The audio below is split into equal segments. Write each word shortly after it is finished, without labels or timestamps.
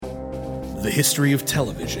The history of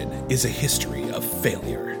television is a history of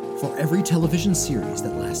failure. For every television series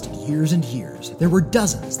that lasted years and years, there were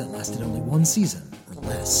dozens that lasted only one season or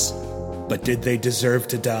less. But did they deserve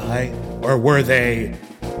to die? Or were they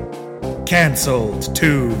canceled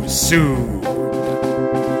too soon?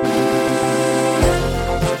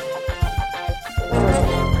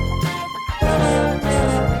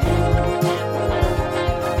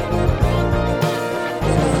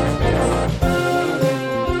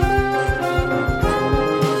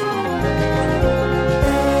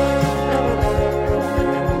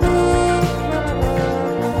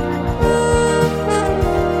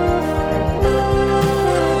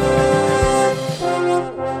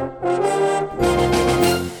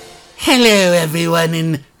 Hello everyone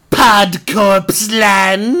in Podcorpse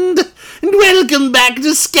Land, and welcome back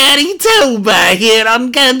to Scary Tober here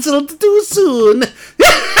on Cancelled Too Soon.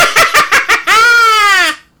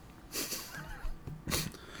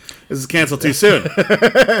 This is Cancelled Too Soon.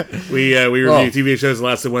 We review TV shows that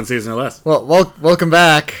lasted one season or less. Well, welcome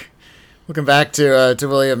back. Welcome back to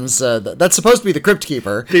Williams. That's supposed to be the Crypt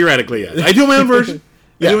Keeper. Theoretically, yes. I do my own version.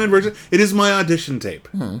 It is my audition tape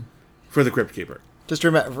for the Crypt Keeper. Just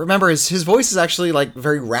remember, his voice is actually like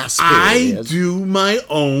very raspy. I do my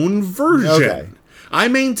own version. Okay. I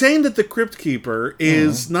maintain that the Crypt Keeper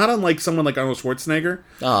is not unlike someone like Arnold Schwarzenegger.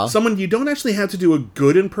 Someone you don't actually have to do a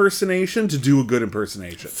good impersonation to do a good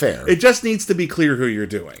impersonation. Fair. It just needs to be clear who you're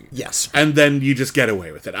doing. Yes. And then you just get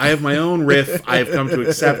away with it. I have my own riff. I have come to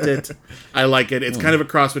accept it. I like it. It's kind of a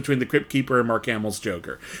cross between the Crypt Keeper and Mark Hamill's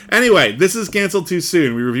Joker. Anyway, this is Cancelled Too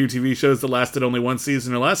Soon. We review TV shows that lasted only one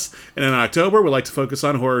season or less. And in October, we like to focus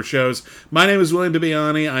on horror shows. My name is William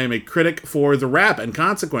DeBiani. I am a critic for The Wrap and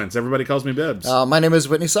Consequence. Everybody calls me Bibbs. My name is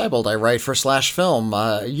Whitney Seibold. I write for Slash Film.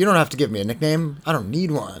 You don't have to give me a nickname. I don't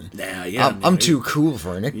need one. Nah, yeah, I'm too cool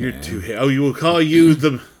for a nickname. You're too. Oh, you will call you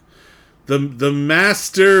the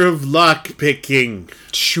master of lock picking.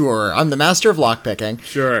 Sure, I'm the master of lockpicking.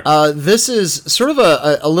 Sure. This is sort of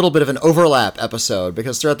a little bit of an overlap episode,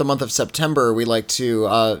 because throughout the month of September, we like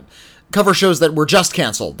to cover shows that were just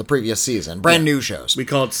canceled the previous season, brand new shows. We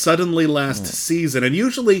call it Suddenly Last Season, and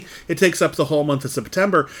usually it takes up the whole month of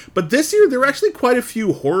September, but this year there were actually quite a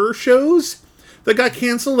few horror shows that got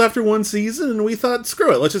canceled after one season, and we thought,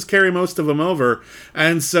 screw it, let's just carry most of them over.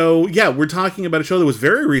 And so, yeah, we're talking about a show that was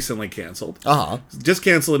very recently canceled. Just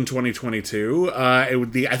canceled in 2022. I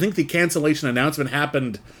think the cancellation announcement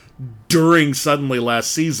happened during Suddenly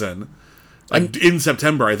Last Season. In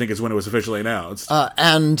September, I think, is when it was officially announced.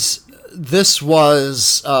 And this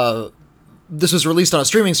was released on a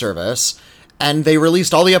streaming service, and they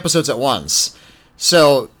released all the episodes at once.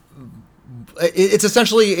 So it's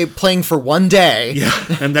essentially playing for one day. Yeah,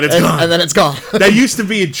 and then it's gone. And then it's gone. That used to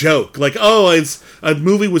be a joke. Like, it's a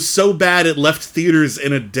movie was so bad it left theaters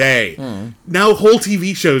in a day. Now whole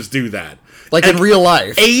TV shows do that. Like in real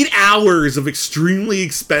life. 8 hours of extremely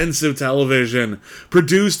expensive television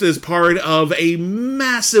produced as part of a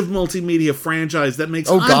massive multimedia franchise that makes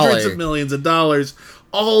hundreds of millions of dollars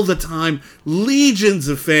all the time. Legions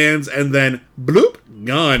of fans, and then bloop,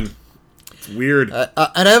 gone. It's weird. And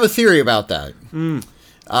I have a theory about that. And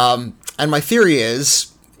my theory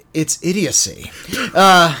is, it's idiocy.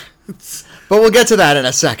 But we'll get to that in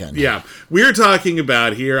a second. Yeah. We're talking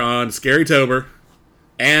about here on Scary Tober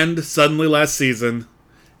and Suddenly Last Season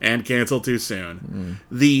and Cancelled Too Soon,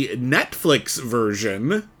 the Netflix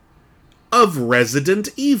version of Resident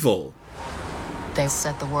Evil. They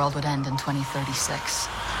said the world would end in 2036.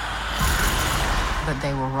 But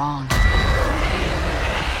they were wrong.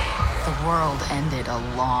 The world ended a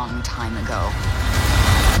long time ago.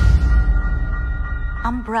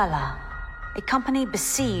 Umbrella, a company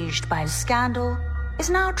besieged by scandal,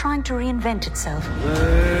 is now trying to reinvent itself.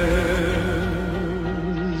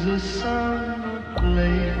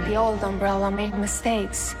 The old Umbrella made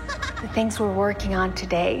mistakes. The things we're working on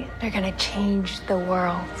today, they're gonna change the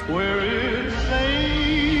world. We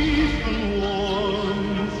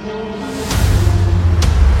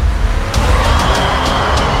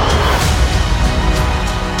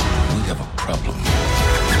have a problem.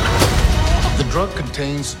 The drug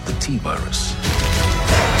contains the T-virus.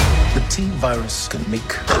 The T-virus can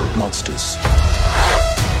make monsters.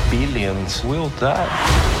 Billions will die.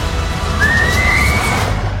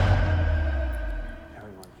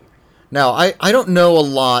 Now, I don't know a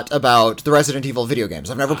lot about the Resident Evil video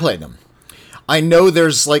games. I've never played them. I know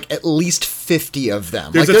there's like at least 50 of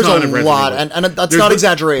them. There's like, a ton of lot, Resident and that's not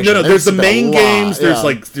exaggeration. No, there's the main games. There's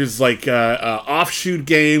yeah. offshoot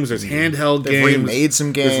games. There's handheld They've games. Remade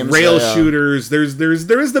some games. There's rail shooters. There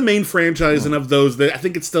is the main franchise, and of those, I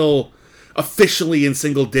think it's still officially in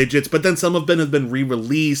single digits, but then some of them have been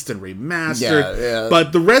re-released and remastered. Yeah.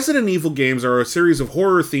 But the Resident Evil games are a series of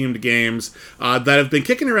horror-themed games that have been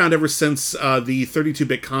kicking around ever since the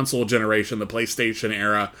 32-bit console generation, the PlayStation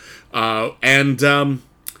era.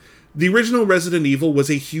 The original Resident Evil was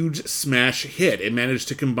a huge smash hit. It managed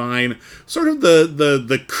to combine sort of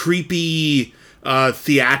the creepy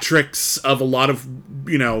theatrics of a lot of,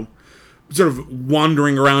 sort of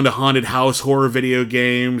wandering around a haunted house horror video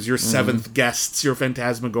games, your Seventh Guests, your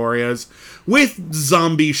Phantasmagorias, with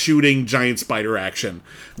zombie shooting giant spider action.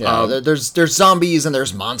 Yeah, there's zombies and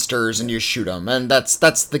there's monsters and you shoot them, and that's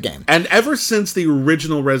the game. And ever since the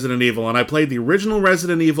original Resident Evil, and I played the original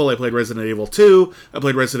Resident Evil, I played Resident Evil 2, I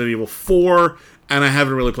played Resident Evil 4, and I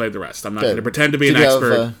haven't really played the rest. I'm not going to pretend to be an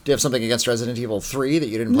expert. Do you have something against Resident Evil 3 that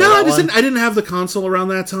you didn't play? No, I didn't have the console around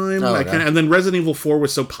that time. Oh, okay. And then Resident Evil 4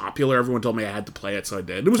 was so popular, everyone told me I had to play it, so I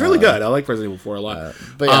did. It was really good. I like Resident Evil 4 a lot.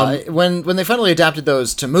 But yeah, when they finally adapted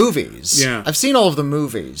those to movies, Yeah. I've seen all of the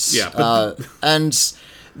movies. Yeah, but and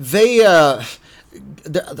they, I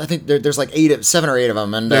think there's like 7 or 8 of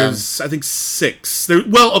them, and there's I think 6.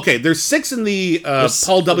 There's 6 in the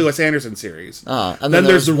Paul W.S. Anderson series. And then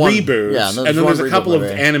there's the one, reboots, yeah, and then there's a couple of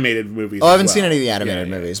animated movies. Oh, I haven't seen any of the animated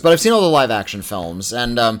movies, but I've seen all the live action films,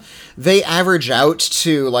 and they average out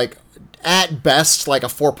to like at best like a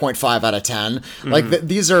 4.5 out of 10. Mm-hmm. Like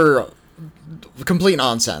these are complete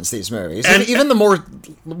nonsense, these movies. And even the more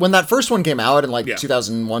when that first one came out in like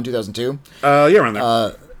 2001, 2002. Around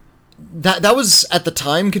there. That was at the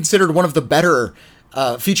time considered one of the better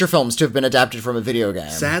feature films to have been adapted from a video game.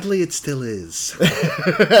 Sadly, it still is.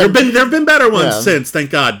 There've been better ones since,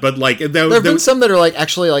 thank God. But like there have been some that are like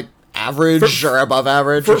actually like average or above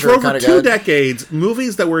average. For over 2 good. decades,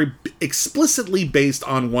 movies that were explicitly based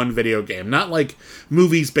on one video game, not like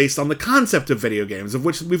movies based on the concept of video games, of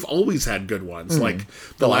which we've always had good ones, like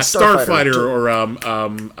The Last Starfighter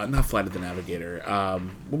or not Flight of the Navigator.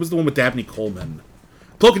 What was the one with Dabney Coleman?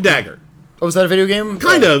 Cloak and Dagger. Oh, was that a video game?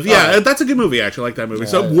 Kind of, yeah. That's a good movie, actually. I like that movie.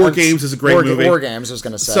 So War Games is a great movie. War Games, I was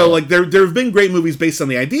going to say. So, like, there have been great movies based on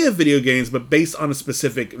the idea of video games, but based on a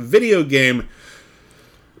specific video game,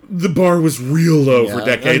 the bar was real low for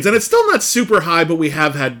decades. And it's still not super high, but we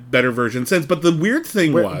have had better versions since. But the weird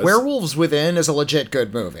thing was... Werewolves Within is a legit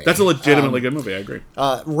good movie. That's a legitimately good movie, I agree.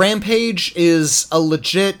 Rampage is a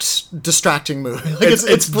legit distracting movie. Like,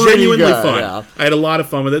 it's genuinely fun. Yeah. I had a lot of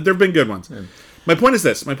fun with it. There have been good ones. Yeah. My point is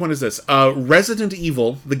this. Resident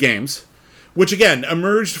Evil, the games, which again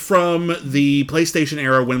emerged from the PlayStation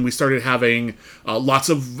era when we started having lots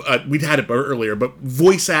of we'd had it earlier, but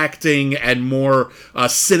voice acting and more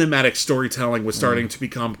cinematic storytelling was starting to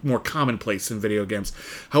become more commonplace in video games.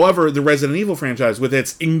 However, the Resident Evil franchise, with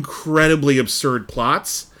its incredibly absurd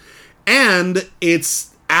plots and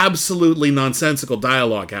its absolutely nonsensical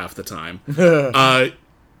dialogue half the time,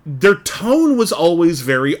 their tone was always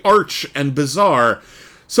very arch and bizarre.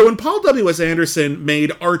 So when Paul W.S. Anderson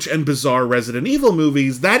made arch and bizarre Resident Evil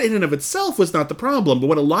movies, that in and of itself was not the problem. But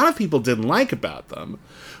what a lot of people didn't like about them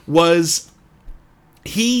was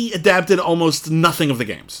he adapted almost nothing of the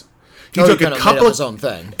games. He took a couple of his own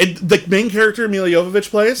thing. The main character Mila Jovovich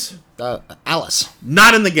plays Alice.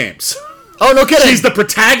 Not in the games. Oh, no kidding. She's the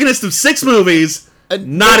protagonist of 6 movies.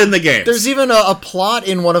 Not in the games. There's even a plot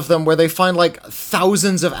in one of them where they find like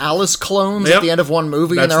thousands of Alice clones at the end of one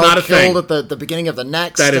movie, and they're all killed at the beginning of the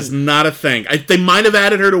next. That is not a thing. They might have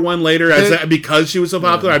added her to one later because she was so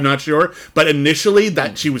popular. I'm not sure, but initially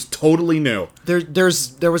that she was totally new. There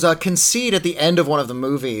was a conceit at the end of one of the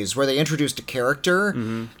movies where they introduced a character,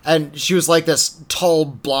 and she was like this tall,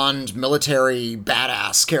 blonde, military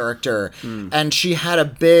badass character, and she had a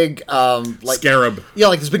big scarab. Yeah,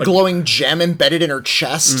 like this big glowing gem embedded in her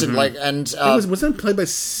chest, and wasn't it played by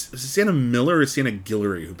Sienna Miller or Sienna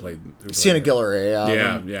Guillory who played Sienna Guillory?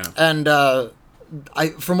 Yeah. And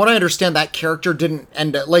from what I understand, that character didn't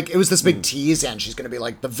end up, like, it was this big tease, and she's going to be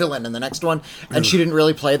like the villain in the next one, and she didn't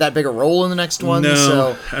really play that big a role in the next one. No.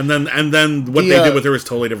 So and then what they did with her was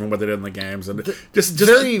totally different what they did in the games, and just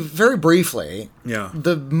very very briefly. Yeah,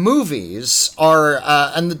 the movies are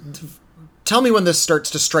tell me when this starts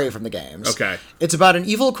to stray from the games. Okay. It's about an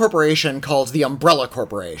evil corporation called the Umbrella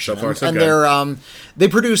Corporation. So far, so and good. They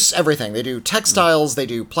produce everything. They do textiles, they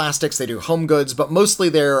do plastics, they do home goods, but mostly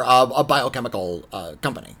they're a biochemical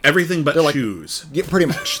company. Everything but shoes. Yeah, pretty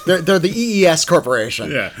much. They're the EES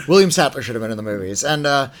Corporation. Yeah. William Sattler should have been in the movies. And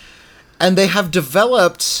they have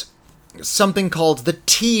developed something called the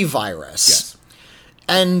T-virus. Yes.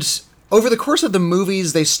 And over the course of the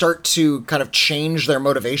movies, they start to kind of change their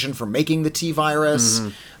motivation for making the T-virus.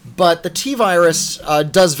 But the T-virus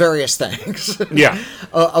does various things. Yeah.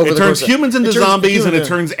 Over It the turns course of- humans into it turns zombies, and it human-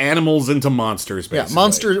 turns animals into monsters, basically. Yeah,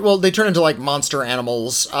 monster. Well, they turn into like monster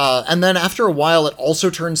animals, and then after a while, it also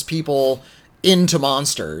turns people into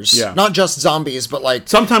monsters. Yeah. Not just zombies, but like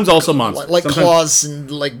Sometimes also monsters. like Sometimes- claws,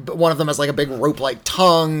 and like one of them has like a big rope-like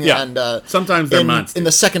tongue. Yeah. And Sometimes they're in, monsters. In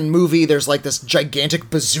the second movie, there's like this gigantic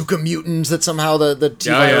bazooka mutant that somehow the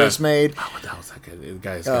T-virus made. Oh, what the hell is that guy? The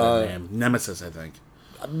guy's got a name. Nemesis, I think.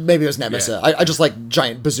 Maybe it was Nemesis. Yeah. I just like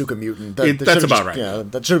giant bazooka mutant. That's should've about right. Yeah,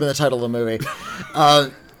 that should have been the title of the movie.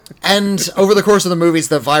 And over the course of the movies,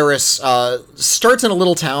 the virus starts in a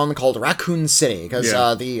little town called Raccoon City, because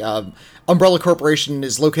Yeah. the Umbrella Corporation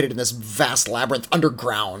is located in this vast labyrinth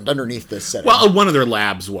underground underneath this city. Well, one of their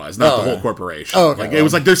labs was, not the whole okay. corporation. Oh, okay, Like, well. it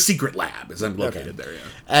was like their secret lab is located there, yeah.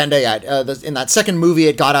 And in that second movie,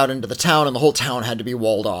 it got out into the town, and the whole town had to be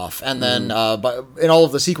walled off. And then, but in all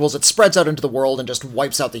of the sequels, it spreads out into the world and just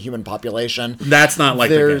wipes out the human population. That's not like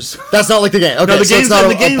the There's games. that's not like the game. Okay, No, the so games, it's not in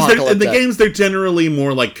the games, they're, in the apocalyptic. games, they're generally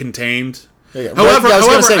more like contained. Yeah, However, I was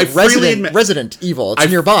going to say I freely admit, Resident Evil. It's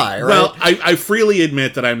nearby, right? Well, I freely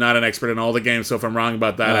admit that I'm not an expert in all the games, so if I'm wrong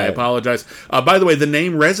about that, I Right. apologize. By the way, the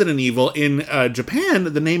name Resident Evil in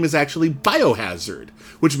Japan, the name is actually Biohazard,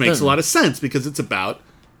 which makes a lot of sense because it's about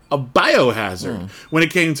a biohazard. When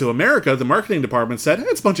it came to America, the marketing department said, hey,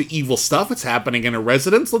 it's a bunch of evil stuff. It's happening in a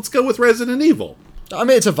residence. Let's go with Resident Evil. I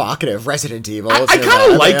mean, it's evocative. Resident Evil. I It's kind nearby,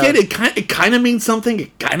 of like yeah. it. It kind of means something.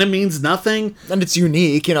 It kind of means nothing. And it's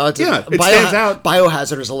unique, you know. It's Yeah, it stands out.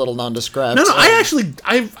 Biohazard is a little nondescript. No,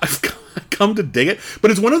 I've come to dig it, but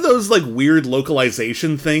it's one of those like weird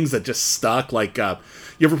localization things that just stuck. Like,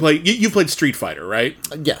 you ever play? You've played Street Fighter, right?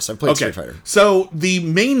 Yes, I've played Street Fighter. So the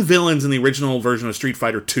main villains in the original version of Street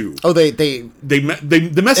Fighter 2. Oh, they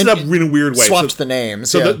messed it up in a weird way. swapped So- the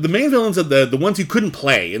names. So yeah. the main villains of the ones you couldn't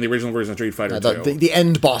play in the original version of Street Fighter 2. the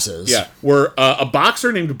end bosses. Yeah, were a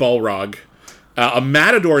boxer named Balrog, a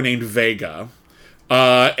matador named Vega,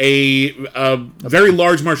 a very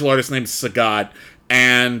large martial artist named Sagat,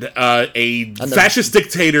 and a fascist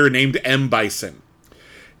dictator named M. Bison.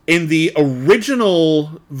 In the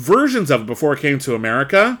original versions of it, before it came to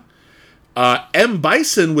America, M.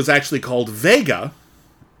 Bison was actually called Vega.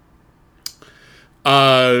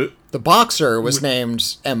 The boxer was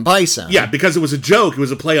named M. Bison. Yeah, because it was a joke. It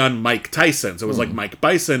was a play on Mike Tyson. So it was like Mike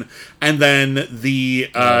Bison. And then the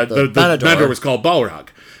Matador was called Balrog.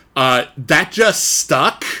 That just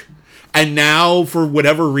stuck. And now, for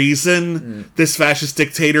whatever reason, this fascist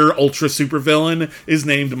dictator, ultra supervillain, is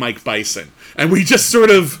named Mike Bison. And we just sort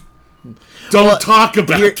of don't talk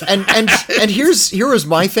about that. And here was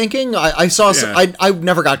my thinking. I saw I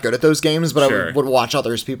never got good at those games, but Sure. I would watch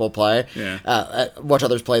others people play. Yeah. Watch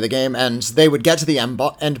others play the game, and they would get to the end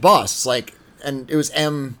boss, and it was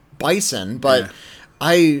M. Bison, but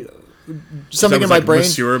something was in my like brain.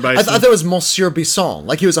 Monsieur I Bison? thought that was Monsieur Bisson,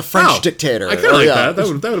 like he was a French dictator. I kind of like yeah. that. That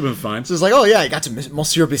would have been fine. So it's like, oh yeah, I got to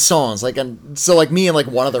Monsieur Bisson's, like, and so like me and like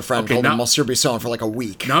one other friend called him now- Monsieur Bisson for like a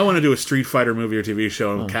week. Now I want to do a Street Fighter movie or TV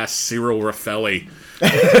show and cast Cyril Raffaelli.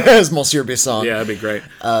 As Monsieur Bisson. Yeah, that'd be great.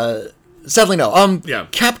 Sadly, no. Yeah.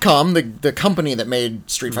 Capcom, the company that made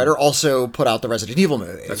Street Fighter, also put out the Resident Evil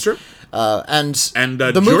movie. That's true. And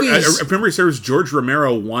the George, movies. if memory serves, George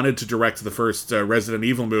Romero wanted to direct the first Resident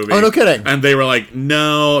Evil movie. Oh, no kidding. And they were like,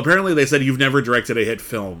 no. Apparently, they said you've never directed a hit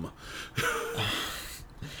film.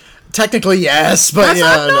 Technically, yes, but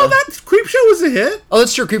yeah. No, that Creepshow was a hit. Oh,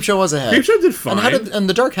 that's true. Creepshow was a hit. Creepshow did fine. And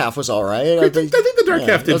the Dark Half was all right. I think the Dark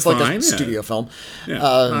Half did It's like fine, a yeah. studio film. Yeah,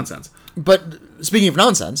 nonsense. But speaking of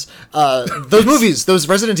nonsense, those movies, those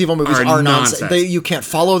Resident Evil movies Are are nonsense. nonsense. You can't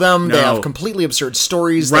follow them. They No. have completely absurd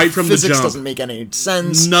stories. Right the from the physics jump. doesn't make any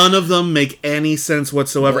sense. None of them make any sense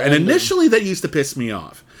whatsoever. And initially, that used to piss me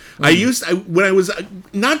off. When I was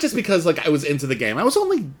not just because like I was into the game. I was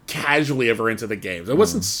only casually ever into the games. I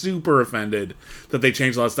wasn't super offended that they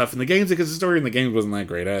changed a lot of stuff in the games because the story in the games wasn't that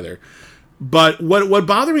great either. But what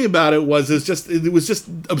bothered me about it was it was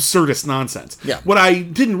just absurdist nonsense. Yeah. What I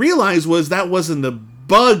didn't realize was that wasn't the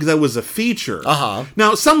bug, that was a feature.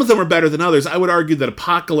 Now, some of them are better than others. I would argue that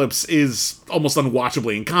Apocalypse is almost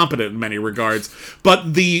unwatchably incompetent in many regards.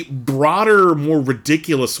 But the broader, more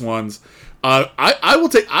ridiculous ones,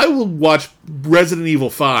 I will watch Resident Evil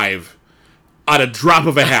 5 on a drop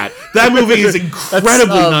of a hat. That movie is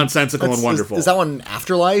incredibly nonsensical and wonderful. Is that one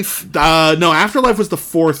Afterlife? No, Afterlife was the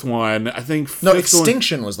fourth one. I think No, fifth one-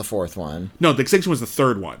 Extinction was the fourth one. No, the Extinction was the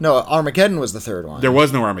third one. No, Armageddon was the third one. There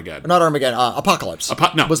was no Armageddon. Not Armageddon. Apocalypse.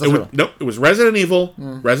 No, was the it third was, one. nope, it was Resident Evil,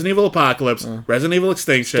 Resident Evil Apocalypse, Resident Evil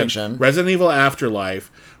Extinction, Extinction. Resident Evil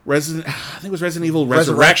Afterlife, I think it was Resident Evil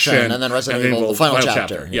Resurrection, and then Resident Evil the final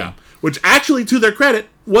chapter. Yeah. Which actually, to their credit,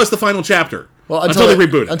 was the final chapter. Well, until they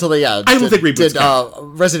rebooted. Until they, I don't think reboots count.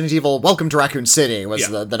 Resident Evil Welcome to Raccoon City was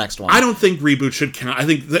the next one. I don't think reboot should count. I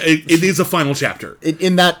think it is a final chapter.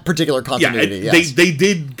 In that particular continuity, yes. They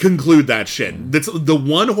did conclude that shit. That's the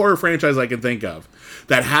one horror franchise I can think of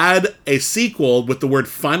that had a sequel with the word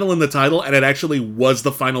final in the title, and it actually was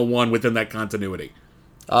the final one within that continuity.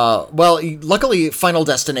 Well, luckily, Final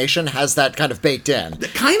Destination has that kind of baked in.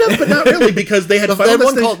 Kind of, but not really, because they had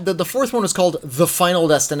the fourth one was called The Final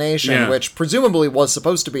Destination, which presumably was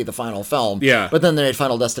supposed to be the final film. Yeah. But then they made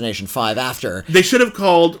Final Destination 5 after. They should have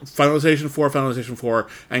called Final Destination 4,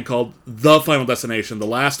 and called The Final Destination, the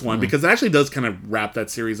last one, because it actually does kind of wrap that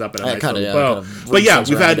series up in a nice little bow. But yeah,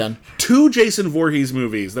 we've had 2 Jason Voorhees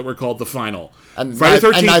movies that were called The Final. And Friday the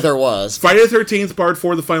 13th, and neither was. Friday the 13th, Part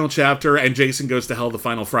 4, the final chapter, and Jason Goes to Hell, the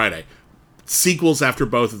final Friday. Sequels after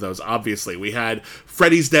both of those, obviously. We had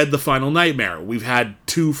Freddy's Dead, the Final Nightmare. We've had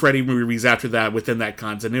 2 Freddy movies after that within that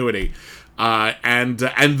continuity. And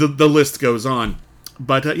the list goes on.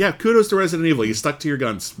 But yeah, kudos to Resident Evil. You stuck to your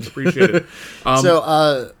guns. Appreciate it.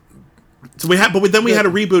 So we had a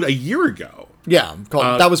reboot a year ago. Yeah,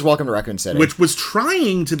 that was Welcome to Raccoon City, which was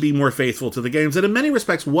trying to be more faithful to the games, and in many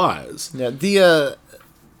respects was. Yeah, that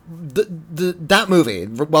movie,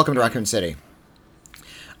 Welcome to Raccoon City,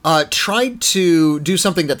 tried to do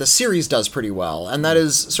something that the series does pretty well, and that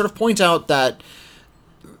is sort of point out that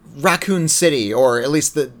Raccoon City, or at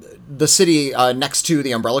least the city next to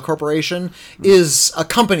the Umbrella Corporation, is a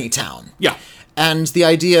company town. Yeah, and the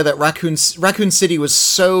idea that Raccoon City was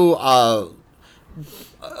so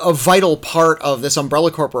a vital part of this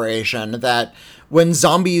Umbrella Corporation that when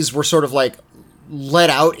zombies were sort of like let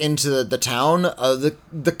out into the town,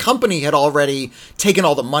 the company had already taken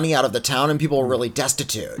all the money out of the town and people were really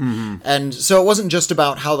destitute. Mm-hmm. And so it wasn't just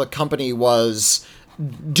about how the company was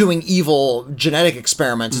doing evil genetic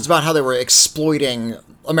experiments. It's about how they were exploiting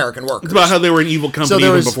American workers. It's about how they were an evil company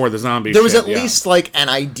even before the zombies. There was at least like an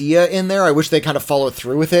idea in there. I wish they kind of followed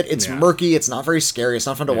through with it. It's murky. It's not very scary. It's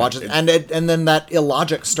not fun to watch. And then that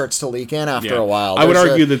illogic starts to leak in after a while. I would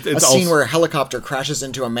argue that it's a scene where a helicopter crashes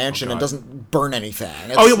into a mansion and doesn't burn anything.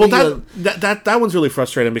 That one's really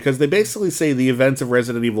frustrating because they basically say the events of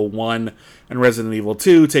Resident Evil 1 and Resident Evil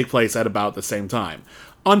 2 take place at about the same time.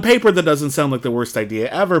 On paper, that doesn't sound like the worst idea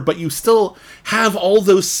ever, but you still have all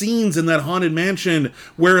those scenes in that haunted mansion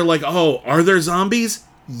where, like, oh, are there zombies?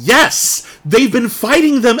 Yes! They've been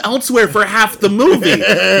fighting them elsewhere for half the movie.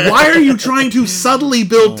 Why are you trying to subtly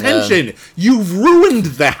build tension? You've ruined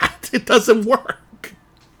that. It doesn't work.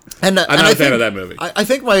 I'm not a fan of that movie. I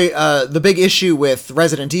think the big issue with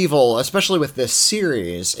Resident Evil, especially with this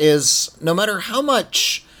series, is no matter how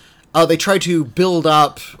much they try to build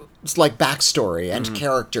up like backstory and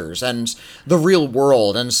characters and the real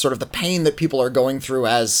world and sort of the pain that people are going through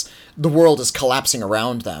as the world is collapsing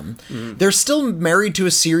around them. They're still married to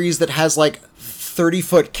a series that has like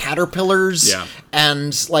 30-foot caterpillars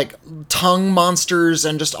and like tongue monsters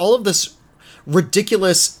and just all of this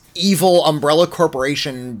ridiculous evil Umbrella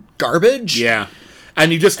Corporation garbage. Yeah.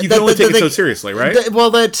 And you can only take it so seriously, right?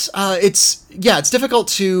 It's difficult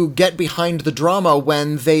to get behind the drama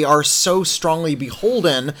when they are so strongly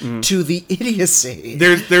beholden to the idiocy.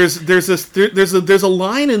 There's a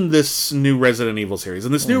line in this new Resident Evil series,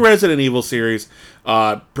 and this new Resident Evil series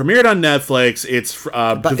premiered on Netflix. It's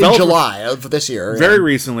developed in July of this year, very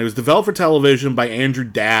recently. It was developed for television by Andrew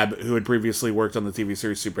Dabb, who had previously worked on the TV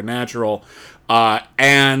series Supernatural,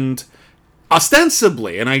 and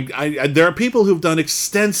ostensibly, and I there are people who've done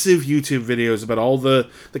extensive YouTube videos about all the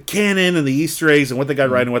canon and the Easter eggs and what they got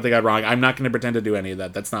right and what they got wrong. I'm not going to pretend to do any of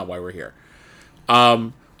that. That's not why we're here.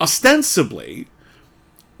 Ostensibly,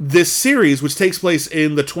 this series, which takes place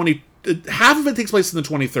in half of it takes place in the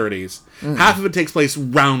 2030s, half of it takes place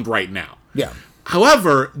round right now. Yeah.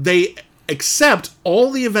 However, they accept all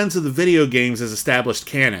the events of the video games as established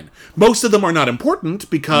canon. Most of them are not important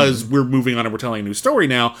because we're moving on and we're telling a new story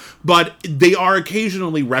now, but they are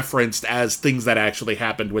occasionally referenced as things that actually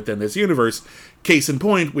happened within this universe. Case in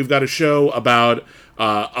point, we've got a show about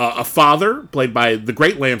a father played by the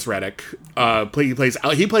great Lance Reddick. He plays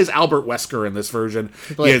Albert Wesker in this version.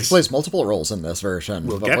 He plays multiple roles in this version.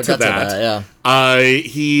 We'll get to that.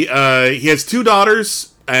 He has 2 daughters,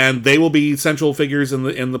 and they will be central figures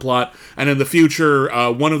in the plot. And in the future,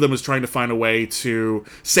 one of them is trying to find a way to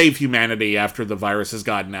save humanity after the virus has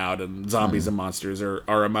gotten out and zombies and monsters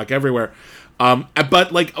are amok everywhere.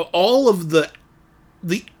 But like all of the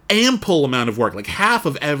ample amount of work, like half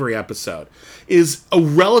of every episode, is a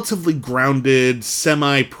relatively grounded,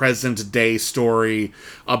 semi-present day story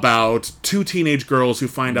about two teenage girls who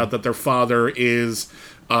find out that their father is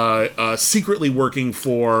secretly working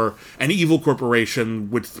for an evil corporation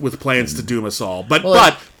with plans to doom us all. But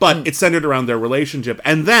it's centered around their relationship.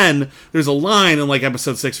 And then there's a line in like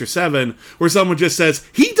episode 6 or 7 where someone just says,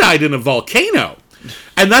 he died in a volcano.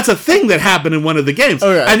 And that's a thing that happened in one of the games.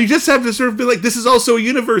 Okay. And you just have to sort of be like, this is also a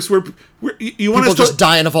universe where you want People us to just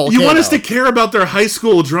die in a volcano. You want us to care about their high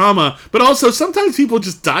school drama, but also sometimes people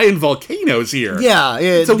just die in volcanoes here. Yeah,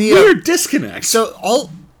 it's a weird disconnect.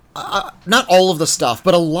 So not all of the stuff,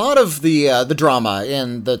 but a lot of the drama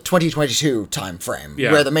in the 2022 time frame,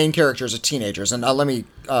 where the main characters are teenagers. And let me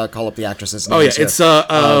call up the actresses' names. It's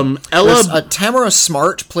Ella. Tamara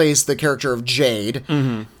Smart plays the character of Jade,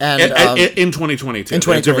 and in 2022, in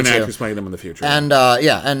 2022, different actors playing them in the future. And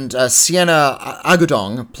Sienna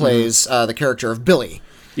Agudong plays the character of Billy,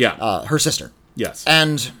 her sister. Yes,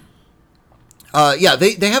 and.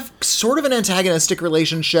 They have sort of an antagonistic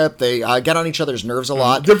relationship. They get on each other's nerves a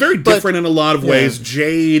lot. They're very different in a lot of ways.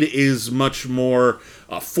 Jade is much more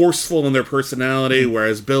forceful in their personality,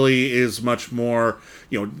 whereas Billy is much more,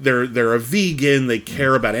 they're a vegan, they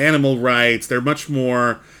care about animal rights, they're much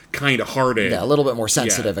more kind-hearted. Yeah, a little bit more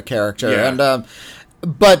sensitive a character. Yeah. And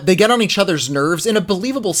but they get on each other's nerves in a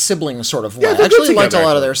believable sibling sort of way. I actually liked a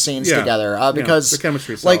lot of their scenes together because the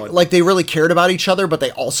chemistry's solid. Like they really cared about each other, but they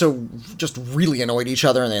also just really annoyed each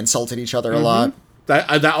other and they insulted each other a lot.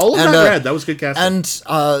 That all of that read. That was good casting.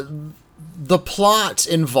 And the plot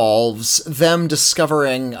involves them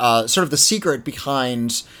discovering sort of the secret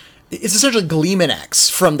behind. It's essentially Gleeman X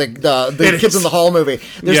from the Kids in the Hall movie.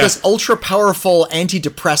 There's this ultra powerful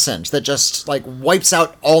antidepressant that just like wipes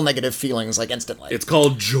out all negative feelings like instantly. It's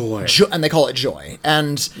called Joy, and they call it Joy.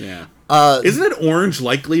 And isn't it orange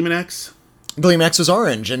like Gleeman X? Gleeman X was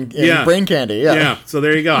orange and Brain Candy. Yeah. So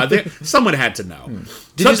there you go. I think someone had to know.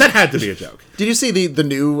 That had to be a joke. Did you see the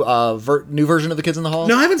new new version of the Kids in the Hall?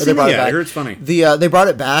 No, I haven't seen it yet. I heard it's funny. They brought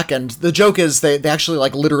it back, and the joke is they actually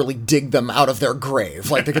like literally dig them out of their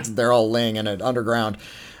grave. Like the kids, they're all laying in it underground.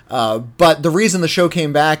 But the reason the show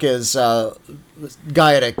came back is this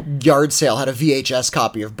guy at a yard sale had a VHS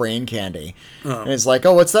copy of Brain Candy, and it's like,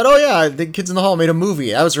 oh, what's that? Oh yeah, the Kids in the Hall made a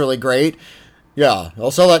movie. That was really great. Yeah,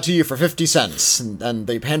 I'll sell that to you for 50 cents. And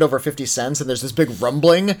they hand over 50 cents, and there's this big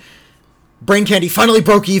rumbling. Brain Candy finally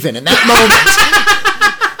broke even in that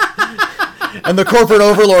moment. And the corporate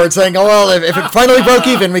overlord saying, oh, well, if it finally broke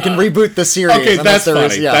even, we can reboot the series. Okay, that's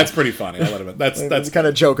funny. That's pretty funny. I love it. That's kind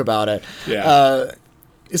of joke about it. Yeah.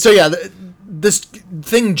 This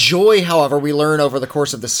thing, Joy, however, we learn over the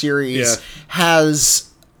course of the series, has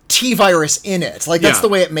T-virus in it. Like, that's the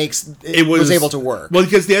way it was able to work. Well,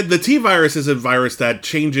 because the T-virus is a virus that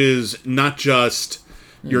changes not just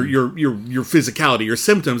your physicality, your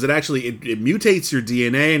symptoms. It actually it mutates your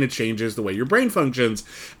DNA and it changes the way your brain functions.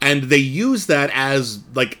 And they use that as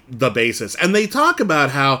like the basis. And they talk about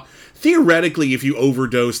how theoretically, if you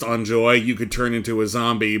overdosed on Joy, you could turn into a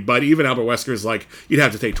zombie. But even Albert Wesker's like, you'd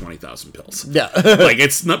have to take 20,000 pills. Yeah. Like,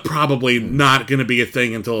 it's probably not going to be a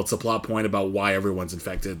thing until it's a plot point about why everyone's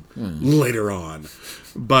infected later on.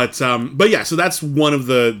 But yeah, so that's one of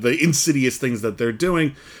the insidious things that they're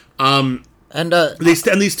doing.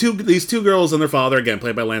 These two girls and their father, again,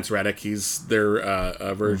 played by Lance Reddick. He's their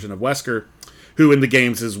version of Wesker, who in the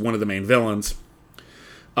games is one of the main villains.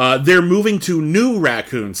 They're moving to New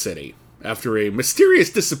Raccoon City after a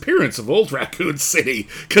mysterious disappearance of Old Raccoon City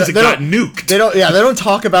because it got nuked. They don't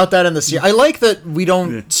talk about that in the series. I like that we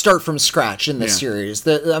don't start from scratch in this series.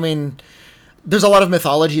 There's a lot of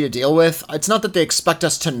mythology to deal with. It's not that they expect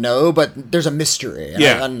us to know, but there's a mystery.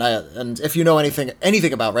 And if you know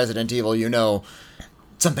anything about Resident Evil, you know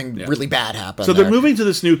something really bad happened. So they're moving to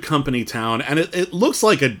this new company town, and it looks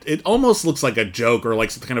like it almost looks like a joke or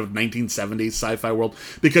like some kind of 1970s sci-fi world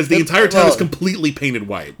because the entire town is completely painted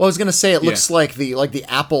white. Well, I was gonna say it looks like the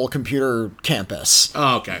Apple computer campus.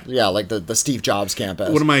 Oh, okay. Yeah, like the Steve Jobs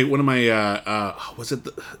campus. One of my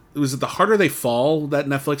was it The Harder They Fall, that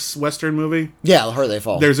Netflix Western movie? Yeah, The Harder They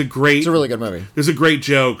Fall. It's a really good movie. There's a great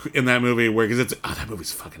joke in that movie where that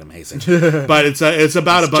movie's fucking amazing. But it's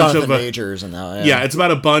about a bunch Jonathan Majors and that. Yeah, it's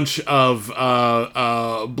about a bunch of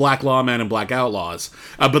black lawmen and black outlaws.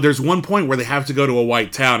 But there's one point where they have to go to a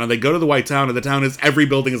white town, and they go to the white town, and the town is every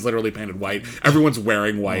building is literally painted white. Everyone's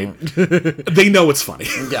wearing white. They know it's funny.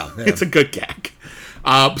 Yeah. It's a good gag.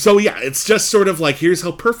 So yeah, it's just sort of like, here's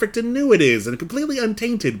how perfect and new it is, and completely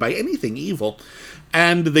untainted by anything evil.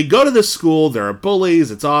 And they go to this school, there are bullies,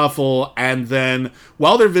 it's awful, and then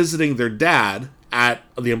while they're visiting their dad at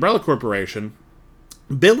the Umbrella Corporation,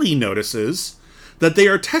 Billy notices that they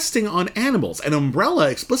are testing on animals, and Umbrella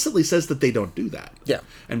explicitly says that they don't do that. Yeah.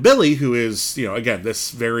 And Billy, who is, again,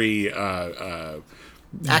 this very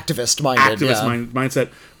activist-minded mindset,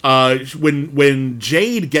 when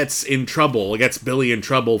Jade gets Billy in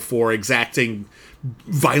trouble for exacting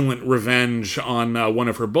violent revenge on one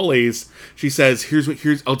of her bullies, she says,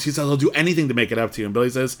 I'll do anything to make it up to you. And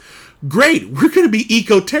Billy says, great, we're going to be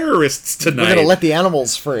eco-terrorists tonight. We're going to let the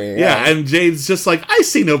animals free. Yeah, and Jade's just like, I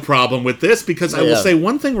see no problem with this, because I will say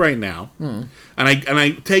one thing right now, and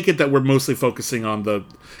I take it that we're mostly focusing on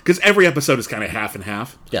because every episode is kind of half and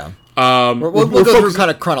half. Yeah. We'll go through kind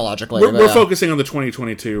of chronologically. We're focusing on the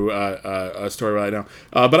 2022 story right now.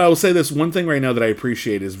 But I will say this one thing right now that I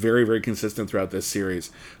appreciate is very, very consistent throughout this series.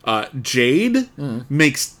 Jade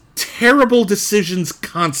makes terrible decisions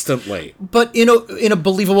constantly, but in a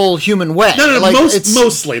believable human way. No,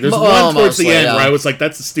 mostly. There's one towards the end where I was like,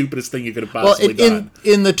 "That's the stupidest thing you could have possibly done."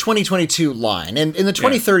 In the 2022 line, and in the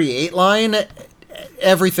 2038 line,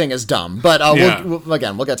 everything is dumb. But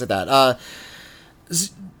we'll get to that.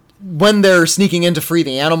 When they're sneaking in to free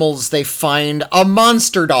the animals, they find a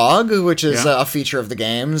monster dog, which is a feature of the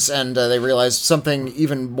games, and they realize something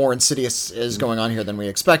even more insidious is going on here than we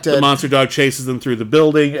expected. The monster dog chases them through the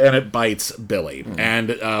building, and it bites Billy. And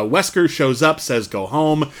Wesker shows up, says go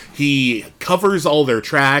home. He covers all their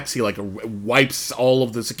tracks. He wipes all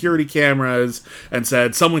of the security cameras and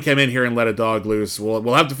said, someone came in here and let a dog loose.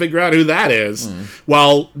 We'll have to figure out who that is.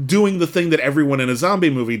 While doing the thing that everyone in a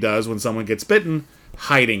zombie movie does when someone gets bitten,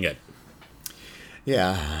 hiding it.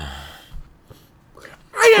 Yeah.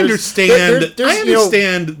 I understand the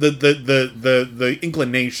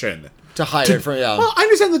inclination to hide it from Well, I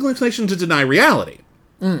understand the inclination to deny reality.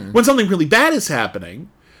 When something really bad is happening,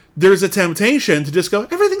 there's a temptation to just go,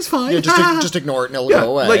 everything's fine. Yeah, just ignore it and it'll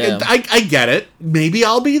go away. I get it. Maybe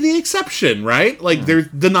I'll be the exception, right?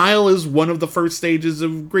 Denial is one of the first stages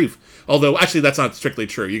of grief. Although, actually, that's not strictly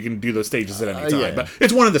true. You can do those stages at any time. But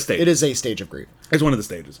it's one of the stages. It is a stage of grief. It's one of the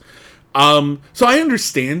stages. So I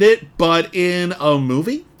understand it, but in a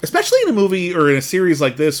movie, especially in a movie or in a series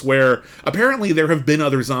like this, where apparently there have been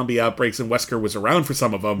other zombie outbreaks and Wesker was around for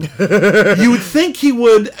some of them, you would think he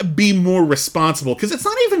would be more responsible, because it's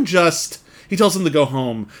not even just he tells them to go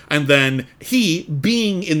home, and then he,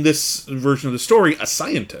 being in this version of the story, a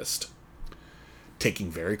scientist,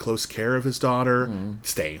 taking very close care of his daughter,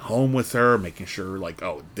 staying home with her, making sure,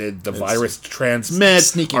 did the virus transmit?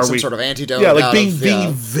 Sneaking some sort of antidote. Yeah, being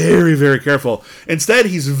very, very careful. Instead,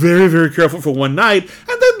 he's very, very careful for one night,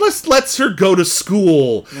 and then lets her go to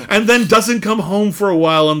school, and then doesn't come home for a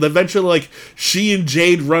while, and eventually, she and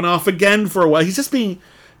Jade run off again for a while. He's just being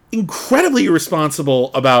incredibly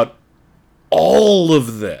irresponsible about all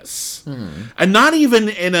of this. And not even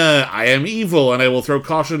in a I am evil and I will throw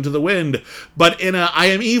caution to the wind, but in a I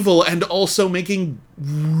am evil and also making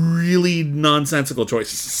really nonsensical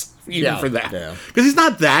choices even for that. Because he's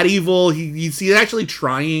not that evil. He's actually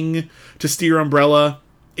trying to steer Umbrella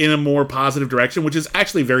in a more positive direction, which is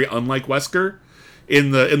actually very unlike Wesker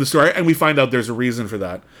in the story, and we find out there's a reason for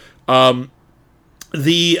that.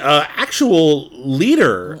 The actual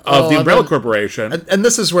leader of the Umbrella Corporation... And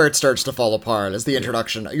this is where it starts to fall apart, is the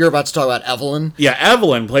introduction. You're about to talk about Evelyn? Yeah,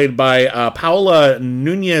 Evelyn, played by Paola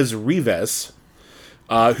Nunez-Rivas,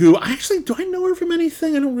 who, do I know her from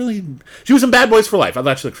anything? I don't really... She was in Bad Boys for Life. I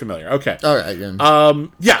thought she looked familiar. Okay. All right.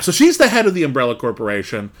 So she's the head of the Umbrella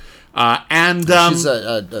Corporation. She's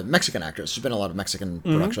a Mexican actress. She's been in a lot of Mexican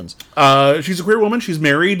productions. She's a queer woman. She's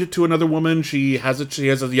married to another woman. She has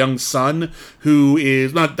a young son who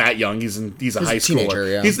is not that young. He's a high schooler. Teenager,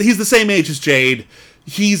 yeah. He's the same age as Jade.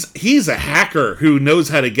 He's a hacker who knows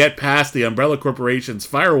how to get past the Umbrella Corporation's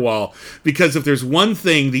firewall, because if there's one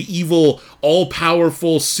thing the evil,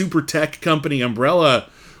 all-powerful super tech company Umbrella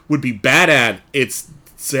would be bad at, it's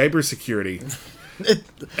cybersecurity.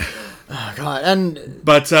 Oh, God.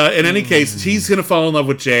 But in any case, he's going to fall in love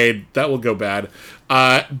with Jade. That will go bad.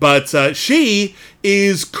 But she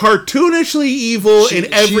is cartoonishly evil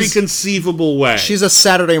in every conceivable way. She's a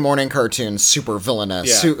Saturday morning cartoon super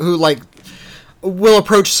villainess who will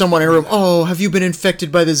approach someone in a room. Oh, have you been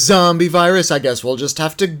infected by the zombie virus? I guess we'll just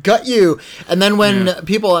have to gut you. And then when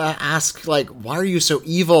people ask, why are you so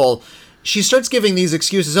evil? She starts giving these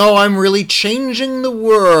excuses. Oh, I'm really changing the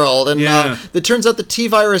world. And it turns out the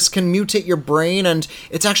T-virus can mutate your brain, and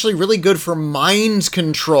it's actually really good for mind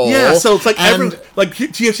control. Yeah, so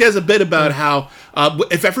it's she has a bit about how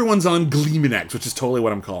if everyone's on Gleeman-X, which is totally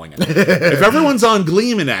what I'm calling it. If everyone's on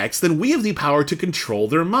Gleeman-X, then we have the power to control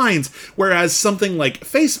their minds. Whereas something like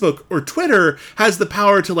Facebook or Twitter has the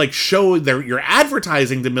power to show your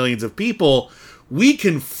advertising to millions of people. we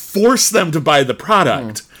can force them to buy the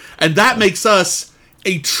product. And that makes us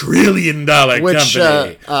 $1 trillion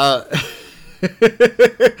company.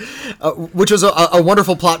 Which was a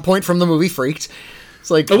wonderful plot point from the movie Freaked.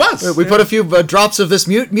 It's like, it was, we put a few drops of this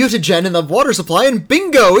mutagen in the water supply, and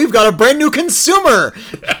bingo, we've got a brand new consumer!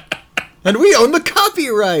 And we own the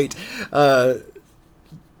copyright!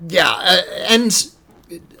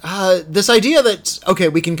 This idea that, okay,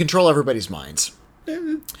 we can control everybody's minds.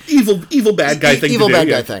 Evil bad guy thing. Evil to do, bad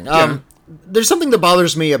yeah. guy thing. Yeah. There's something that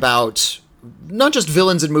bothers me about not just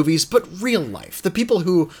villains in movies, but real life. The people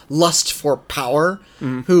who lust for power,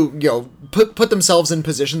 who, put themselves in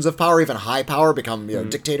positions of power, even high power, become,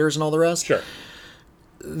 dictators and all the rest. Sure.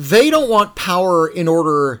 They don't want power in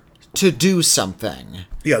order to do something.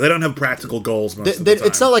 Yeah, they don't have practical goals most of the time.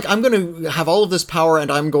 It's not like I'm going to have all of this power and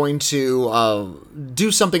I'm going to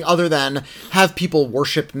do something other than have people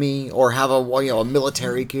worship me or have a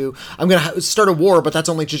military coup. I'm going to start a war, but that's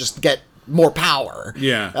only to just get more power.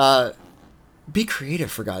 Yeah. Be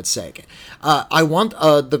creative, for God's sake. I want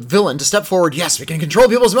the villain to step forward. Yes, we can control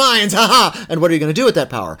people's minds. Haha. And what are you going to do with that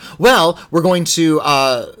power? Well, we're going to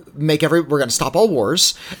we're going to stop all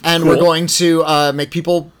wars, and we're going to make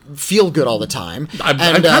people feel good all the time. I'm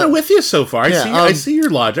kind of with you so far. I see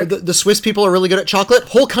your logic. The Swiss people are really good at chocolate.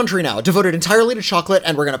 Whole country now devoted entirely to chocolate,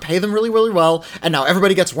 and we're going to pay them really, really well. And now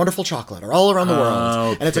everybody gets wonderful chocolate all around the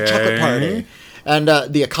world, and it's a chocolate party. And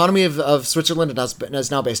the economy of Switzerland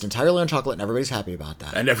is now based entirely on chocolate, and everybody's happy about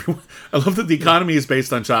that. And I love that the economy is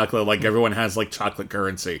based on chocolate. Like everyone has like chocolate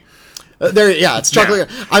currency. It's chocolate.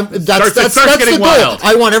 Yeah. That's the goal. Wild.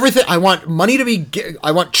 I want everything. I want money to be.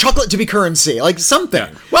 I want chocolate to be currency. Like something.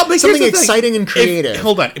 Yeah. Well, but something exciting and creative.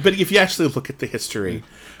 Hold on, but if you actually look at the history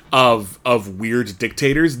of weird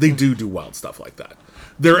dictators, they do wild stuff like that.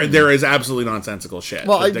 There is absolutely nonsensical shit.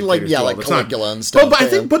 Well, like Caligula and stuff. But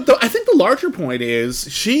I think the larger point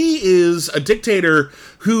is she is a dictator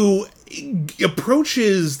who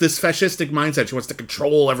approaches this fascistic mindset. She wants to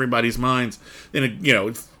control everybody's minds in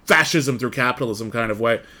a fascism through capitalism kind of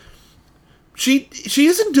way. She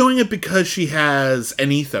isn't doing it because she has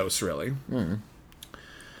an ethos, really.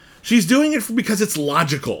 She's doing it because it's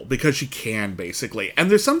logical, because she can, basically.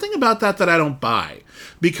 And there's something about that I don't buy,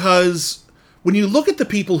 because when you look at the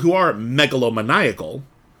people who are megalomaniacal,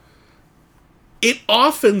 it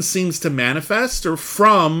often seems to manifest or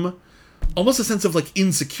from almost a sense of like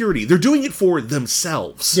insecurity. They're doing it for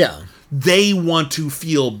themselves. Yeah. They want to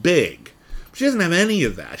feel big. She doesn't have any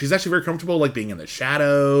of that. She's actually very comfortable like being in the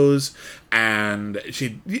shadows, and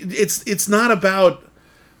it's not about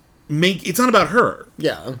it's not about her.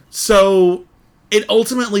 Yeah. So it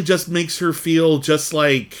ultimately just makes her feel just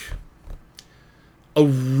like a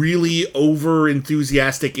really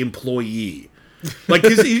over-enthusiastic employee. Like,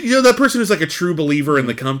 cause, that person who's like a true believer in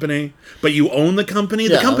the company, but you own the company.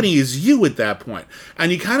 The company is you at that point.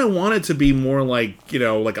 And you kind of want it to be more like,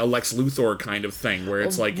 like a Lex Luthor kind of thing, where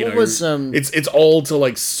it's like, it's all to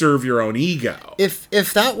like serve your own ego. If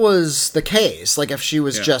that was the case, like if she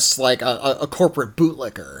was just like a corporate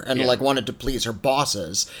bootlicker and like wanted to please her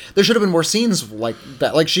bosses, there should have been more scenes like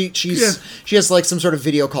that. Like she has like some sort of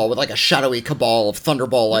video call with like a shadowy cabal of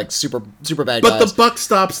Thunderball, like super bad guys. But the buck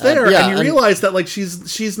stops there, and you realize that like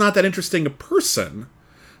she's not that interesting a person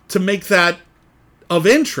to make that of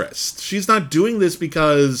interest. She's not doing this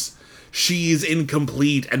because she's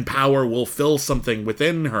incomplete and power will fill something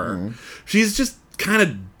within her. She's just kind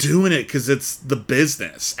of doing it because it's the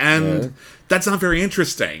business, and that's not very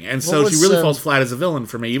interesting. And so she really falls flat as a villain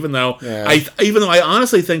for me. Even though I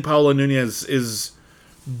honestly think Paola Nunez is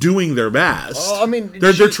doing their best. I mean,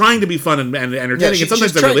 they're trying to be fun and entertaining, and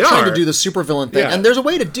sometimes they really are trying to do the supervillain thing, and there's a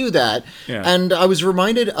way to do that. And I was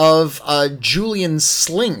reminded of Julian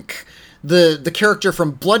Slink, the character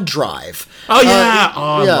from Blood Drive. Oh yeah,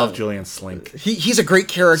 I love Julian Slink. He's a great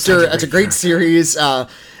character. It's a great series.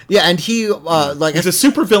 And he he's a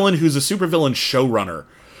supervillain who's a supervillain showrunner.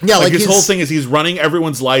 Yeah, like his whole thing is he's running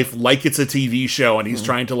everyone's life like it's a TV show, and he's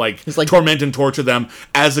trying to torment and torture them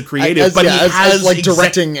as a creative. But he has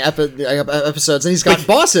directing episodes, and he's got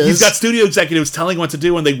bosses. He's got studio executives telling him what to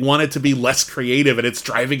do, and they want it to be less creative, and it's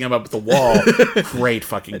driving him up the wall. Great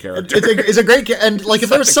fucking character. It's a great and like if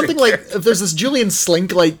there was something like if there's this Julian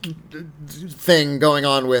Slink like thing going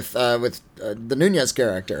on with the Nunez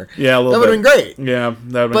character, that would have been great. Yeah,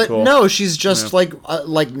 that would have been cool. But no, she's just like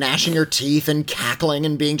gnashing her teeth and cackling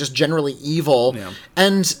and being just generally evil. Yeah.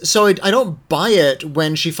 And so I don't buy it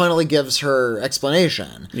when she finally gives her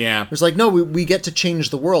explanation. Yeah. It's like, no, we get to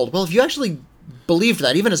change the world. Well, if you actually believed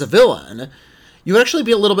that, even as a villain, you would actually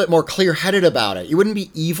be a little bit more clear-headed about it. You wouldn't be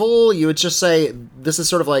evil. You would just say, this is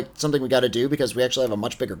sort of like something we got to do because we actually have a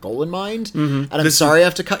much bigger goal in mind. And I'm sorry I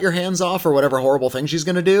have to cut your hands off or whatever horrible thing she's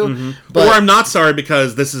going to do. But, or I'm not sorry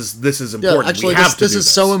because this is important. Yeah, actually, we have this is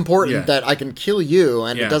so important Yeah. that I can kill you,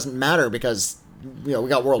 and Yeah. it doesn't matter because we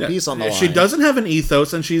got world peace on the line. She doesn't have an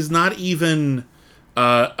ethos, and she's not even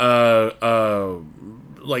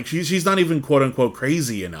like she's not even quote unquote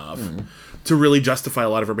crazy enough to really justify a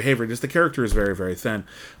lot of her behavior. Just the character is very, very thin.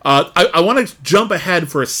 I want to jump ahead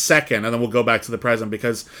for a second, and then we'll go back to the present,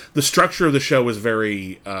 because the structure of the show is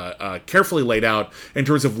very carefully laid out in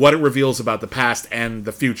terms of what it reveals about the past and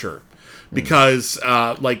the future. Because,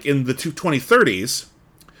 like in the 2030s,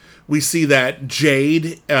 we see that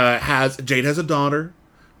Jade has a daughter.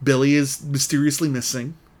 Billy is mysteriously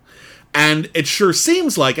missing. And it sure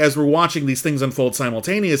seems like, as we're watching these things unfold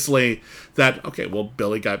simultaneously, that, okay, well,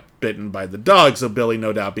 Billy got bitten by the dog, so Billy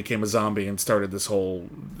no doubt became a zombie and started this whole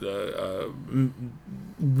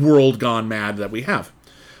world gone mad that we have.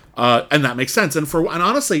 And that makes sense. And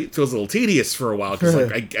honestly, it feels a little tedious for a while, because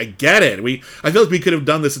like, I get it. I feel like we could have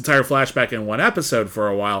done this entire flashback in one episode for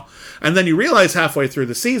a while. And then you realize halfway through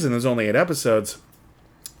the season, there's only 8 episodes,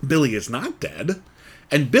 Billy is not dead.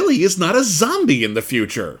 And Billy is not a zombie in the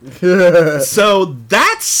future. So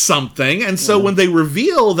that's something. And so when they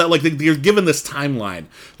reveal that, like, they're given this timeline,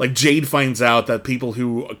 like Jade finds out that people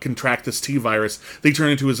who contract this T-virus, they turn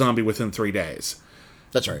into a zombie within 3 days.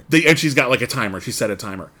 That's right. And she's got, like, a timer. She set a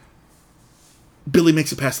timer. Billy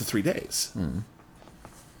makes it past the 3 days.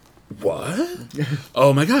 What?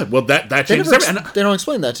 Oh, my God. Well, that changes everything. They don't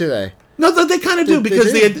explain that, do they? No, they kind of do,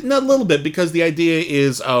 because they do? a little bit, because the idea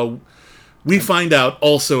is... we find out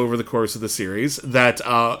also over the course of the series that,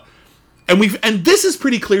 and this is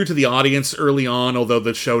pretty clear to the audience early on, although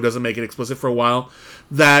the show doesn't make it explicit for a while,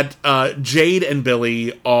 that Jade and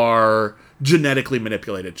Billy are genetically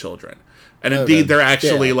manipulated children. And indeed, they're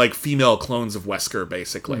actually like female clones of Wesker,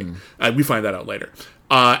 basically. We find that out later.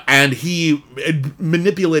 And he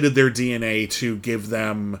manipulated their DNA to give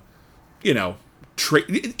them, you know,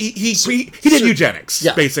 he did eugenics,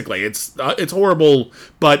 basically. It's horrible,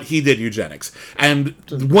 but he did eugenics. And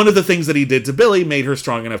one of the things that he did to Billy made her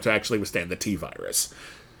strong enough to actually withstand the T-virus.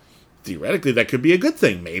 Theoretically, that could be a good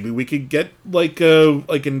thing. Maybe we could get a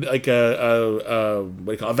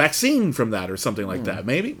vaccine from that or something like that.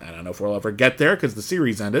 Maybe. I don't know if we'll ever get there because the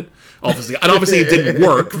series ended. Obviously it didn't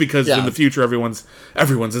work because in the future everyone's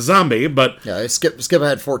a zombie. But skip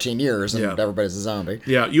ahead 14 years and everybody's a zombie.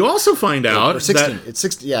 Yeah, you also find out or 16. That, it's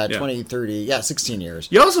 60. Yeah, 20, 30. Yeah, 16 years.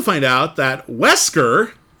 You also find out that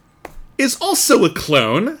Wesker is also a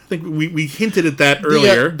clone. I think we hinted at that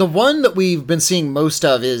earlier. The one that we've been seeing most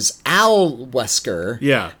of is Al Wesker.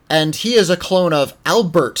 Yeah. And he is a clone of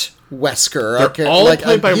Albert Wesker. They're all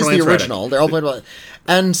played by he's Lance the original. They're all played by...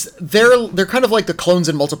 And they're kind of like the clones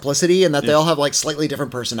in Multiplicity in that they all have like slightly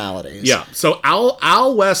different personalities. Yeah. So Al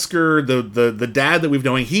Wesker, the dad that we've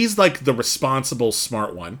known, he's like the responsible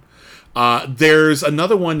smart one. There's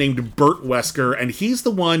another one named Burt Wesker, and he's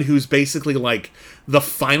the one who's basically like the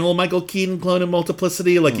final Michael Keaton clone in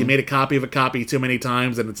Multiplicity. Like you made a copy of a copy too many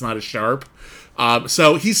times and it's not as sharp.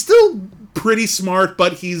 So he's still pretty smart,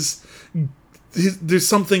 but there's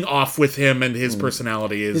something off with him, and his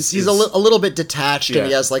personality he's a little bit detached, and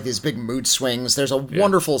he has like these big mood swings. There's a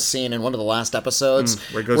wonderful scene in one of the last episodes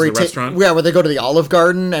where he goes to the restaurant. Yeah, where they go to the Olive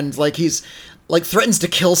Garden, and like he's like threatens to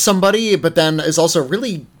kill somebody, but then is also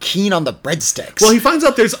really keen on the breadsticks. Well, he finds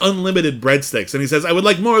out there's unlimited breadsticks, and he says, "I would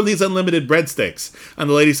like more of these unlimited breadsticks." And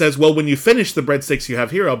the lady says, "Well, when you finish the breadsticks you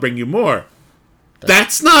have here, I'll bring you more."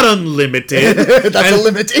 That's not unlimited. That's a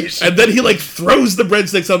limitation. And then he like throws the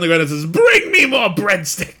breadsticks on the ground and says, "Bring me more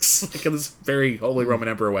breadsticks!" Like in this very Holy Roman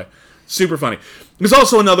Emperor way. Super funny. There's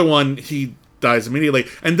also another one. He dies immediately.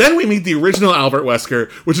 And then we meet the original Albert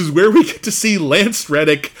Wesker, which is where we get to see Lance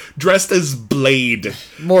Reddick dressed as Blade.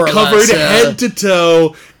 More or covered less, head to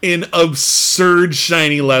toe in absurd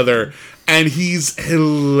shiny leather. And he's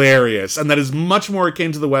hilarious, and that is much more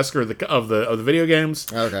akin to the Wesker of the video games.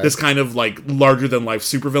 Okay. This kind of like larger than life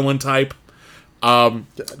supervillain type.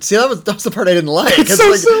 See, that was the part I didn't like. It's so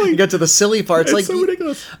like, silly. You get to the silly parts. It's so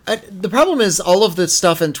ridiculous. The problem is all of this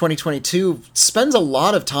stuff in 2022 spends a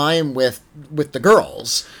lot of time with the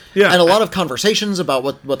girls. Yeah. And a lot of conversations about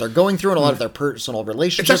what they're going through and a lot of their personal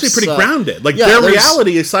relationships. It's actually pretty grounded. Like their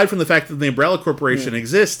reality, aside from the fact that the Umbrella Corporation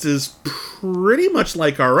exists, is pretty much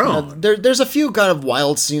like our own. There's a few kind of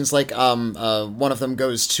wild scenes, like one of them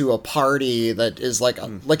goes to a party that is like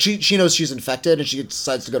she knows she's infected and she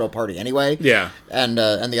decides to go to a party anyway. Yeah. And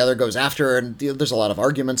the other goes after her, and there's a lot of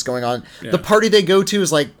arguments going on. Yeah. The party they go to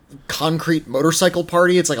is like concrete motorcycle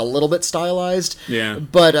party. It's like a little bit stylized. Yeah.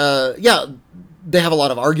 But they have a lot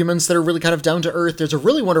of arguments that are really kind of down to earth. There's a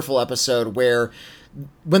really wonderful episode where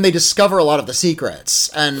when they discover a lot of the secrets,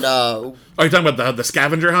 and are you talking about the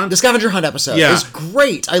scavenger hunt? The scavenger hunt episode is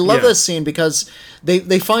great. I love this scene because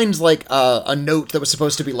they find like a note that was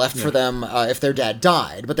supposed to be left for them if their dad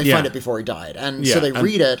died, but they find it before he died, and so they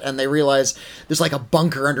read it and they realize there's like a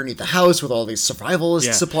bunker underneath the house with all these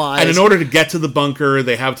survivalist supplies. And in order to get to the bunker,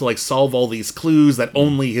 they have to like solve all these clues that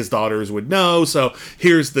only his daughters would know. So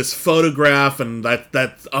here's this photograph, and that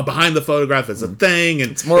behind the photograph is a thing,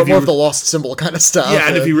 and it's more of the lost symbol kind of stuff. Yeah,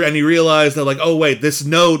 and you realize that like, oh wait, this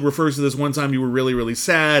note refers to this one time you were really, really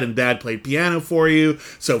sad and dad played piano for you.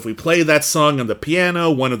 So if we play that song on the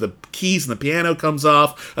piano, one of the keys in the piano comes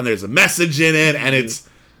off and there's a message in it, and it's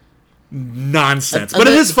nonsense. But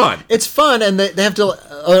it is fun. It's fun, and they have to,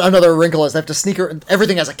 another wrinkle is they have to sneak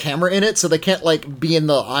everything has a camera in it, so they can't like be in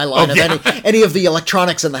the eye line of any of the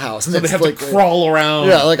electronics in the house. And so they have to crawl around.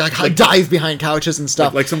 Yeah, like dive behind couches and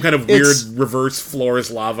stuff. Like some kind of weird reverse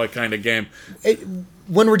floors lava kind of game.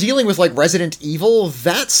 When we're dealing with like Resident Evil,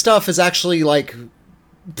 that stuff is actually like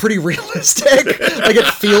pretty realistic. Like it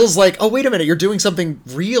feels like, oh wait a minute, you're doing something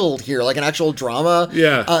real here, like an actual drama.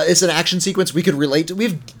 Yeah, it's an action sequence we could relate to.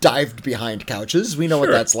 We've dived behind couches. We know what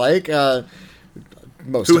that's like.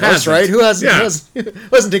 Most of us, right? Who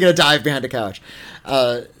hasn't taken a dive behind a couch?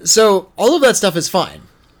 So all of that stuff is fine.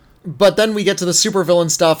 But then we get to the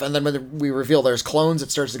supervillain stuff, and then when we reveal there's clones,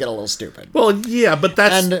 it starts to get a little stupid. Well, yeah, but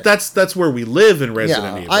that's where we live in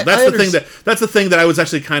Resident Evil. That's the thing that I was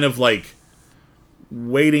actually kind of like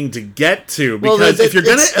waiting to get to, because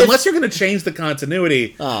unless you're gonna change the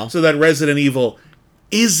continuity so that Resident Evil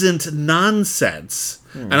isn't nonsense,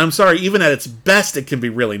 and I'm sorry, even at its best, it can be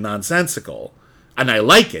really nonsensical. And I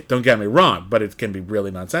like it, don't get me wrong, but it can be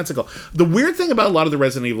really nonsensical. The weird thing about a lot of the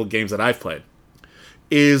Resident Evil games that I've played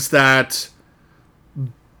is that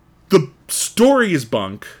the story is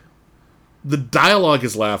bunk, the dialogue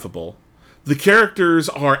is laughable, the characters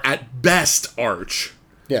are at best arch.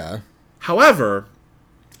 Yeah. However,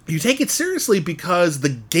 you take it seriously because the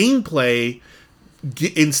gameplay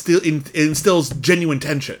instills genuine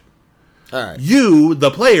tension. All right. You, the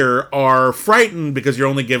player, are frightened because you're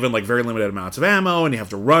only given like very limited amounts of ammo, and you have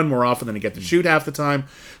to run more often than you get to shoot half the time.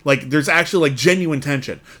 Like, there's actually like genuine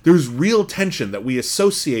tension. There's real tension that we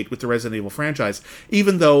associate with the Resident Evil franchise,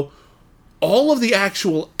 even though all of the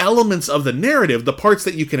actual elements of the narrative, the parts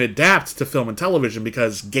that you can adapt to film and television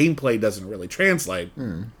because gameplay doesn't really translate,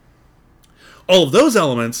 all of those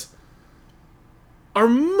elements are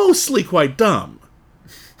mostly quite dumb.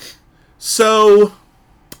 So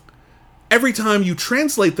every time you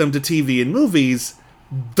translate them to TV and movies,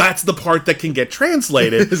 that's the part that can get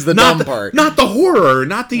translated. Is the dumb part. Not the horror,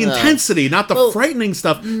 not the intensity, not the frightening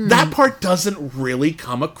stuff. That part doesn't really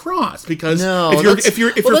come across, because if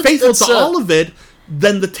you're faithful to all of it,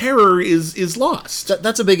 then the terror is lost.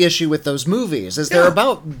 That's a big issue with those movies, is they're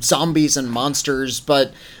about zombies and monsters,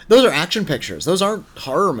 but those are action pictures. Those aren't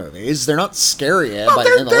horror movies. They're not scary in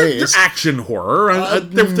the least. They're action horror.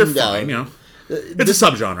 They're fine, you know. It's a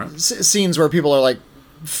subgenre. Scenes where people are like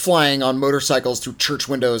flying on motorcycles through church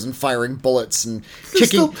windows and firing bullets and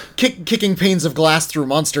kicking panes of glass through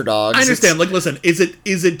monster dogs. I understand. Listen, is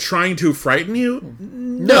it trying to frighten you?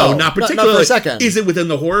 No, not particularly. Not for a second. Is it within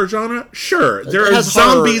the horror genre? Sure. There are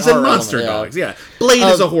zombies and monster dogs. Yeah. Blade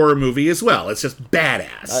is a horror movie as well. It's just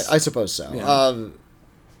badass. I suppose so. Yeah.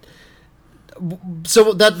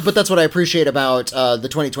 But that's what I appreciate about the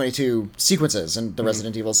 2022 sequences and the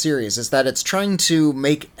Resident Evil series, is that it's trying to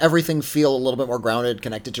make everything feel a little bit more grounded,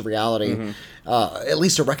 connected to reality, at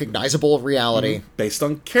least a recognizable reality. Based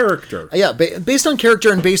on character. Based on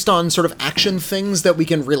character and based on sort of action things that we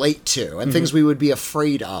can relate to and things we would be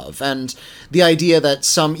afraid of. And the idea that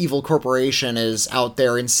some evil corporation is out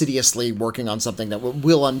there insidiously working on something that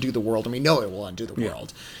will undo the world, and we know it will undo the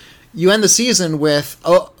world. You end the season with,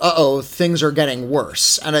 things are getting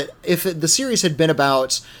worse. And if the series had been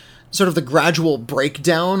about sort of the gradual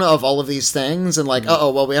breakdown of all of these things, and like,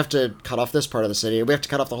 we have to cut off this part of the city, we have to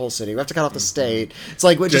cut off the whole city, we have to cut off the state. It's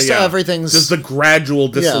like, everything's... Just the gradual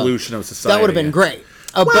dissolution of society. That would have been great.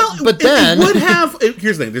 But then... It would have...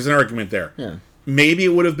 Here's the thing, there's an argument there. Yeah. maybe it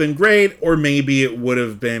would have been great, or maybe it would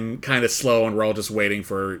have been kind of slow, and we're all just waiting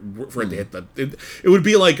for it to hit the. It would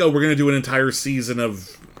be like, oh, we're going to do an entire season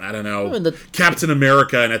of, I don't know, Captain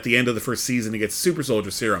America, and at the end of the first season, he gets Super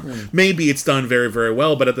Soldier Serum. Maybe it's done very, very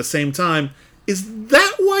well, but at the same time, is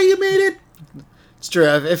that why you made it? It's true.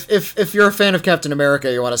 If you're a fan of Captain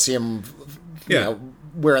America, you want to see him, you know,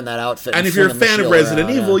 wearing that outfit. And if you're a fan of Resident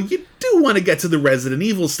Evil, you do want to get to the Resident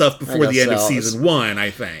Evil stuff before the end of season 1,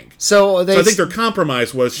 I think. So I think their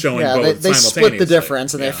compromise was showing both they simultaneously. split the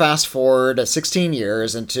difference, and they fast forward 16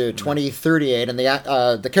 years into 2038, and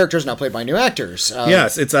the character is now played by new actors.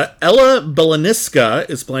 Yes, it's Ella Belaniska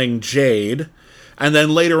is playing Jade. And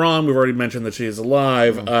then later on, we've already mentioned that she is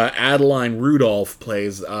alive. Adeline Rudolph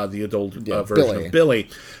plays the adult version of Billy.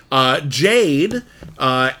 Jade,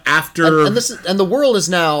 after and the world is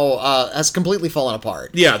now has completely fallen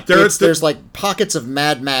apart. Yeah, there's like pockets of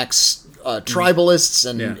Mad Max tribalists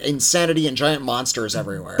and insanity and giant monsters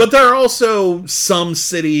everywhere. But there are also some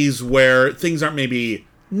cities where things aren't maybe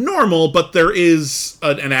normal, but there is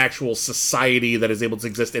an actual society that is able to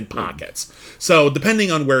exist in pockets. So depending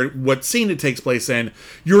on what scene it takes place in,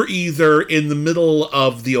 you're either in the middle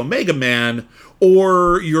of the Omega Man,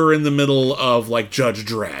 or you're in the middle of like Judge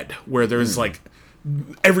Dredd, where there's like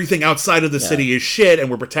everything outside of the city is shit, and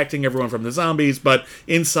we're protecting everyone from the zombies, but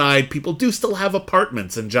inside people do still have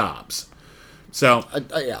apartments and jobs. So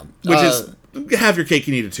which is have your cake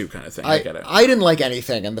and eat it too kind of thing. I get it. I didn't like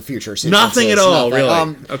anything in the future sequences. Nothing at all,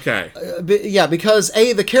 really. Okay. Because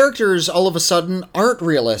the characters all of a sudden aren't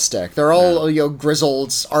realistic. They're all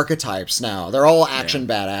grizzled archetypes now. They're all action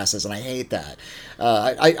badasses, and I hate that.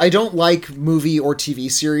 I don't like movie or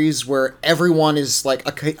TV series where everyone is like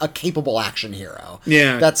a capable action hero.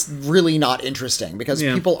 Yeah. That's really not interesting, because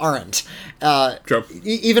people aren't. True.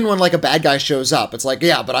 Even when like a bad guy shows up, it's like,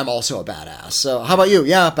 yeah, but I'm also a badass. So how about you?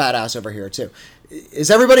 Yeah, badass over here too. Is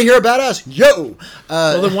everybody here a badass? Yo!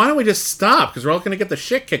 Well, then why don't we just stop? Because we're all going to get the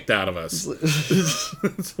shit kicked out of us.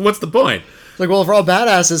 What's the point? Like, well, if we're all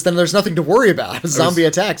badasses, then there's nothing to worry about. Zombie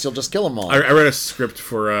attacks, you'll just kill them all. I read a script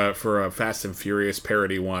for a Fast and Furious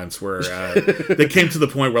parody once where they came to the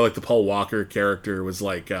point where like the Paul Walker character was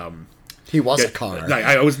like, he was a car.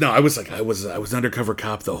 I was an undercover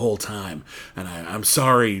cop the whole time, and I'm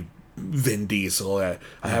sorry, Vin Diesel,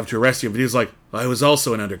 I have to arrest you. But he was like, I was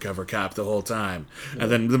also an undercover cop the whole time. And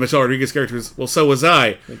then the Michelle Rodriguez character was, well, so was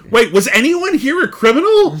I. Wait, was anyone here a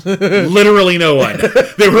criminal? Literally no one.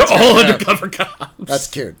 They were all undercover cops. That's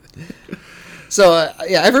cute. So,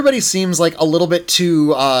 everybody seems like a little bit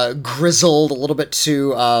too grizzled, a little bit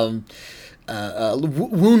too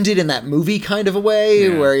wounded in that movie kind of a way,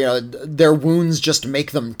 where their wounds just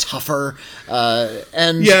make them tougher.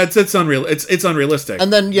 And it's unreal. It's unrealistic.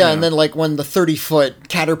 And then and then like when the 30-foot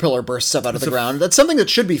caterpillar bursts up out of the ground, that's something that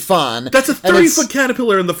should be fun. That's a 30-foot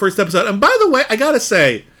caterpillar in the first episode. And by the way, I gotta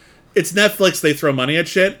say, it's Netflix. They throw money at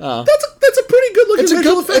shit. That's a pretty good looking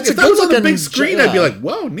visual effect. If that was on a big screen, I'd be like,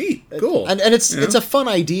 whoa, neat, cool. And it's a fun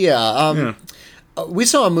idea. We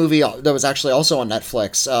saw a movie that was actually also on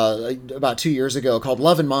Netflix about 2 years ago called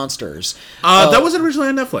Love and Monsters. That wasn't originally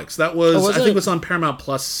on Netflix. That was, I think it was on Paramount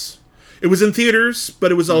Plus. It was in theaters,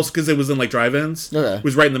 but it was also because it was in like drive-ins. Okay. It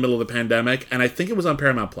was right in the middle of the pandemic, and I think it was on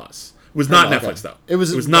Paramount Plus. It was not Netflix, though. It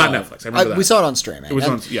was not Netflix. I remember that. We saw it on streaming. It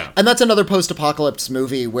was and that's another post-apocalypse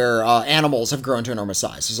movie where animals have grown to enormous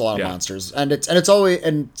size. There's a lot of monsters, and it's always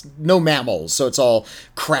no mammals, so it's all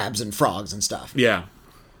crabs and frogs and stuff. Yeah.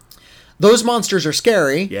 Those monsters are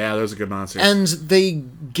scary. Yeah, those are good monsters. And they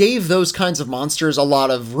gave those kinds of monsters a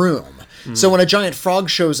lot of room. So when a giant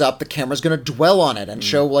frog shows up, the camera's going to dwell on it and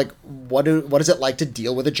show, like, what is it like to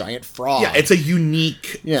deal with a giant frog? Yeah, it's a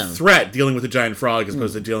unique threat, dealing with a giant frog as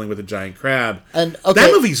opposed to dealing with a giant crab. And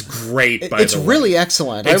that movie's great, by the way. It's really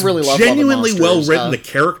excellent. It's I really love genuinely Love and Monsters. well written. The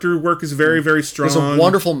character work is very, very strong. There's a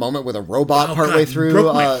wonderful moment with a robot partway through. It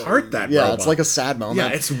broke my heart, that robot. It's like a sad moment. Yeah,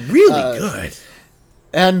 it's really good.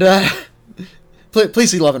 And...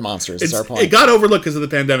 Please see Love and Monsters. Is our point. It got overlooked because of the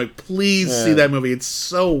pandemic. Please see that movie. It's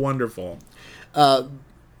so wonderful.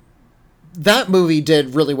 That movie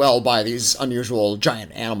did really well by these unusual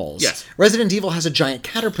giant animals. Yes. Resident Evil has a giant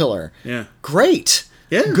caterpillar. Yeah. Great.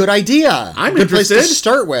 Yeah. Good idea. I'm Good interested. place to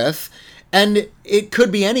start with. And it could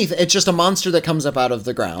be anything. It's just a monster that comes up out of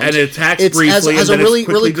the ground. And it attacks briefly has and a then really, it's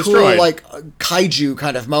quickly really destroyed. cool, like, kaiju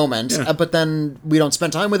kind of moment. Yeah. But then we don't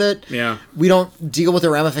spend time with it. Yeah. We don't deal with the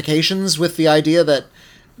ramifications with the idea that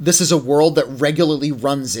this is a world that regularly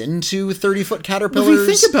runs into 30-foot caterpillars. If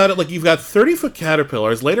you think about it, like, you've got 30-foot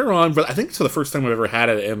caterpillars. Later on, but I think it's the first time we've ever had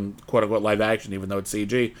it in quote-unquote live action, even though it's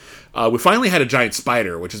CG. We finally had a giant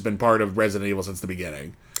spider, which has been part of Resident Evil since the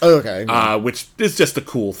beginning. Oh, okay. Which is just a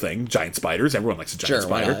cool thing. Giant spiders. Everyone likes a giant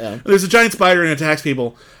spider. Yeah. And there's a giant spider and it attacks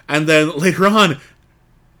people. And then later on,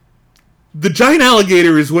 the giant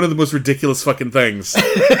alligator is one of the most ridiculous fucking things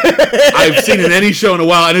I've seen in any show in a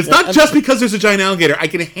while. And it's not just because there's a giant alligator. I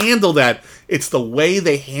can handle that. It's the way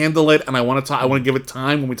they handle it, and I want to give it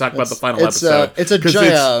time when we talk about the final episode. It's a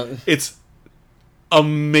giant... It's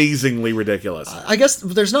amazingly ridiculous. I guess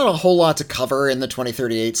there's not a whole lot to cover in the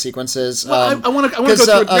 2038 sequences. Well, I want to go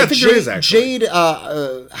through it. I think there is, actually. Jade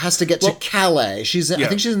has to get to Calais. I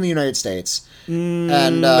think she's in the United States.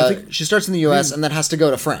 And she starts in the U.S. and then has to go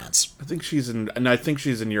to France. I think she's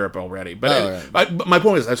in Europe already. But but my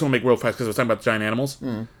point is, I just want to make real fast because I was talking about the giant animals.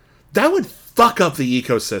 That would fuck up the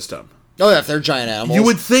ecosystem. Oh, yeah, if they're giant animals. You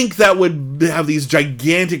would think that would have these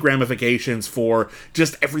gigantic ramifications for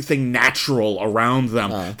just everything natural around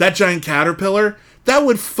them. That giant caterpillar, that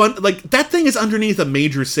would that thing is underneath a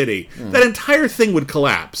major city. That entire thing would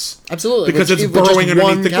collapse. Absolutely. Because it's burrowing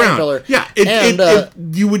underneath the ground. Yeah,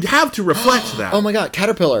 you would have to reflect that. Oh my god,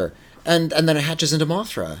 caterpillar. And then it hatches into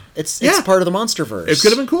Mothra. It's part of the Monsterverse. It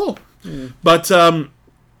could have been cool. But in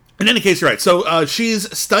any case, you're right. So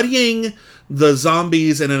she's studying the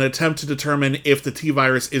zombies in an attempt to determine if the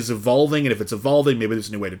T-virus is evolving, and if it's evolving, maybe there's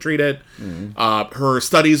a new way to treat it. Her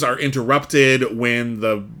studies are interrupted when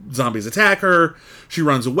the zombies attack her. She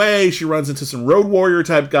runs away. She runs into some Road Warrior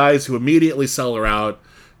type guys who immediately sell her out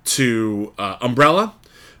to Umbrella.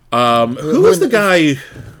 Who is the guy?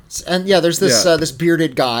 And there's this this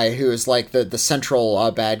bearded guy who is like the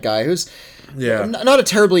central bad guy who's not a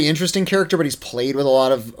terribly interesting character, but he's played with a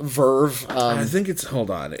lot of verve. I think it's...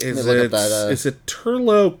 Hold on. Is it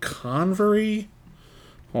Turlo Convery?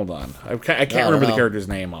 Hold on. I can't remember the character's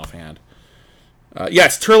name offhand.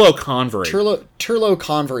 It's Turlo Convery. Turlo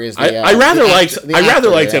Convery is the... I rather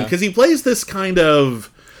liked him because he plays this kind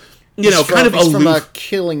of... kind of aloof... from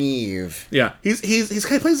Killing Eve. Yeah. He's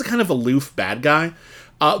kind of plays a kind of aloof bad guy.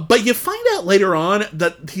 But you find out later on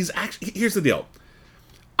that he's actually... Here's the deal.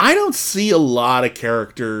 I don't see a lot of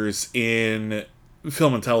characters in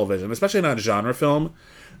film and television, especially not a genre film,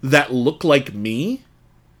 that look like me.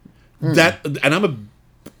 And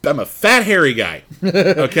I'm a fat hairy guy.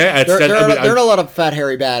 Okay, there are a lot of fat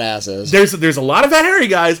hairy badasses. There's a lot of fat hairy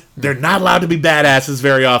guys. They're not allowed to be badasses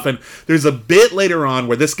very often. There's a bit later on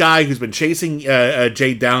where this guy who's been chasing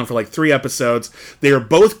Jade down for like 3 episodes, they are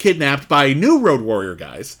both kidnapped by new Road Warrior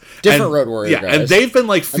guys. Different Road Warrior guys. And they've been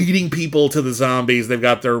like feeding people to the zombies. They've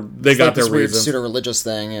got their weird pseudo-religious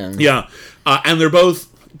thing. And they're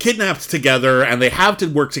both kidnapped together, and they have to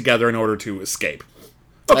work together in order to escape.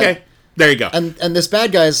 Okay. There you go. And this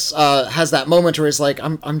bad guy has that moment where he's like,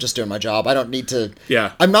 I'm just doing my job. I don't need to...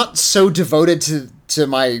 Yeah. I'm not so devoted to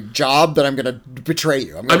my job that I'm going to betray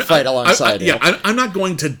you. I'm going to fight alongside you. I'm not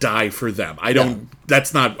going to die for them. I don't...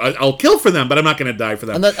 That's not... I'll kill for them, but I'm not going to die for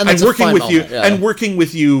them. And working with you... Yeah. And working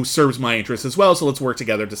with you serves my interests as well, so let's work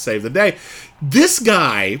together to save the day. This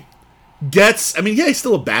guy... he's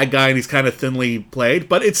still a bad guy and he's kind of thinly played,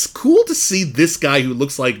 but it's cool to see this guy who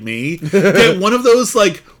looks like me get one of those,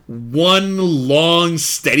 like, one long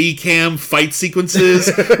steady cam fight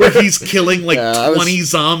sequences where he's killing, like, 20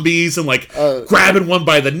 zombies and, like, grabbing one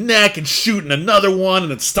by the neck and shooting another one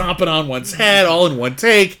and then stomping on one's head all in one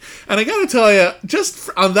take. And I gotta tell you, just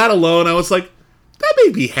on that alone, I was like, that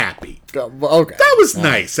made me happy. Okay. That was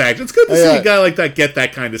nice, actually. It's good to see a guy like that get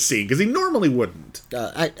that kind of scene, because he normally wouldn't.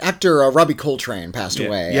 Actor Robbie Coltrane passed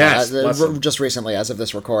away. Yes, just recently, as of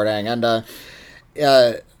this recording. And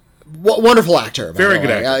wonderful actor. Very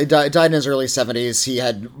good actor. He died in his early 70s. He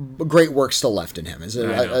had great work still left in him. It's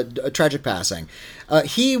a tragic passing.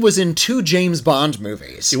 He was in 2 James Bond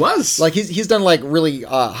movies. He was. Like, he's done, like, really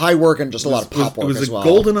high work and just a lot of pop work as well. It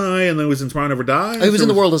was GoldenEye, and then it was in Tomorrow Never Dies? He was in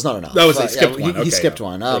The World Is Not Enough. That was, he skipped one. He skipped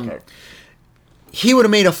one. He would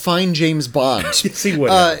have made a fine James Bond. Yes, he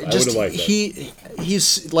would have. I would have liked that.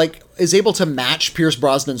 He's like is able to match Pierce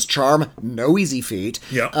Brosnan's charm. No easy feat.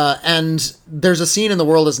 Yeah. And there's a scene in The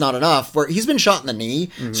World Is Not Enough where he's been shot in the knee,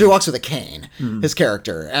 so he walks with a cane. His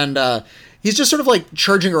character, and he's just sort of like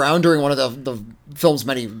charging around during one of the film's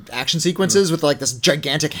many action sequences with like this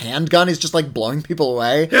gigantic handgun. He's just like blowing people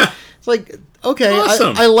away. Yeah. It's like, okay,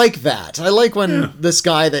 Awesome. I like that. I like when this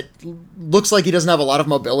guy that looks like he doesn't have a lot of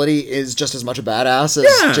mobility is just as much a badass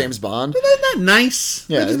as James Bond. Isn't that nice?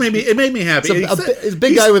 Yeah. It made me happy. It's a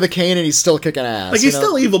big guy with a cane and he's still kicking ass. Like, he's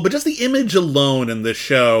still evil, but just the image alone in this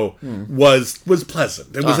show was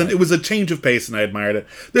pleasant. It was a change of pace, and I admired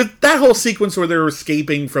it. That whole sequence where they're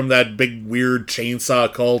escaping from that big weird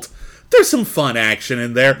chainsaw cult, there's some fun action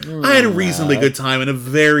in there. I had a reasonably good time in a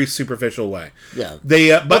very superficial way. Yeah,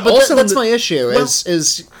 but also that's my issue.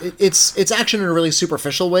 Is it's action in a really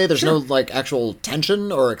superficial way. There's no like actual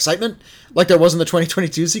tension or excitement like there was in the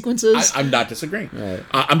 2022 sequences. I'm not disagreeing. Right.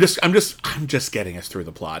 I'm just getting us through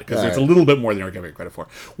the plot because there's a little bit more than we're giving credit for.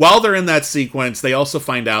 While they're in that sequence, they also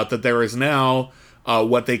find out that there is now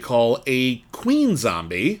what they call a queen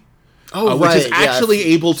zombie. Which is actually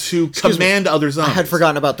able to command other zombies. I had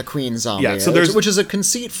forgotten about the Queen zombie. Yeah, so which is a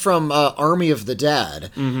conceit from Army of the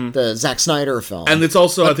Dead, the Zack Snyder film, and it's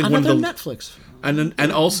also I think one of the Netflix,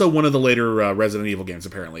 and also one of the later Resident Evil games.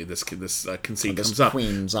 Apparently, this conceit comes up.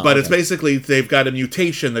 Queen zombie. But it's basically they've got a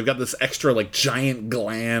mutation. They've got this extra like giant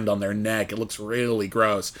gland on their neck. It looks really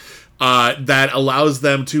gross. That allows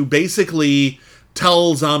them to basically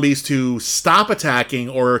tell zombies to stop attacking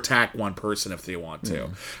or attack one person if they want to.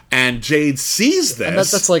 And Jade sees this. And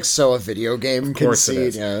that's like so a video game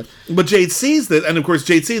conceit. Yeah. But Jade sees this, and of course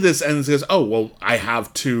Jade sees this and says, oh, well, I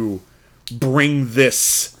have to bring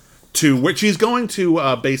this to... Which she's going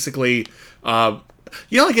to basically... like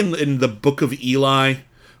in the Book of Eli,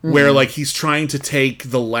 where like he's trying to take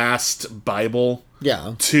the last Bible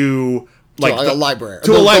to... Like a library.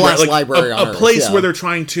 To a library. Like library on a Earth, place where they're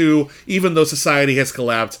trying to, even though society has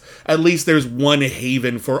collapsed, at least there's one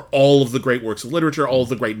haven for all of the great works of literature, all of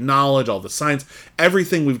the great knowledge, all the science.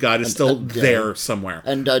 Everything we've got is still there somewhere.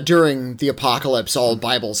 And during the apocalypse, all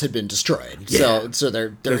Bibles had been destroyed. Yeah. So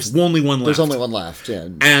there's only one left. There's only one left, yeah.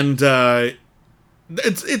 And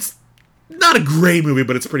it's not a great movie,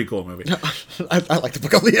 but it's a pretty cool movie. I like the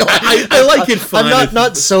Book of Eli. I like it fun. I'm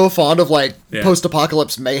not so fond of like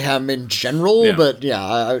post-apocalypse mayhem in general, but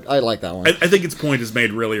I like that one. I think its point is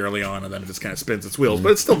made really early on, and then it just kind of spins its wheels,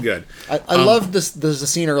 but it's still good. I love this. There's a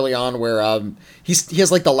scene early on where he has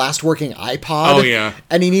like the last working iPod. Oh yeah,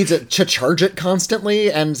 and he needs it to charge it constantly,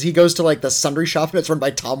 and he goes to like the Sundry shop, and it's run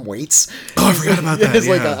by Tom Waits. Oh, I forgot about that. It's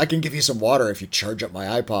like I can give you some water if you charge up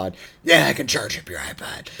my iPod. Yeah, I can charge up your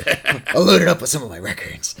iPod. I'll load it up with some of my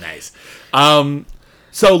records. Nice.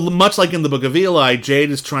 So much like in the Book of Eli,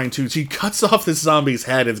 Jade is she cuts off this zombie's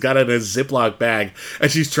head. It's got it in a Ziploc bag,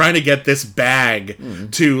 and she's trying to get this bag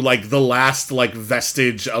to like the last like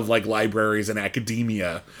vestige of like libraries and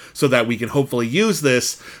academia, so that we can hopefully use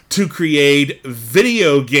this to create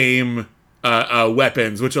video game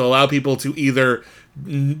weapons, which will allow people to either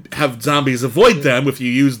have zombies avoid them if you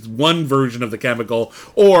use one version of the chemical,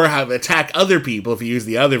 or have attack other people if you use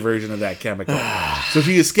the other version of that chemical. So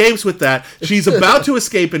she escapes with that. She's about to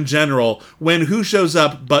escape in general when who shows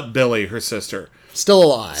up but Billy, her sister. Still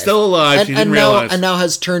alive. She didn't realize. And now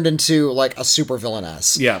has turned into like a super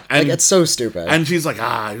villainess. Yeah. And like, it's so stupid. And she's like,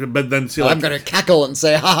 but then she like... I'm going to cackle and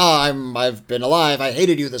say, I've been alive. I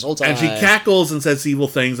hated you this whole time. And she cackles and says evil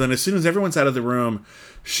things. And as soon as everyone's out of the room,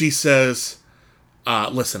 she says...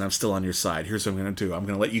 listen, I'm still on your side. Here's what I'm going to do. I'm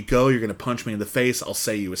going to let you go. You're going to punch me in the face. I'll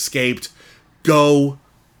say you escaped. Go.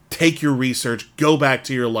 Take your research. Go back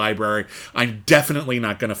to your library. I'm definitely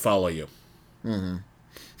not going to follow you. Mm-hmm.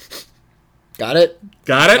 Got it?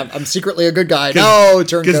 I'm secretly a good guy. No,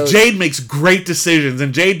 turncoat. Because Jade makes great decisions,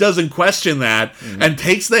 and Jade doesn't question that, and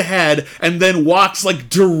takes the head, and then walks like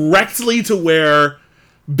directly to where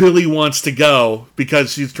Billy wants to go,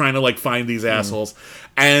 because she's trying to like find these assholes.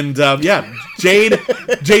 And Jade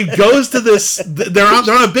goes to this. They're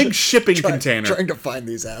on a big shipping container. Trying to find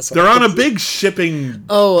these assholes. They're on a big shipping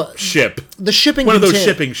ship. The shipping one of those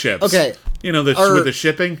shipping ships. Okay, you know with the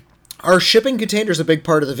shipping. Are shipping containers a big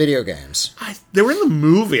part of the video games? They were in the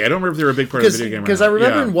movie. I don't remember if they were a big part of the video game. Because I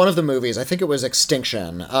remember in one of the movies, I think it was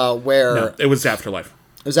Extinction, where no, it was Afterlife.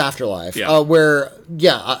 It was Afterlife, where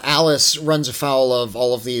Alice runs afoul of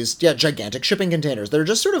all of these gigantic shipping containers that are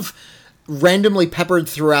just sort of randomly peppered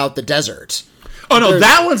throughout the desert. Oh no,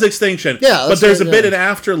 that one's Extinction. Yeah, but there's a bit in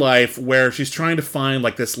Afterlife where she's trying to find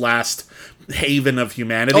like this last haven of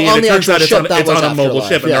humanity, and it turns out it's on a mobile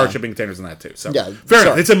ship, and there are shipping containers in that too. So fair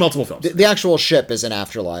enough, it's in multiple films. The actual ship is in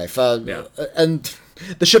Afterlife, and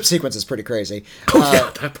the ship sequence is pretty crazy.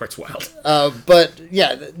 That part's wild. But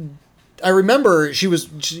I remember she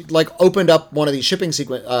like opened up one of these shipping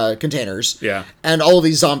containers, and all of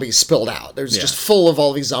these zombies spilled out. There's just full of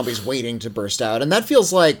all these zombies waiting to burst out, and that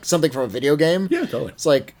feels like something from a video game. Yeah, totally. It's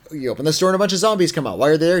like you open the store and a bunch of zombies come out. Why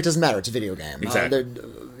are they there? It doesn't matter. It's a video game. Exactly.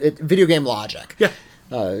 video game logic. Yeah.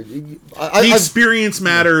 The experience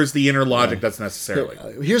matters, the inner logic doesn't necessarily.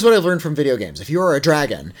 Here's what I've learned from video games. If you are a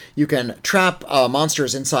dragon, you can trap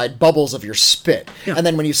monsters inside bubbles of your spit, and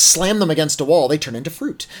then when you slam them against a wall, they turn into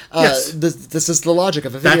fruit. Yes. This is the logic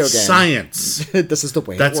of a video game. That's science. This is the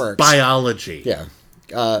way it works. That's biology. Yeah.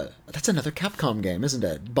 That's another Capcom game, isn't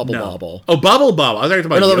it? Bubble Bobble. Oh, Bubble Bobble. I was talking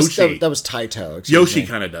about Yoshi. That was Taito. Yoshi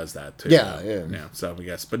kind of does that too. Yeah. So I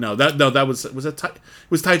guess, but that was it was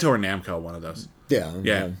Taito or Namco, one of those.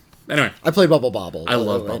 Yeah. Anyway, I played Bubble Bobble. I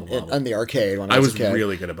love Bubble Bobble on the arcade when I was a kid.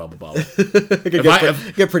 really good at Bubble Bobble.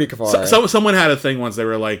 Get pretty far. Someone had a thing once. They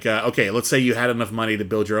were like, okay, let's say you had enough money to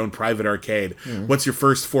build your own private arcade. What's your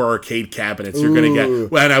first 4 arcade cabinets you're going to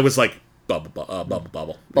get? Well, and I was like, Bubble Bobble.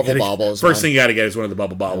 Bubble Bobble. First thing you got to get is one of the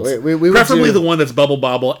Bubble Bobbles. We Preferably the one that's Bubble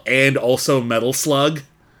Bobble and also Metal Slug.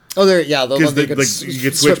 Oh, the one that you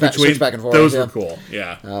could switch between. Back and forth. Those were cool.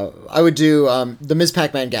 Yeah. I would do the Ms.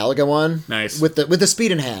 Pac-Man Galaga one. Nice. With the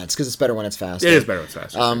speed enhanced, because it's better when it's faster. It is better when it's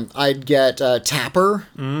faster. I'd get Tapper,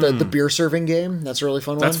 the beer serving game. That's a really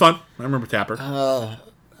fun one. That's fun. I remember Tapper.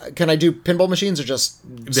 Can I do pinball machines or just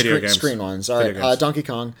screen ones? All right. Donkey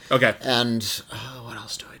Kong. Okay. And what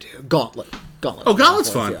else do I do? Gauntlet. Oh, Gauntlet's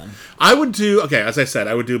fun. Yeah. I would do, as I said,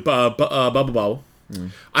 I would do Bubble Bobble.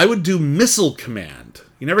 I would do Missile Command.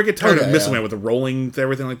 You never get tired of Missile Command with the rolling,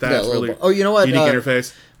 everything like that. Yeah, it's really you know what? Unique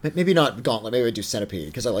interface. Maybe not Gauntlet. Maybe I'd do Centipede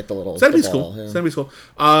because I like the little. Centipede's the ball, cool. Yeah. Centipede's cool.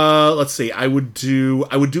 Let's see. I would do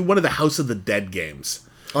one of the House of the Dead games.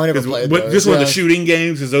 Oh, I never played those. Just one of the shooting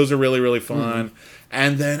games, because those are really, really fun.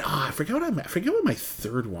 And then, I forget what my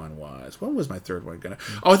third one was. What was my third one gonna?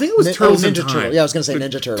 Oh, I think it was Turtles in Time. Turtle. Yeah, I was gonna say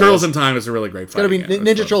Ninja Turtles. Turtles in Time is a really great fun. It's gotta be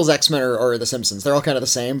Ninja Turtles, X-Men, or The Simpsons. They're all kind of the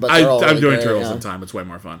same, but they're all I'm doing great, Turtles in Time. It's way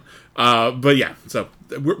more fun. But yeah, so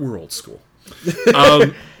we're old school.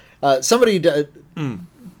 Somebody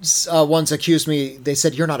once accused me. They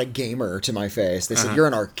said, "You're not a gamer," to my face. They said, "You're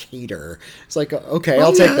an arcader." It's like, okay,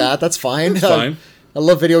 I'll take that. That's fine. That's fine. I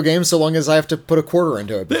love video games so long as I have to put a quarter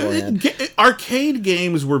into it beforehand. Arcade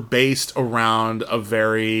games were based around a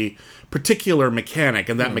very particular mechanic,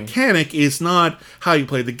 and that mechanic is not how you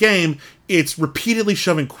play the game. It's repeatedly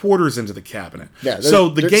shoving quarters into the cabinet. Yeah, so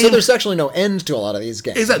there's actually no end to a lot of these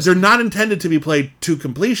games. They're not intended to be played to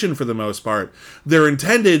completion for the most part. They're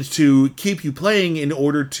intended to keep you playing in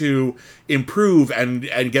order to improve and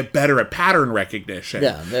get better at pattern recognition.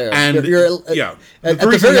 Yeah, and the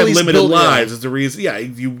reason you have limited lives is the reason. Yeah,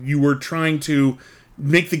 you were trying to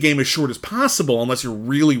make the game as short as possible unless you're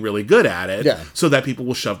really, really good at it, so that people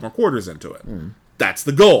will shove more quarters into it. That's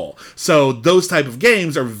the goal. So those type of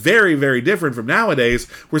games are very, very different from nowadays,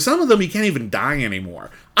 where some of them you can't even die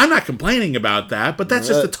anymore. I'm not complaining about that, but that's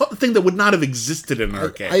just the thing that would not have existed in an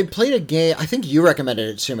arcade. I played a game, I think you recommended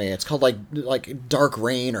it to me. It's called like Dark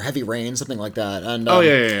Rain or Heavy Rain, something like that. And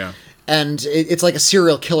yeah. And it's like a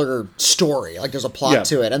serial killer story. Like there's a plot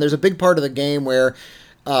to it, and there's a big part of the game where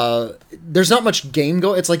there's not much game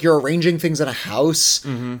it's like you're arranging things in a house,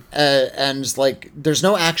 and like there's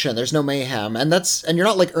no action, there's no mayhem, and you're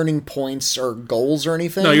not like earning points or goals or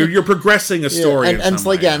anything. No, you're progressing a story, and it's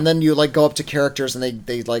like and then you like go up to characters and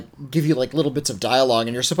they like give you like little bits of dialogue,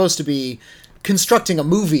 and you're supposed to be constructing a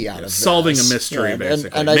movie out of solving this. a mystery,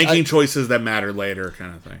 basically, and making choices that matter later,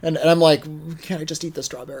 kind of thing. And I'm like, can't I just eat the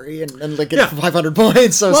strawberry and like get 500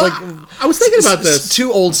 points? So it's like, I was thinking about this. It's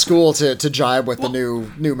too old school to jibe with the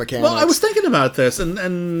new mechanics. Well, I was thinking about this,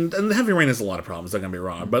 and Heavy Rain has a lot of problems. Don't get me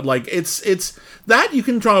wrong, but like it's that you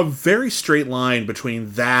can draw a very straight line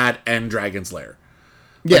between that and Dragon's Lair.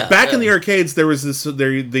 Back in the arcades, there was this.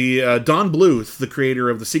 Don Bluth, the creator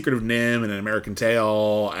of The Secret of Nim and An American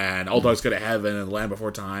Tail and All Dogs Go to Heaven and The Land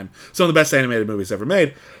Before Time, some of the best animated movies ever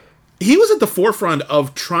made. He was at the forefront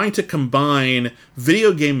of trying to combine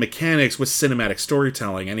video game mechanics with cinematic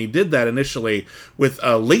storytelling, and he did that initially with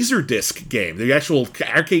a Laserdisc game. The actual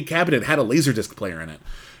arcade cabinet had a Laserdisc player in it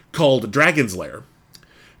called Dragon's Lair.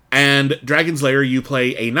 And Dragon's Lair, you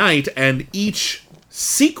play a knight, and each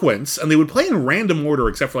sequence, and they would play in random order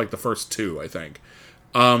except for like the first two, I think.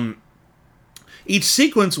 Each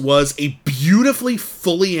sequence was a beautifully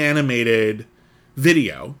fully animated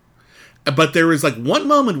video, but there was like one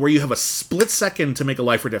moment where you have a split second to make a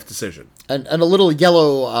life or death decision, and a little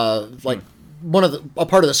yellow like a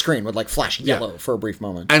part of the screen would like flash yellow for a brief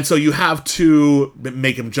moment. And so you have to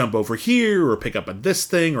make him jump over here or pick up at this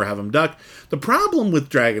thing or have him duck. The problem with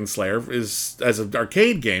Dragon's Lair is, as an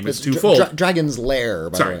arcade game, is twofold. Dragon's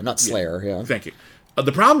Lair, by the way, not Slayer. Yeah. Thank you.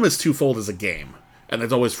 The problem is twofold as a game, and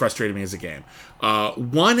it's always frustrated me as a game.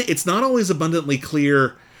 One, it's not always abundantly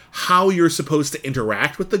clear how you're supposed to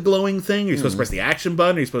interact with the glowing thing. You're supposed to press the action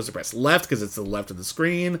button. You're supposed to press left because it's the left of the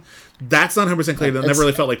screen. That's not 100% clear. That never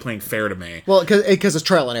really felt like playing fair to me. Well, because it's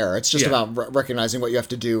trial and error. It's just about recognizing what you have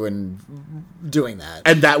to do and doing that.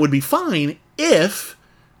 And that would be fine if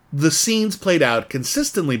the scenes played out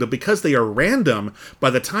consistently, but because they are random, by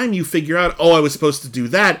the time you figure out, I was supposed to do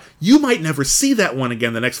that, you might never see that one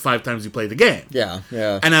again the next 5 times you play the game. Yeah.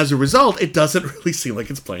 And as a result, it doesn't really seem like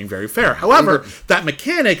it's playing very fair. However, that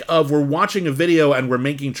mechanic of we're watching a video and we're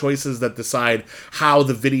making choices that decide how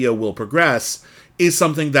the video will progress is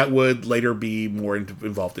something that would later be more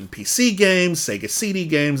involved in PC games, Sega CD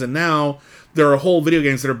games, and now there are whole video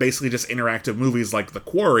games that are basically just interactive movies like The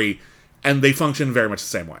Quarry, and they function very much the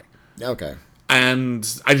same way. Okay. And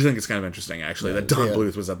I just think it's kind of interesting, actually, that Don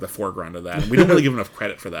Bluth was at the foreground of that. And we don't really give enough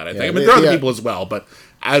credit for that, I think. I mean, there are other people as well, but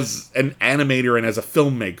as an animator and as a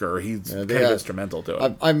filmmaker, he's kind of instrumental to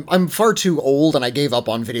it. I'm far too old, and I gave up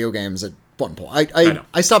on video games at one point.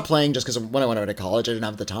 I stopped playing just because when I went away to college, I didn't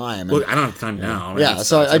have the time. Well, I don't have the time now.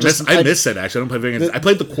 So I miss it, actually. I don't play video games. I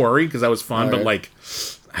played The Quarry because that was fun, but like,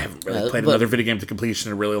 I haven't really played another video game to completion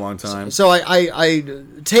in a really long time. So I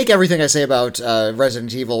take everything I say about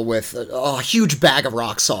Resident Evil with a huge bag of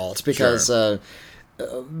rock salt, because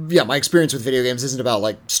my experience with video games isn't about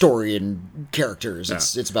like story and characters.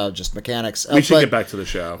 It's about just mechanics. We should get back to the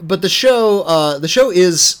show. But the show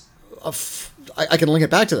is, I can link it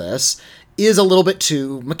back to this, is a little bit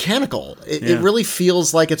too mechanical. It really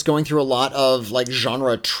feels like it's going through a lot of like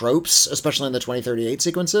genre tropes, especially in the 2038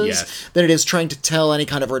 sequences, than it is trying to tell any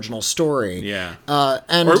kind of original story. Yeah.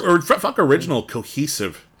 Or fuck original,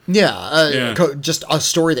 cohesive. Just a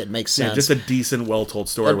story that makes sense. Yeah, just a decent, well-told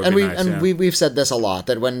story would be nice. We've said this a lot,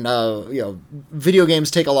 that when video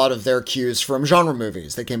games take a lot of their cues from genre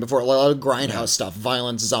movies that came before, a lot of grindhouse stuff,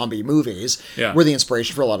 violence, zombie movies were the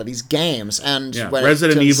inspiration for a lot of these games. And when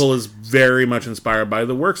Resident Evil is very much inspired by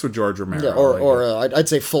the works with George Romero. I'd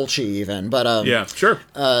say Fulci even, but sure.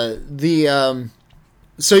 So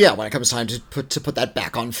when it comes time to put that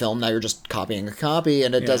back on film, now you're just copying a copy,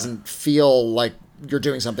 and it doesn't feel like you're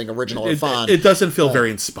doing something original or fun. It doesn't feel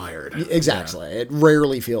very inspired. Exactly. It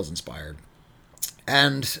rarely feels inspired.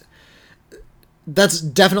 And that's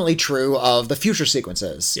definitely true of the future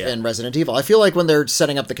sequences in Resident Evil. I feel like when they're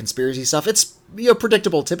setting up the conspiracy stuff, it's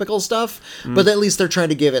predictable, typical stuff, but at least they're trying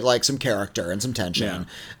to give it like some character and some tension.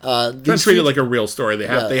 Trying to treat it like a real story. They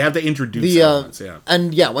have to introduce elements.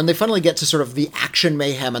 And when they finally get to sort of the action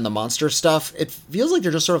mayhem and the monster stuff, it feels like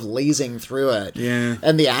they're just sort of lazing through it. Yeah.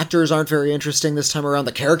 And the actors aren't very interesting this time around.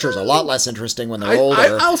 The characters are a lot less interesting when they're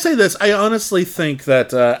older. I'll say this. I honestly think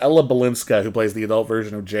that Ella Balinska, who plays the adult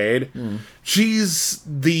version of Jade, she's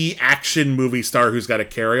the action movie star who's got to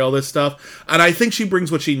carry all this stuff. And I think she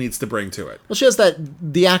brings what she needs to bring to it. Well, she has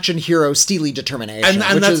the action hero steely determination,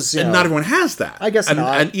 and not everyone has that. I guess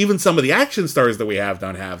not. And even some of the action stars that we have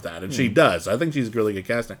don't have that, and she does. I think she's really good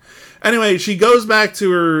casting. Anyway, she goes back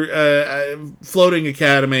to her floating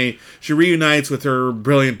academy. She reunites with her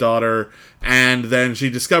brilliant daughter, and then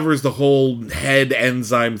she discovers the whole head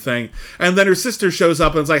enzyme thing. And then her sister shows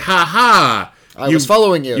up and is like, "Ha ha! I was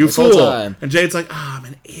following you this fool!" whole time. And Jade's like, "I'm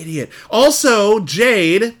an idiot." Also,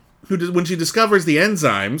 Jade, when she discovers the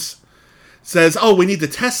enzymes, says, we need to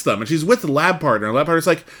test them. And she's with the lab partner. The lab partner's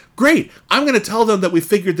like, great, I'm going to tell them that we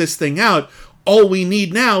figured this thing out. All we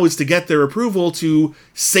need now is to get their approval to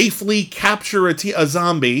safely capture a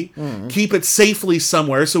zombie, keep it safely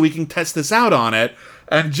somewhere so we can test this out on it.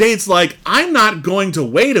 And Jade's like, I'm not going to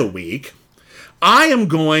wait a week. I am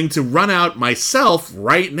going to run out myself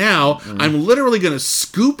right now. I'm literally going to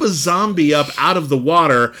scoop a zombie up out of the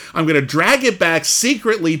water. I'm going to drag it back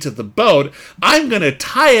secretly to the boat. I'm going to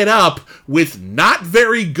tie it up with not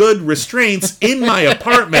very good restraints in my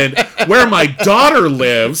apartment where my daughter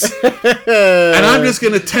lives. And I'm just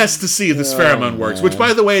going to test to see if this pheromone works. Which,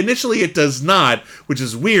 by the way, initially it does not, which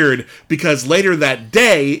is weird because later that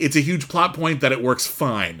day, it's a huge plot point that it works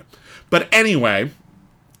fine. But anyway,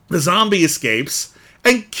 the zombie escapes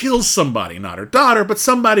and kills somebody. Not her daughter, but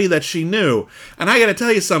somebody that she knew. And I gotta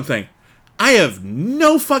tell you something. I have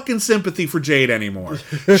no fucking sympathy for Jade anymore.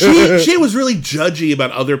 She was really judgy about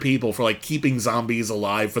other people for like keeping zombies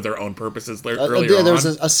alive for their own purposes earlier on. There was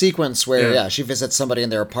a sequence where she visits somebody in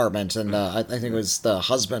their apartment, and I think it was the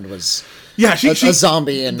husband was a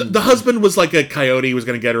zombie, and the husband was like a coyote who was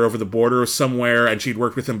going to get her over the border somewhere, and she'd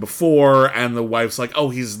worked with him before, and the wife's like,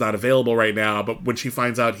 he's not available right now. But when she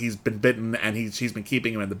finds out he's been bitten and she's been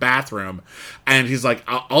keeping him in the bathroom, and he's like,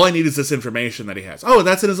 all I need is this information that he has.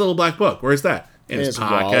 That's in his little black book. Where's that? in his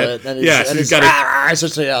wallet, pocket. and She's got a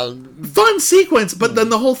essentially fun sequence, but then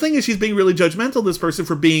the whole thing is she's being really judgmental of this person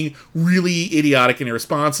for being really idiotic and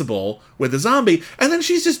irresponsible with a zombie, and then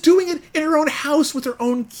she's just doing it in her own house with her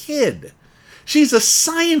own kid. She's a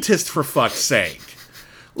scientist, for fuck's sake.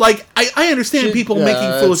 Like, I understand people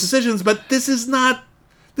making foolish decisions, but this is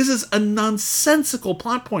a nonsensical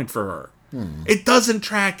plot point for her. It doesn't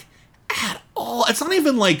track at all. It's not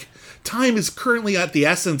even like time is currently at the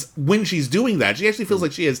essence when she's doing that. She actually feels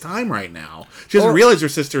like she has time right now. She doesn't realize her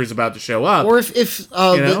sister is about to show up. Or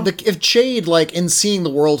if Jade, like, in seeing the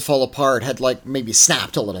world fall apart, had, like, maybe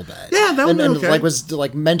snapped a little bit. Yeah, that would be okay. Like, was,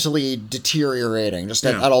 like, mentally deteriorating just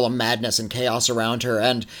at all the madness and chaos around her,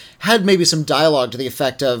 and had maybe some dialogue to the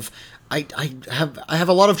effect of, I have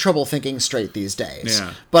a lot of trouble thinking straight these days,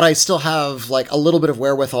 but I still have, like, a little bit of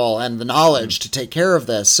wherewithal and the knowledge to take care of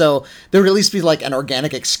this. So there would at least be, like, an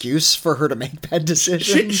organic excuse for her to make bad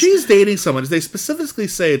decisions. She's dating someone. They specifically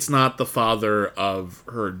say it's not the father of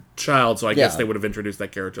her child, so I guess they would have introduced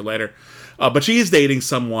that character later. But she is dating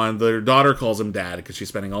someone. Their daughter calls him dad because she's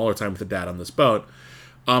spending all her time with the dad on this boat.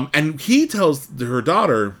 And he tells her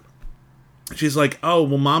daughter, she's like, oh,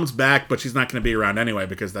 well, mom's back, but she's not going to be around anyway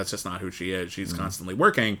because that's just not who she is. She's constantly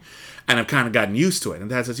working, and I've kind of gotten used to it. And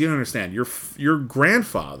Dad says, you don't understand. Your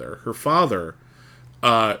grandfather, her father,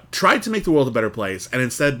 tried to make the world a better place and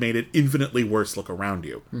instead made it infinitely worse. Look around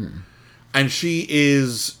you. And she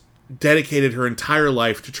is dedicated her entire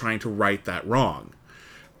life to trying to right that wrong.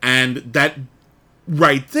 And that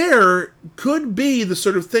right there could be the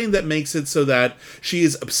sort of thing that makes it so that she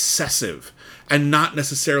is obsessive and not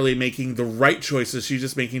necessarily making the right choices. She's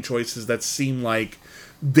just making choices that seem like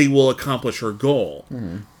they will accomplish her goal.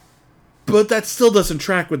 But that still doesn't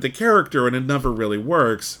track with the character, and it never really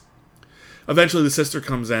works. Eventually the sister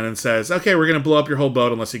comes in and says, okay, we're going to blow up your whole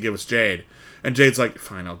boat unless you give us Jade. And Jade's like,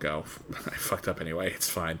 fine, I'll go. I fucked up anyway, it's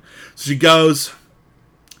fine. So she goes,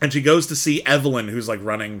 and she goes to see Evelyn, who's, like,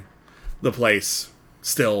 running the place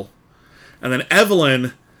still. And then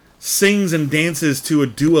Evelyn sings and dances to a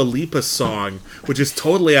Dua Lipa song, which is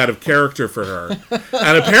totally out of character for her.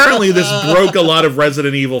 And apparently this broke a lot of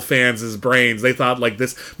Resident Evil fans' brains. They thought, like,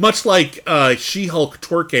 this, much like She-Hulk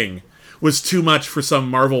twerking was too much for some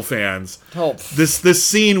Marvel fans. This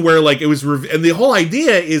scene where, like, it was... and the whole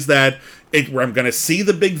idea is that where I'm going to see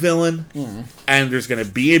the big villain, and there's going to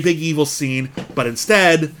be a big evil scene, but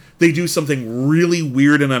instead they do something really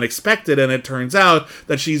weird and unexpected, and it turns out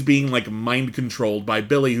that she's being, like, mind-controlled by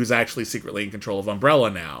Billy, who's actually secretly in control of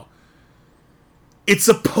Umbrella now. It's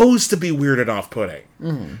supposed to be weird and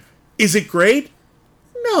off-putting. Is it great?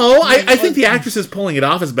 No, I think the actress is pulling it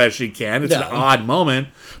off as best she can. It's an odd moment,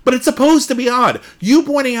 but it's supposed to be odd. You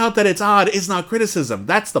pointing out that it's odd is not criticism.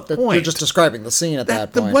 That's the point. You're just describing the scene at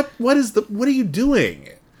that point. What are you doing?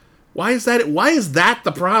 Why is that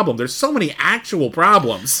the problem? There's so many actual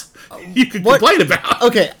problems you could complain about.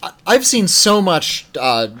 Okay, I've seen so much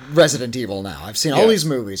Resident Evil now. I've seen all these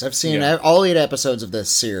movies. I've seen all 8 episodes of this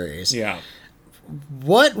series. Yeah.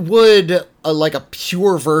 What would like a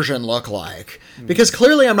pure version look like? Because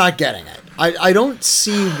clearly I'm not getting it. I don't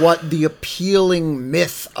see what the appealing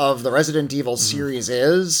myth of the Resident Evil series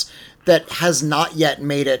is that has not yet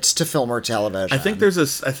made it to film or television. I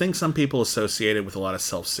think some people associate it with a lot of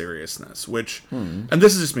self-seriousness, which, and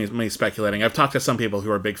this is just me speculating. I've talked to some people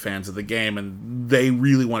who are big fans of the game, and they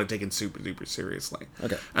really want to take it super duper seriously.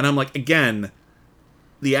 Okay. And I'm like, again,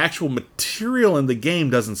 the actual material in the game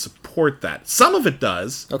doesn't support that. Some of it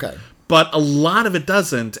does. Okay. But a lot of it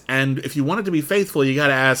doesn't, and if you want it to be faithful, you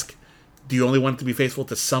gotta ask, do you only want it to be faithful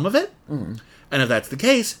to some of it? And if that's the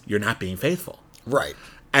case, you're not being faithful. Right.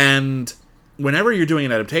 And whenever you're doing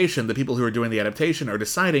an adaptation, the people who are doing the adaptation are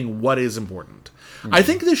deciding what is important. I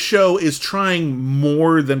think this show is trying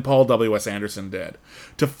more than Paul W.S. Anderson did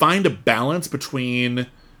to find a balance between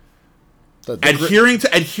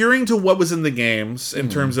adhering to what was in the games in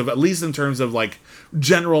terms of, at least in terms of, like,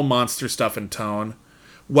 general monster stuff and tone,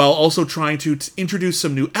 while also trying to introduce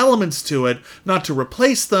some new elements to it, not to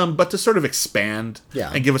replace them, but to sort of expand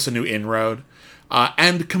and give us a new inroad,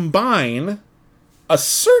 and combine a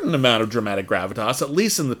certain amount of dramatic gravitas, at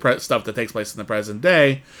least in the stuff that takes place in the present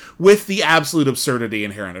day, with the absolute absurdity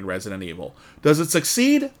inherent in Resident Evil. Does it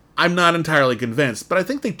succeed? I'm not entirely convinced, but I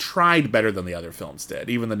think they tried better than the other films did,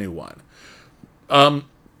 even the new one.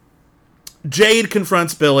 Jade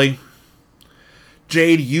confronts Billy.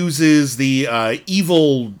 Jade uses the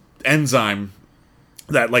evil enzyme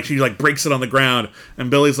that, like, she, like, breaks it on the ground,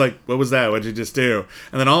 and Billy's like, what was that? What'd you just do?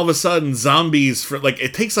 And then all of a sudden, zombies, for, like,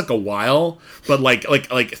 it takes, like, a while, but, like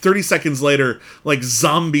 30 seconds later, like,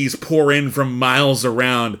 zombies pour in from miles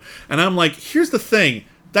around. And I'm like, here's the thing.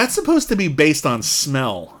 that's supposed to be based on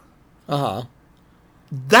smell. Uh-huh.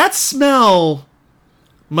 That smell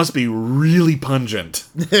must be really pungent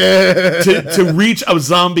to reach a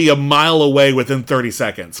zombie a mile away within 30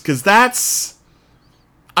 seconds. Because that's...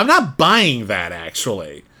 I'm not buying that,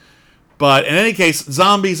 actually. But in any case,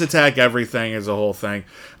 zombies attack everything is a whole thing.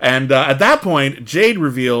 And at that point, Jade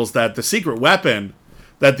reveals that the secret weapon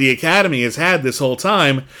that the Academy has had this whole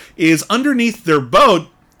time is underneath their boat.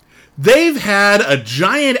 They've had a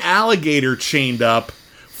giant alligator chained up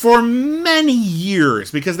for many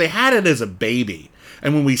years because they had it as a baby.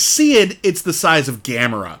 And when we see it, it's the size of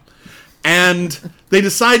Gamera. And they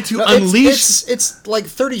decide to unleash... It's like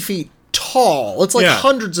 30 feet tall. It's like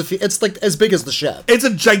hundreds of feet. It's like as big as the ship. It's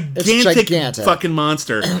a gigantic fucking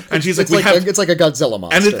monster. And she's like, it's like a Godzilla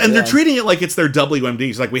monster. And they're treating it like it's their WMD.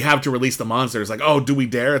 She's like, we have to release the monster. It's like, oh, do we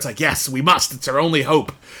dare? It's like, yes, we must. It's our only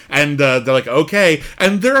hope. And they're like, okay.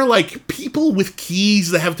 And there are like people with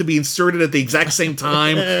keys that have to be inserted at the exact same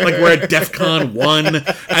time. Like we're at DEF CON 1.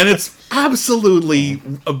 And it's absolutely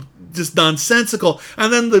just nonsensical.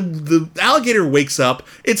 And then the alligator wakes up.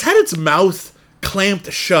 It's had its mouth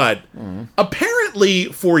clamped shut, apparently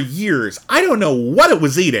for years. I don't know what it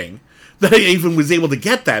was eating that it even was able to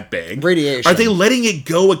get that big. Radiation. Are they letting it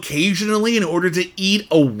go occasionally in order to eat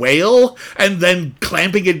a whale and then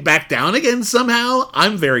clamping it back down again somehow?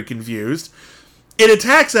 I'm very confused. It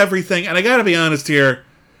attacks everything, and I gotta be honest here,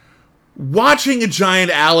 watching a giant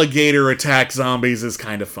alligator attack zombies is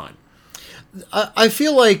kind of fun. I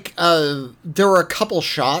feel like there were a couple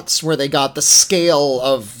shots where they got the scale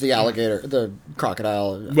of the alligator, the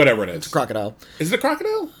crocodile. Whatever it is. It's a crocodile. Is it a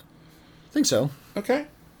crocodile? I think so. Okay.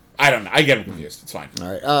 I don't know. I get them confused. It's fine.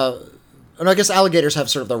 All right. And I guess alligators have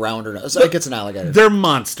sort of the rounder nose. Like it's an alligator. They're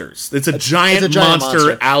monsters. It's a giant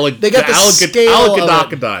monster. They got the scale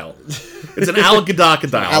alligadocodile. It's an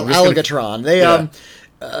alligadocodile. Alligatron.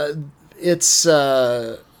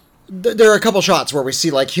 There are a couple shots where we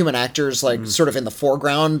see like human actors like sort of in the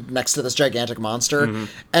foreground next to this gigantic monster,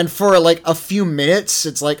 and for like a few minutes,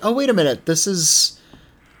 it's like, oh wait a minute, this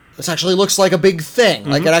actually looks like a big thing.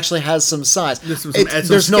 Like it actually has some size.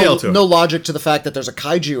 There's no logic to the fact that there's a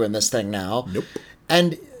kaiju in this thing now. Nope.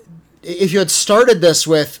 And if you had started this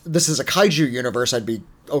with this is a kaiju universe, I'd be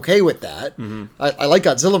okay with that. I like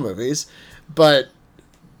Godzilla movies, but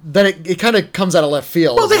then it kind of comes out of left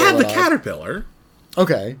field. Well, they had the caterpillar.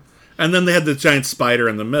 Okay. And then they had the giant spider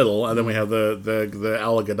in the middle, and then we have the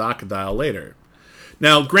alligadocodile later.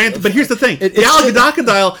 Now, granted, but here's the thing. The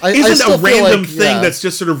alligadocodile isn't a random thing that's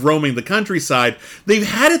just sort of roaming the countryside. They've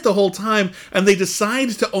had it the whole time, and they decide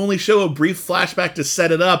to only show a brief flashback to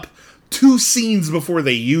set it up 2 scenes before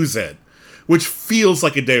they use it, which feels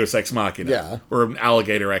like a Deus Ex Machina, or an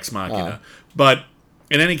alligator Ex Machina. But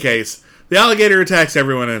in any case, the alligator attacks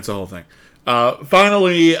everyone, and it's a whole thing.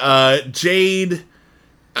 Finally,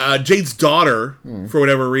 Jade's daughter, for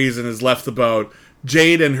whatever reason, has left the boat.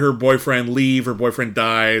 Jade and her boyfriend leave. Her boyfriend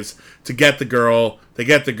dies to get the girl. They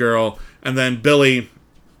get the girl, and then Billy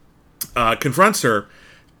confronts her.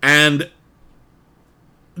 And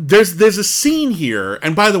there's a scene here.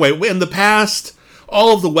 And by the way, in the past,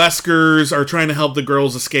 all of the Weskers are trying to help the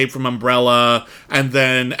girls escape from Umbrella, and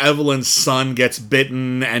then Evelyn's son gets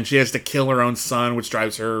bitten, and she has to kill her own son, which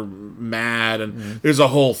drives her mad, and there's a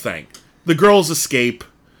whole thing. The girls escape,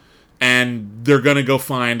 and they're going to go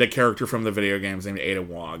find a character from the video games named Ada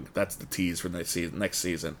Wong. That's the tease for next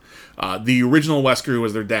season. The original Wesker, who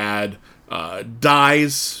was their dad,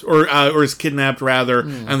 dies, or is kidnapped, rather,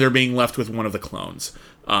 and they're being left with one of the clones.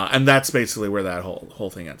 And that's basically where that whole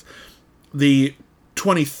thing ends. The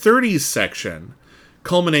 2030s section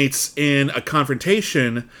culminates in a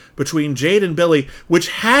confrontation between Jade and Billy, which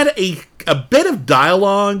had a bit of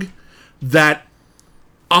dialogue that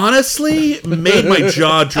honestly made my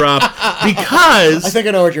jaw drop, because I think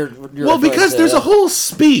I know what you're because there's a whole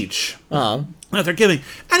speech that they're giving,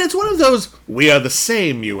 and it's one of those "we are the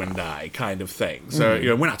same, you and I" kind of thing. So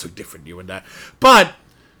we're not so different, you and I. But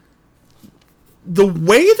the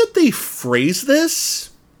way that they phrase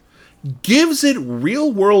this gives it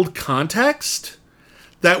real world context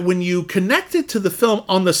that when you connect it to the film,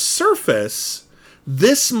 on the surface,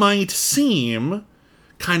 this might seem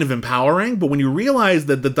kind of empowering, but when you realize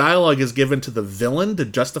that the dialogue is given to the villain to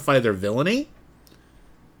justify their villainy,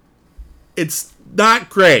 it's not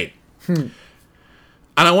great. And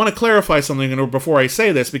I want to clarify something before I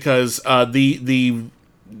say this, because the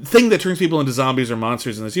thing that turns people into zombies or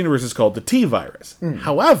monsters in this universe is called the T-virus.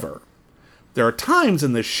 However, there are times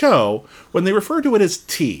in this show when they refer to it as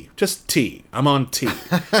T. Just T. I'm on T.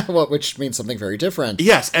 Well, which means something very different.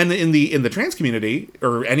 Yes, and in the trans community,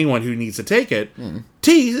 or anyone who needs to take it,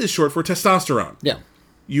 T is short for testosterone. Yeah.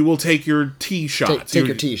 you will take your T shots. Take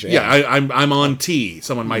your T shot. Yeah, I'm on T.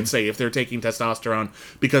 Someone might say if they're taking testosterone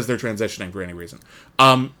because they're transitioning for any reason.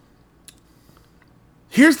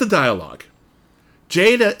 Here's the dialogue.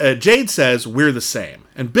 Jade says, we're the same.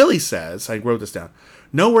 And Billy says, I wrote this down,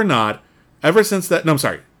 no, we're not. Ever since that... No, I'm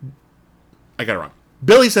sorry. I got it wrong.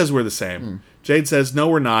 Billy says we're the same. Jade says, no,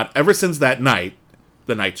 we're not. Ever since that night,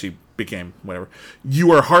 the night she became whatever,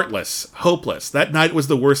 you are heartless, hopeless. That night was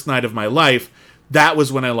the worst night of my life. That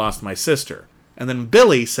was when I lost my sister. And then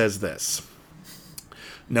Billy says this.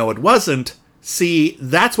 No, it wasn't. See,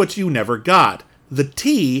 that's what you never got. The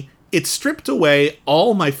T, it stripped away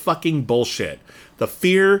all my fucking bullshit. The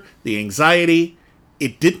fear, the anxiety.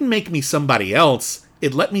 It didn't make me somebody else.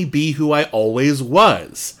 It let me be who I always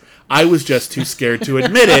was. I was just too scared to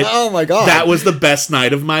admit it. Oh my God. That was the best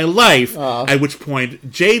night of my life. At which point,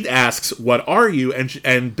 Jade asks, what are you?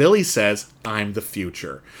 And Billy says, I'm the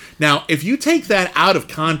future. Now, if you take that out of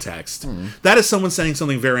context, that is someone saying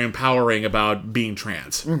something very empowering about being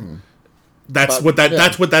trans. That's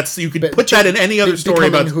you could put that in any other story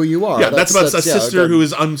about who you are. Yeah, that's about a sister who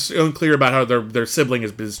is unclear about how their sibling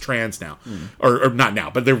is trans now, or not now,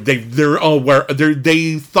 but they're all aware.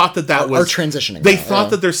 They thought that was transitioning. They thought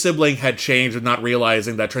that their sibling had changed, and not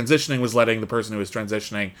realizing that transitioning was letting the person who was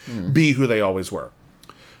transitioning be who they always were.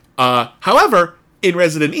 However, in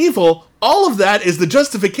Resident Evil, all of that is the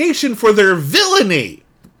justification for their villainy.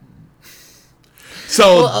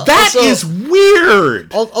 So that is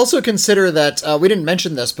weird. Also consider that we didn't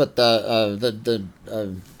mention this, but the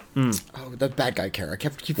bad guy character.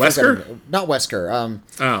 I keep Wesker? forgetting. Not Wesker.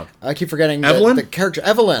 I keep forgetting Evelyn? the character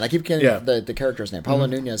Evelyn. I keep getting the character's name. Paula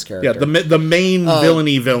Nunez character. Yeah, the main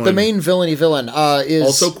villainy villain. The main villainy villain is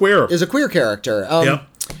also queer. Is a queer character.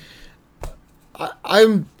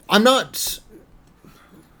 I'm not.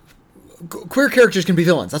 Queer characters can be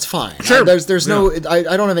villains. That's fine. Sure. There's no. I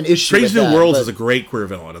don't have an issue. Strange with New that, Worlds is a great queer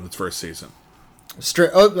villain in its first season. It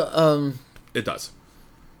does.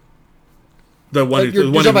 The one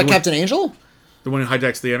you're talking about Captain Angel? The one who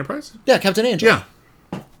hijacks the Enterprise? Yeah, Captain Angel. Yeah.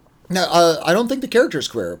 No, I don't think the character's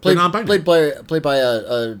queer. Played by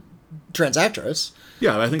a trans actress.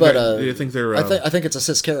 Yeah, I think. I think they're. I think it's a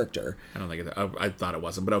cis character. I don't think it. I thought it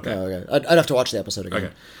wasn't, but okay. Oh, okay. I'd have to watch the episode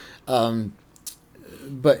again. Okay.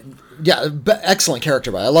 But yeah, excellent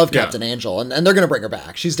character. But I love Captain Angel, and they're gonna bring her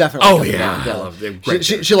back. She's definitely. Oh yeah, I love it.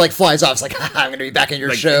 She like flies off. It's like I'm gonna be back in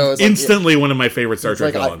your show. Instantly, one of my favorite Star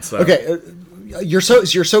Trek villains. So. Okay, you're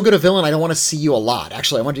so good a villain. I don't want to see you a lot.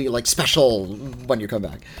 Actually, I want you like special when you come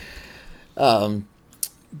back. But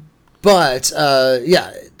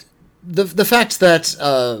yeah, the fact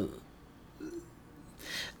that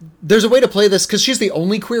there's a way to play this because she's the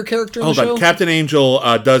only queer character in the show. Hold on, Captain Angel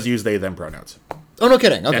does use they them pronouns. Oh, no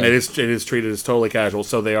kidding. Okay. And it is treated as totally casual,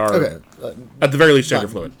 so they are at the very least gender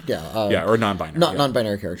fluid. Yeah, or non-binary.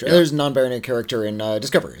 Non-binary character. Yeah. There's a non-binary character in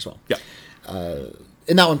Discovery as well. Yeah.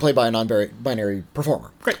 In that one, played by a non-binary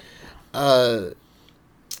performer. Great. But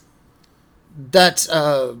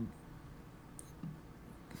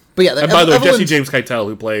yeah. And by the way, Jesse James Keitel,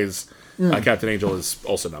 who plays Captain Angel, is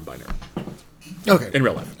also non-binary. Okay. In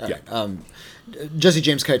real life, yeah. Right. Jesse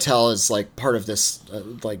James Keitel is like part of this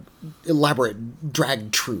like elaborate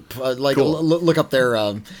drag troupe. Cool. Look up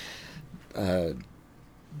their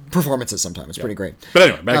performances sometime. It's pretty great. But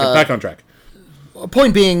anyway, back on track.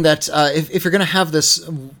 Point being that if you're going to have this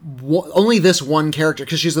only this one character,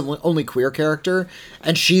 because she's the only queer character,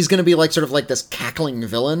 and she's going to be like sort of like this cackling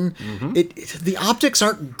villain, the optics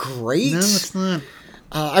aren't great. No, it's not.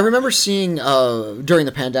 I remember seeing during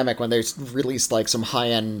the pandemic when they released like some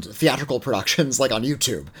high-end theatrical productions like on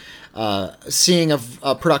YouTube, seeing a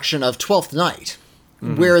production of 12th Night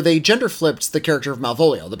where they gender flipped the character of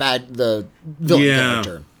Malvolio, the villain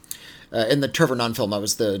character. In the Trevor Nunn film, that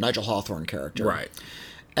was the Nigel Hawthorne character. Right.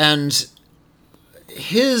 And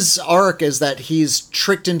his arc is that he's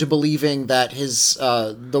tricked into believing that his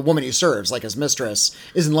the woman he serves, like his mistress,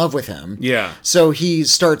 is in love with him. Yeah. So he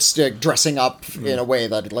starts dressing up in a way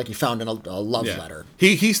that like he found in a love letter.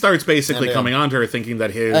 He starts basically coming on to her thinking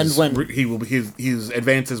that his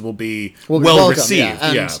advances will be well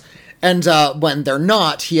received. And when they're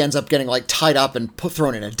not, he ends up getting like tied up and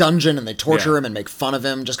thrown in a dungeon, and they torture him and make fun of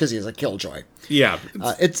him just because he's a killjoy. Yeah,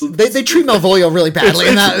 they treat Malvolio really badly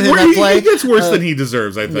in that play. He gets worse than he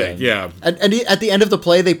deserves, I think. Yeah. And at the end of the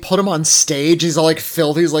play, they put him on stage. He's all like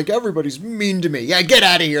filthy. He's like, everybody's mean to me. Yeah, get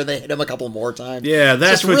out of here. They hit him a couple more times. Yeah,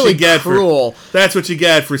 that's what really you get cruel. That's what you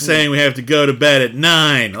get for saying we have to go to bed at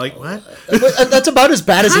 9. Like what? That's about as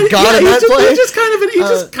bad as he got in that play. He's just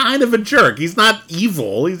kind of a jerk. He's not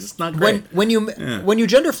evil. He's just not not great. when you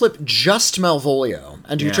gender flip just Malvolio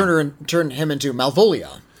and you Yeah. turn him into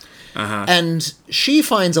Malvolia. And she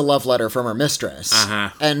finds a love letter from her mistress,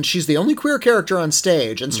 and she's the only queer character on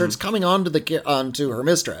stage, and starts coming onto her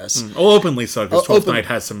mistress. Oh, openly so, because Twelfth open- Night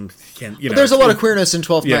has some, there's a lot of queerness in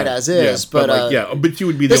Twelfth Night as is, but you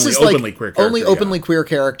would be the only openly queer character. Only openly queer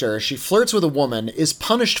character. She flirts with a woman, is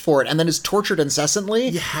punished for it, and then is tortured incessantly.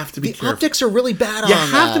 You have to be careful. The optics are really bad on You that.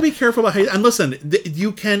 have to be careful about how and listen,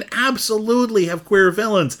 you can absolutely have queer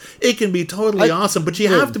villains. It can be totally awesome, but you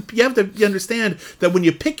have to understand that when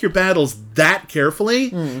you pick your battles that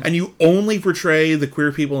carefully and you only portray the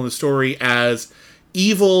queer people in the story as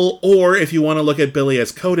evil, or if you want to look at Billy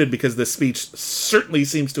as coded, because this speech certainly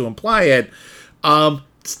seems to imply it,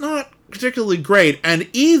 it's not particularly great. And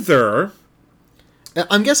either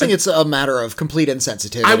I'm guessing it's a matter of complete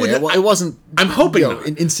insensitivity. It wasn't. I'm hoping not.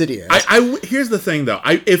 Insidious. Here's the thing, though.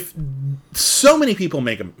 If so many people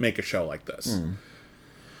make a show like this,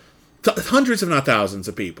 hundreds, if not thousands,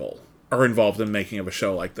 of people are involved in making of a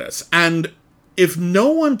show like this, and if no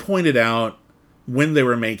one pointed out when they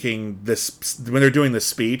were making this, when they're doing this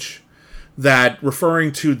speech, that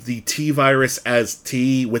referring to the T virus as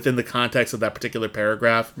T within the context of that particular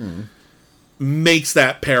paragraph makes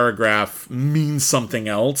that paragraph mean something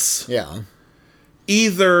else. Yeah.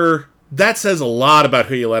 Either that says a lot about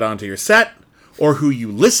who you let onto your set, or who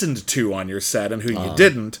you listened to on your set and who you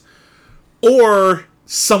didn't, or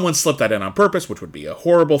someone slipped that in on purpose, which would be a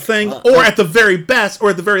horrible thing, or at the very best, or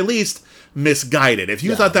at the very least, misguided. If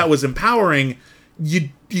you thought that was empowering, you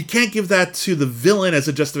can't give that to the villain as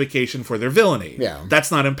a justification for their villainy. Yeah.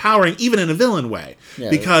 That's not empowering, even in a villain way. Yeah,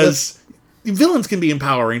 because villains can be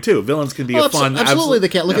empowering, too. Villains can be a fun... Absolutely, they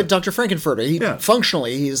can. Look at Dr. Frankenfurter.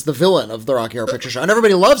 Functionally, he's the villain of the Rocky Horror Picture Show, and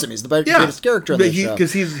everybody loves him. He's the greatest character in the show.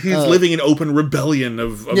 Because he's living in open rebellion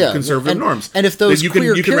of conservative norms. And if those you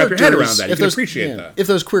queer can wrap your head around that. You can those, appreciate that. If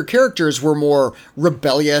those queer characters were more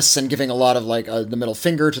rebellious and giving a lot of the middle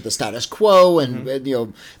finger to the status quo, and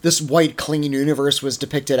this white clinging universe was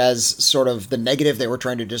depicted as sort of the negative they were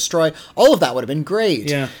trying to destroy, all of that would have been great.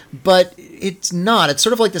 Yeah. But it's not. It's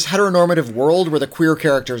sort of like this heteronormative world where the queer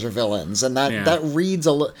characters are villains, and that reads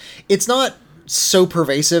it's not so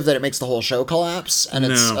pervasive that it makes the whole show collapse, and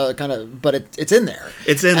it's but it's in there.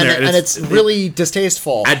 It's in there, and it's really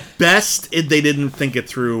distasteful. At best, they didn't think it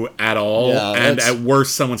through at all, and at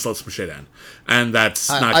worst, someone slipped some shit in, and that's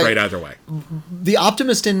not great either way. The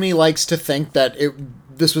optimist in me likes to think that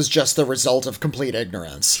this was just the result of complete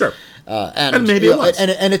ignorance. Sure. And maybe it was.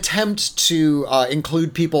 an attempt to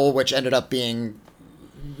include people, which ended up being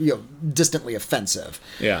distantly offensive.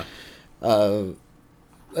 Yeah.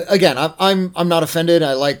 Again, I'm not offended.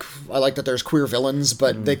 I like that there's queer villains,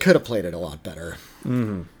 but they could have played it a lot better.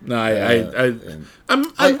 No,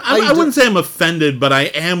 I wouldn't say I'm offended, but I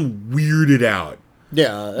am weirded out.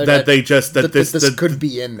 Yeah, that this could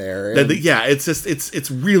be in there. It's just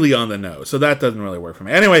it's really on the nose, so that doesn't really work for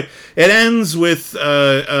me. Anyway, it ends with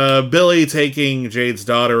Billy taking Jade's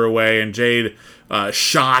daughter away, and Jade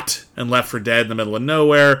shot and left for dead in the middle of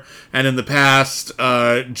nowhere. And in the past,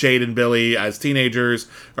 Jade and Billy, as teenagers,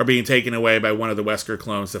 are being taken away by one of the Wesker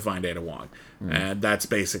clones to find Ada Wong. And that's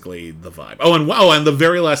basically the vibe. And the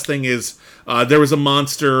very last thing is there was a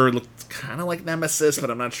monster, kind of like Nemesis,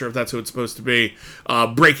 but I'm not sure if that's who it's supposed to be,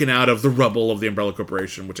 breaking out of the rubble of the Umbrella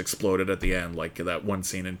Corporation, which exploded at the end, like that one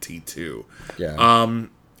scene in T2. Yeah.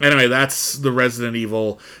 Anyway, that's the Resident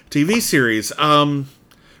Evil TV series.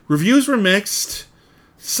 Reviews were mixed.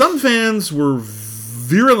 Some fans were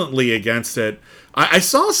virulently against it. I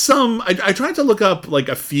saw some... I tried to look up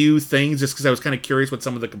a few things just because I was kind of curious what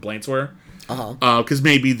some of the complaints were. Because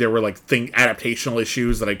maybe there were adaptational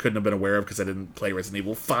issues that I couldn't have been aware of because I didn't play Resident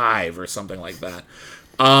Evil 5 or something like that.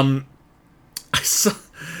 I saw...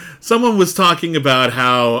 Someone was talking about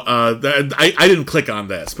how... I didn't click on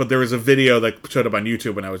this, but there was a video that showed up on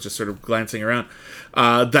YouTube when I was just sort of glancing around.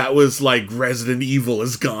 That was Resident Evil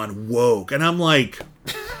has gone woke. And I'm like...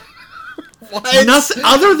 What? Nothing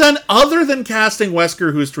other than casting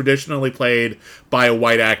Wesker, who's traditionally played by a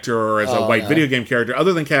white actor or as a white video game character,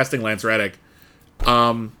 other than casting Lance Reddick,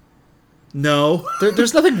 no.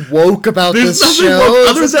 There's nothing woke about this show.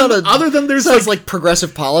 Other than there's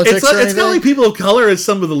progressive politics. It's not like people of color as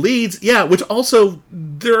some of the leads. Yeah, which also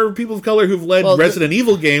there are people of color who've led Resident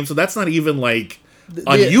Evil games, so that's not even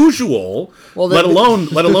unusual. Let alone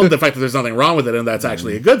the fact that there's nothing wrong with it and that's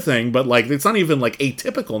actually a good thing. But it's not even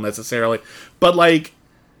atypical necessarily. But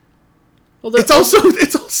it's also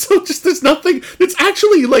just there's nothing. It's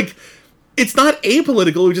actually it's not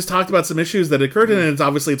apolitical. We just talked about some issues that occurred in it. And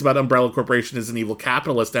it's about Umbrella Corporation as an evil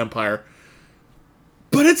capitalist empire.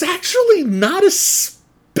 But it's actually not as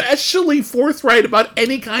especially forthright about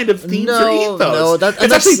any kind of themes or ethos. No,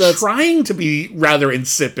 it's actually trying to be rather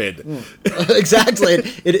insipid. Exactly.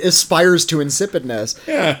 It aspires to insipidness.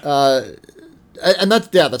 Yeah. And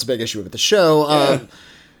that's a big issue with the show.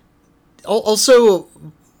 Also,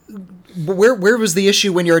 where was the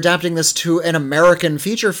issue when you're adapting this to an American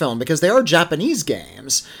feature film? Because they are Japanese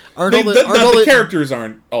games. The characters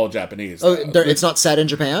aren't all Japanese. Oh, it's not set in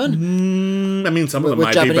Japan? I mean, some of them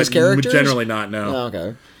might Japanese be, but characters? generally not, no. Oh,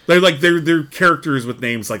 okay. They're characters with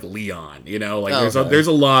names like Leon, there's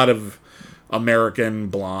a lot of American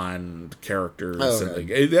blonde characters.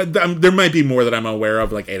 There might be more that I'm aware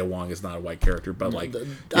of, like Ada Wong is not a white character, but I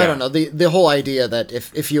don't know, the whole idea that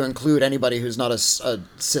if you include anybody who's not a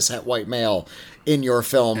cishet white male in your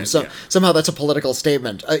film, somehow that's a political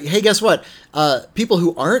statement. Hey, guess what? People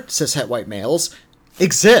who aren't cishet white males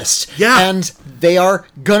exist. Yeah. And they are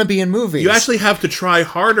gonna be in movies. You actually have to try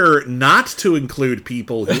harder not to include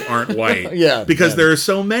people who aren't white. Because there are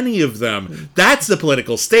so many of them. That's the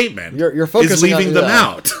political statement. You're focusing is leaving them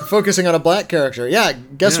out. Focusing on a black character. Yeah,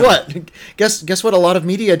 guess what? Guess what a lot of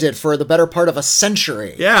media did for the better part of a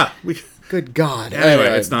century. Yeah. Good God. Anyway,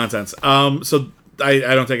 it's nonsense. So I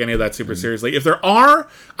don't take any of that super seriously. If there are,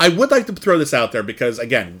 I would like to throw this out there because,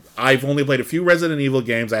 again, I've only played a few Resident Evil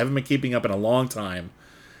games. I haven't been keeping up in a long time.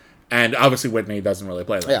 And obviously Whitney doesn't really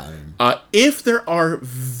play them. If there are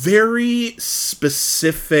very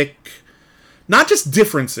specific, not just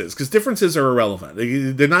differences, because differences are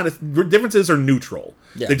irrelevant. They're not, differences are neutral.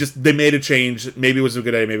 Yeah. They made a change. Maybe it was a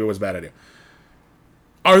good idea, maybe it was a bad idea.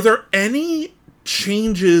 Are there any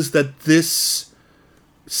changes that this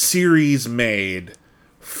series made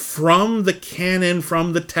from the canon,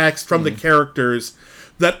 from the text, from the characters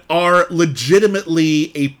that are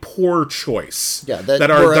legitimately a poor choice? That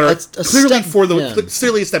are clearly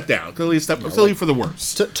clearly a step down, clearly for the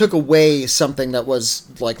worst. Took away something that was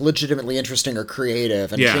like legitimately interesting or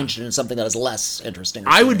creative and changed it into something that is less interesting.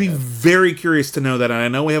 I would be very curious to know that, and I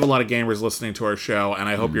know we have a lot of gamers listening to our show, and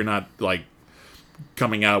I hope you're not like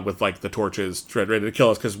coming out with like the torches ready to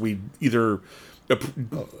kill us because we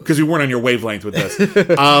weren't on your wavelength with this.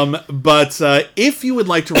 But if you would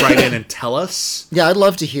like to write in and tell us, I'd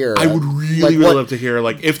love to hear. I would really love to hear.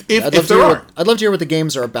 Like if there are, I'd love to hear what the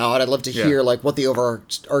games are about. I'd love to hear like what the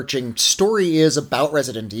overarching story is about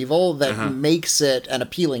Resident Evil that makes it an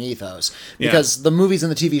appealing ethos. Because the movies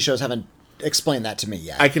and the TV shows haven't explained that to me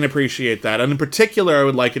yet. I can appreciate that, and in particular, I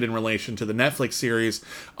would like it in relation to the Netflix series.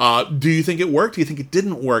 Do you think it worked? Do you think it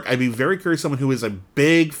didn't work? I'd be very curious. Someone who is a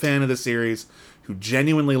big fan of the series, who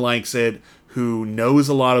genuinely likes it, who knows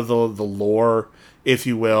a lot of the lore, if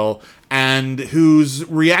you will, and whose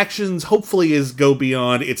reactions hopefully go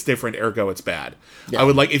beyond it's different, ergo it's bad. I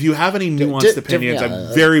would like, if you have any nuanced opinions,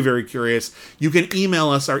 I'm very, very curious. You can email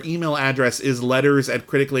us. Our email address is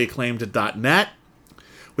letters@criticallyacclaimed.net.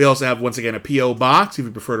 We also have, once again, a P.O. Box, if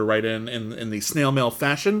you prefer to write in the snail mail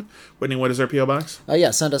fashion. Whitney, what is our P.O. Box?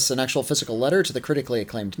 Send us an actual physical letter to the Critically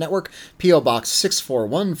Acclaimed Network, P.O. Box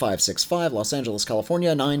 641565, Los Angeles,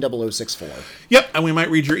 California, 90064. Yep, and we might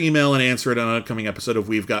read your email and answer it on an upcoming episode of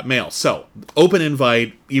We've Got Mail. So, open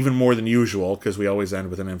invite, even more than usual, because we always end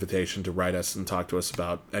with an invitation to write us and talk to us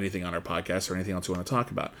about anything on our podcast or anything else you want to talk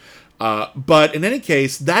about. But in any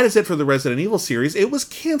case, that is it for the Resident Evil series. It was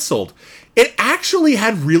canceled. It actually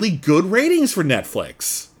had really good ratings for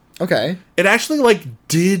Netflix. Okay. It actually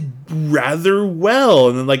did rather well,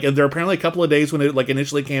 and then there are apparently a couple of days when it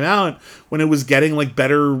initially came out when it was getting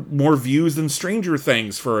more views than Stranger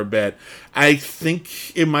Things for a bit. I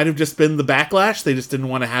think it might have just been the backlash. They just didn't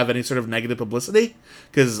want to have any sort of negative publicity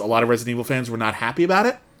because a lot of Resident Evil fans were not happy about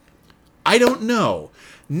it. I don't know.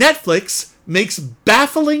 Netflix makes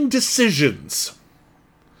baffling decisions.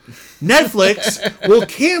 Netflix will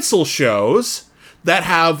cancel shows that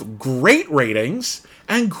have great ratings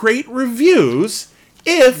and great reviews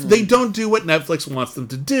if they don't do what Netflix wants them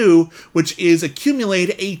to do, which is accumulate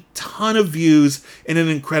a ton of views in an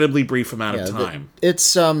incredibly brief amount of time.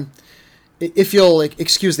 It's if you'll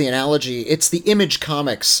excuse the analogy, it's the Image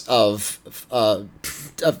Comics of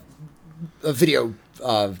video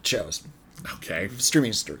shows. Okay.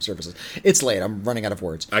 Streaming services. It's late. I'm running out of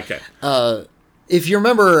words. Okay. If you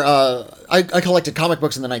remember, I collected comic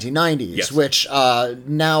books in the 1990s, yes. Which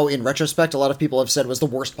now, in retrospect, a lot of people have said was the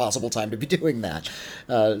worst possible time to be doing that.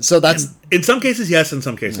 So that's... In some cases, yes. In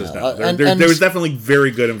some cases, no. There was definitely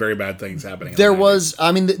very good and very bad things happening. There was...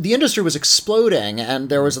 I mean, the industry was exploding, and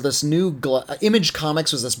there was this new... Image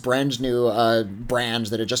Comics was this brand new brand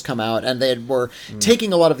that had just come out, and they were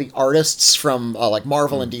taking a lot of the artists from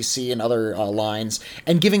Marvel and DC and other lines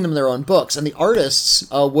and giving them their own books. And the artists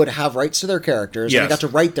would have rights to their characters, characters, and Yes. they got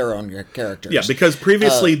to write their own characters. Yeah, because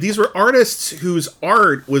previously these were artists whose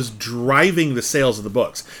art was driving the sales of the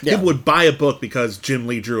books. Yeah. People would buy a book because Jim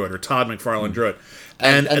Lee drew it or Todd McFarlane drew it,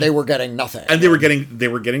 and they were getting nothing. and they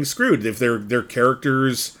were getting screwed if their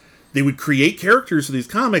characters. They would create characters for these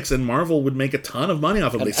comics, and Marvel would make a ton of money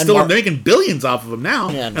off of them. They still are making billions off of them now,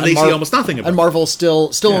 and they see almost nothing of them. And Marvel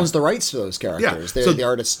still owns the rights to those characters. Yeah. So the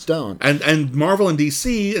artists don't. And Marvel and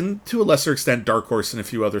DC, and to a lesser extent Dark Horse and a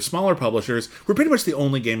few other smaller publishers, were pretty much the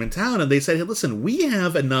only game in town. And they said, hey, listen, we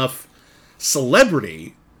have enough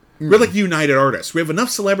celebrity. We're like United Artists. We have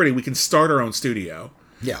enough celebrity, we can start our own studio.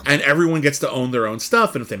 Yeah. And everyone gets to own their own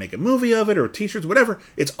stuff. And if they make a movie of it or t-shirts, whatever,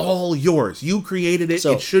 it's all yours. You created it.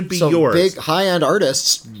 It should be yours. Big high-end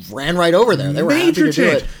artists ran right over there. They were Major happy to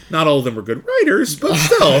change. do it. Not all of them were good writers, but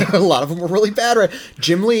still. A lot of them were really bad.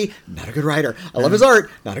 Jim Lee, not a good writer. I love his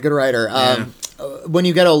art, not a good writer. When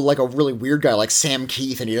you get a really weird guy like Sam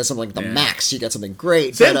Keith and he does something like the Max, you get something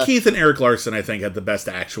great. Sam Keith and Eric Larson, I think, had the best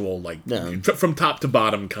actual from top to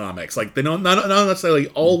bottom comics. Like they don't not necessarily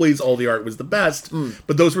always all the art was the best,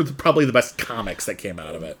 but those were probably the best comics that came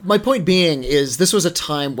out of it. My point being is this was a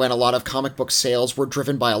time when a lot of comic book sales were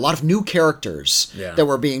driven by a lot of new characters that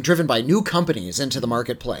were being driven by new companies into the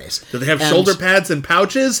marketplace. Do they have shoulder pads and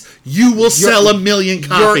pouches? You will sell 1 million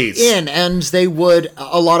copies. You're in, and they would.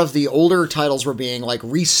 A lot of the older titles were being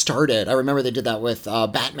restarted. I remember they did that with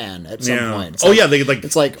Batman at some point. It's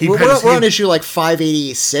it's like we're on issue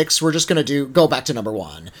 586. We're just gonna go back to number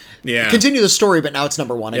 1. Yeah, continue the story, but now it's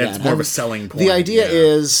number 1 again. It's more of a selling point. The idea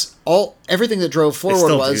is everything that drove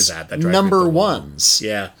forward was number ones.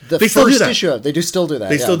 Yeah, they still do that. Issue, they do still do that.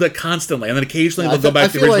 They still do that constantly, and then occasionally they'll go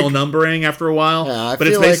back to the original numbering after a while. But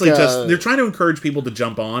it's basically just they're trying to encourage people to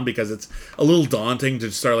jump on because it's a little daunting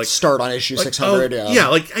to start on issue 600.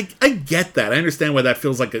 I get that. I understand why that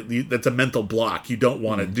feels like that's a mental block. You don't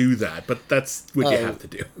want to do that, but that's what you have to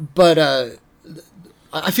do. But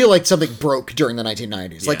I feel like something broke during the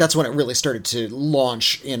 1990s. Like that's when it really started to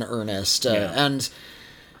launch in earnest, and.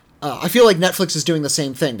 I feel like Netflix is doing the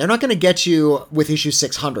same thing. They're not going to get you with issue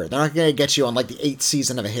 600. They're not going to get you on the 8th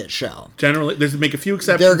season of a hit show. Generally, there's make a few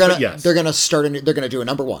exceptions. They're going to do a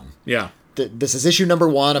number 1. Yeah. This is issue number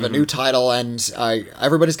 1 of a new title, and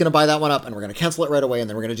everybody's going to buy that one up, and we're going to cancel it right away, and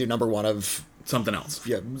then we're going to do number 1 of something else.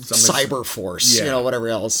 Yeah, Cyber Force. Whatever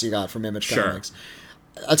else you got from Image Comics.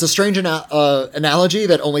 It's a strange analogy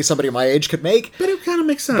that only somebody my age could make. But it kind of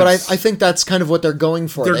makes sense. But I think that's kind of what they're going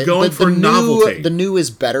for. They're going for novelty. The new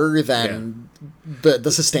is better than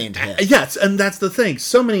the sustained hit. Yes, and that's the thing.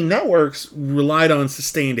 So many networks relied on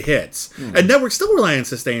sustained hits. And networks still rely on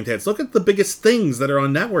sustained hits. Look at the biggest things that are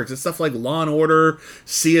on networks. It's stuff like Law & Order,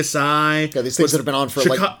 CSI. Yeah, these things that have been on for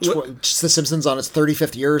The Simpsons on its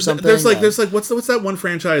 35th year or something. There's what's that one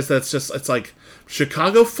franchise that's just, it's like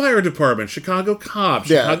Chicago Fire Department, Chicago Cops,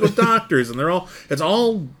 Chicago Doctors, and it's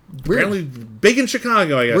all apparently big in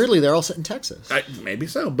Chicago, I guess. Weirdly, they're all set in Texas. Maybe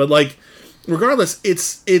so. But regardless,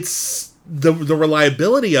 it's the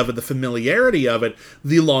reliability of it, the familiarity of it,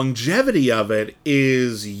 the longevity of it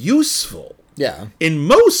is useful. Yeah. In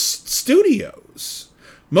most studios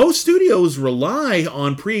rely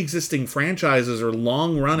on pre-existing franchises or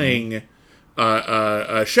long-running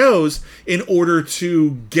shows in order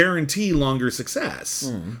to guarantee longer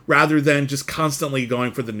success, rather than just constantly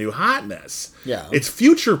going for the new hotness. Yeah. It's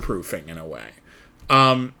future-proofing in a way.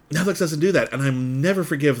 Netflix doesn't do that, and I never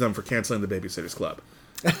forgive them for canceling The Babysitter's Club.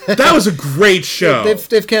 That was a great show.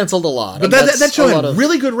 They've canceled a lot. But that show had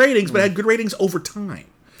really good ratings, but had good ratings over time.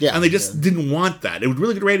 Yeah. And they just didn't want that. It was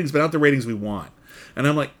really good ratings, but not the ratings we want. And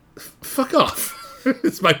I'm like, fuck off.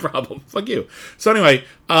 It's my problem. Fuck you. So anyway,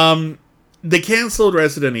 they canceled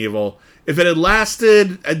Resident Evil. If it had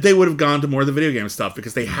lasted, they would have gone to more of the video game stuff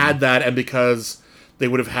because they had that, and because they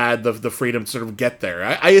would have had the freedom to sort of get there.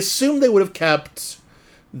 I assume they would have kept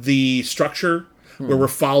the structure where we're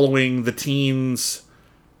following the teens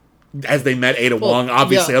as they met Ada Wong,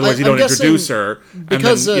 obviously. Otherwise, you don't introduce her.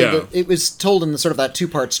 Because it was told in sort of that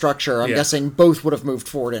 2-part structure, I'm guessing both would have moved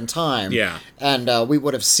forward in time. Yeah. And we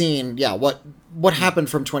would have seen, what happened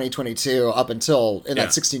from 2022 up until in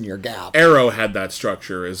that 16-year gap. Arrow had that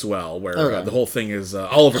structure as well, where the whole thing is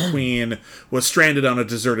Oliver Queen was stranded on a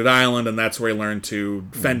deserted island, and that's where he learned to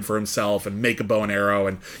fend for himself and make a bow and arrow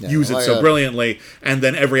and use it so brilliantly. And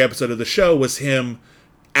then every episode of the show was him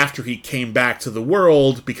after he came back to the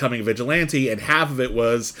world, becoming a vigilante, and half of it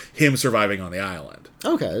was him surviving on the island.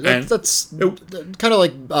 Okay, that's kind of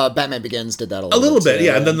like Batman Begins did that a little bit,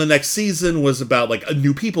 yeah. And then the next season was about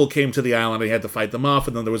new people came to the island and he had to fight them off.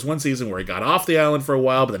 And then there was one season where he got off the island for a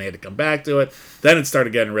while, but then he had to come back to it. Then it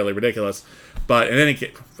started getting really ridiculous. But in any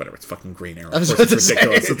case, whatever, it's fucking Green Arrow. Of was course, about it's to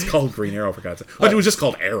ridiculous. say. It's called Green Arrow, for God's sake. But it was just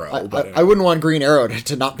called Arrow. But I wouldn't want Green Arrow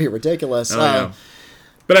to not be ridiculous. yeah.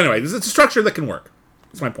 But anyway, it's a structure that can work.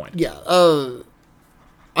 That's my point. Yeah.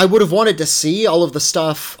 I would have wanted to see all of the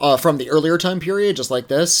stuff from the earlier time period, just like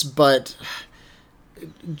this, but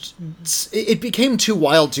it became too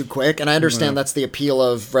wild too quick, and I understand that's the appeal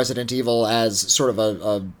of Resident Evil as sort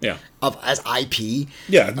of as IP.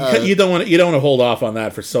 Yeah, you don't want to hold off on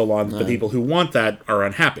that for so long that the people who want that are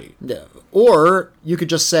unhappy. Yeah. Or you could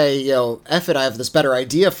just say, F it, I have this better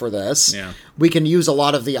idea for this. Yeah. We can use a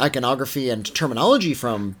lot of the iconography and terminology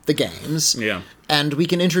from the games. Yeah. And we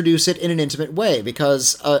can introduce it in an intimate way,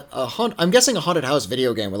 because I'm guessing a haunted house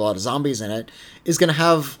video game with a lot of zombies in it is going to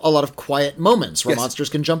have a lot of quiet moments where monsters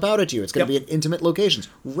can jump out at you. It's going to be in intimate locations.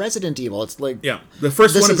 Resident Evil, it's like... Yeah, the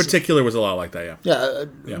first one in particular was a lot like that, yeah.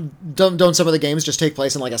 Don't some of the games just take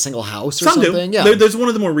place in like a single house or some something? Do. Yeah. There's one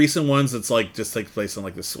of the more recent ones that's like just takes place in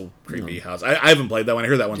like this little creepy house. I haven't played that one. I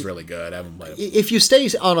heard that one's really good. I haven't played it. If you stay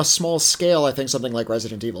on a small scale, I think something like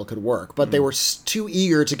Resident Evil could work, but they were too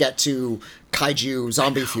eager to get to kaiju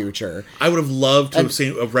zombie future. I would have loved to have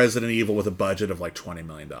seen a Resident Evil with a budget of like $20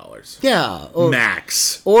 million. Yeah.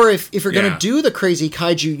 Max. Or if you're going to do the crazy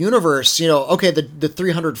kaiju universe, okay, the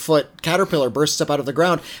 300-foot caterpillar bursts up out of the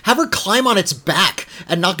ground, have her climb on its back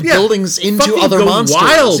and knock buildings into Fucking other go monsters.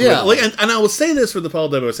 Wild. Yeah. And I will say this for the Paul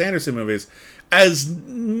W.S. Anderson movies, as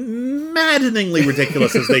maddeningly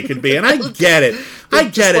ridiculous as they can be, and I get it.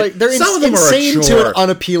 They're some of them insane are a chore. to an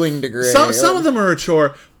unappealing degree. Some of them are a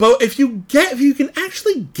chore, but if you can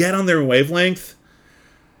actually get on their wavelength,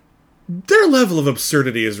 their level of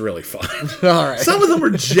absurdity is really fun. All right. Some of them are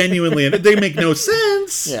genuinely, they make no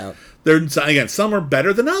sense. Yeah. Some are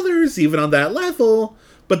better than others, even on that level,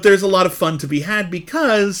 but there's a lot of fun to be had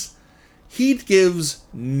because he gives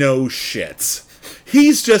no shits.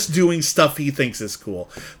 He's just doing stuff he thinks is cool.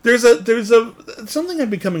 There's something I've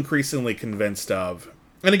become increasingly convinced of.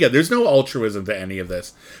 And again, there's no altruism to any of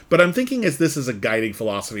this, but I'm thinking as this is a guiding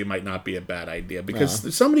philosophy might not be a bad idea,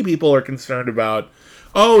 because so many people are concerned about,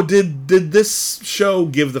 did this show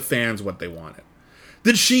give the fans what they wanted?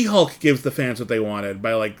 Did She-Hulk give the fans what they wanted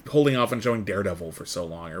by like holding off on showing Daredevil for so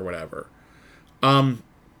long or whatever? I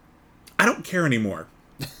don't care anymore.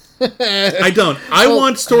 I don't. I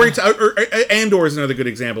want story. Andor is another good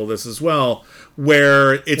example of this as well,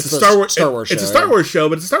 where it's a Star Wars show. It's a Star Wars show,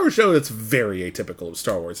 but it's a Star Wars show that's very atypical of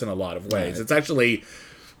Star Wars in a lot of ways. Right. It's actually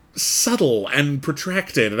subtle and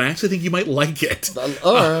protracted, and I actually think you might like it. But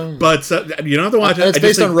you don't have to watch it. It's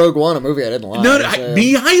based on Rogue One, a movie I didn't like. No,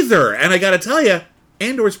 me either. And I got to tell you,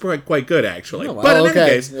 Andor's quite good actually. Oh, well, but in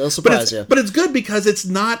any case, it'll surprise you. But it's good because it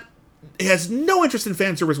has no interest in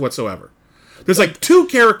fan service whatsoever. There's like two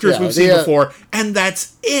characters we've seen before, and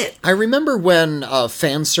that's it. I remember when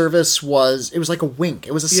fan service was like a wink.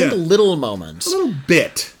 It was a single little moment. A little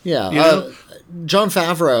bit. Yeah. Jon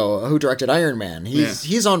Favreau, who directed Iron Man,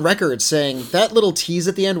 he's on record saying that little tease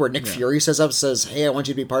at the end where Nick Fury says, "Hey, I want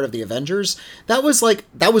you to be part of the Avengers." That was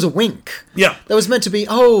a wink. Yeah. That was meant to be,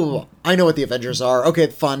 I know what the Avengers are. Okay,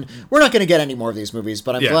 fun. We're not going to get any more of these movies,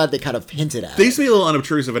 but I'm glad they kind of hinted at it. They used to be a little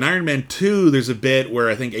unobtrusive. In Iron Man 2, there's a bit where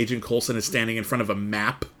I think Agent Coulson is standing in front of a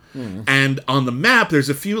map. And on the map, there's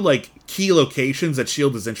a few key locations that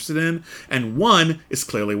S.H.I.E.L.D. is interested in, and one is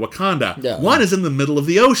clearly Wakanda. Yeah. One is in the middle of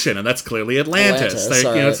the ocean, and that's clearly Atlantis.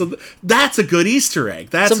 So that's a good Easter egg.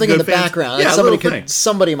 That's something a good in the background. Yeah,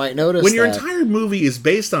 somebody might notice when your entire movie is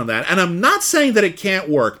based on that. And I'm not saying that it can't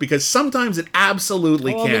work, because sometimes it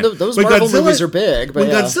absolutely can. I mean, those Marvel movies are big. But when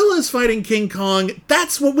Godzilla is fighting King Kong,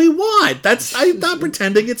 that's what we want. I'm not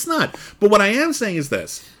pretending it's not. But what I am saying is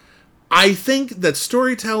this. I think that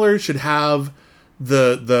storytellers should have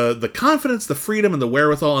the confidence, the freedom, and the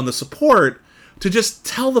wherewithal, and the support to just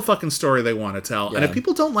tell the fucking story they want to tell. Yeah. And if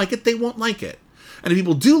people don't like it, they won't like it. And if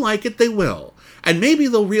people do like it, they will. And maybe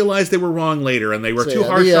they'll realize they were wrong later and they were too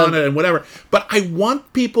harsh on it and whatever. But I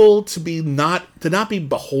want people to not be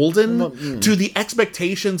beholden to the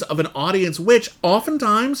expectations of an audience, which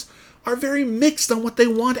oftentimes are very mixed on what they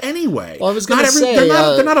want anyway. Well, I was going to say...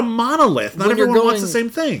 They're not a monolith. Not everyone wants the same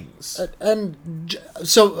things. And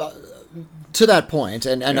so, to that point,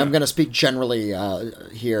 and I'm going to speak generally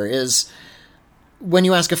here, is when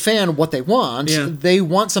you ask a fan what they want, they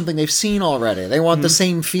want something they've seen already. They want the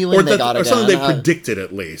same feeling they got again. Or something they predicted,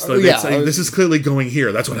 at least. This is clearly going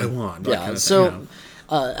here. That's what I want. Yeah,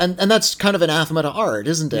 and that's kind of anathema to art,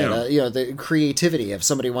 isn't it? Yeah. The creativity. If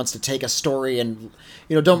somebody wants to take a story and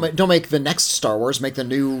don't make the next Star Wars, make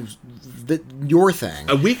your thing.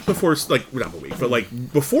 A week before, not a week,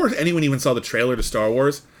 but before anyone even saw the trailer to Star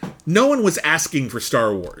Wars, no one was asking for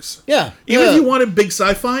Star Wars. Yeah. Even Yeah. if you wanted big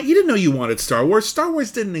sci-fi, you didn't know you wanted Star Wars. Star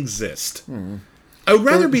Wars didn't exist. I would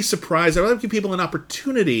rather be surprised. I'd rather give people an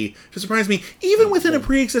opportunity to surprise me, even within a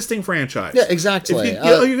pre-existing franchise. Yeah, exactly. If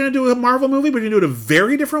you're going to do a Marvel movie, but you're going to do it a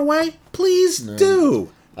very different way, please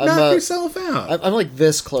do. Knock yourself out. I'm like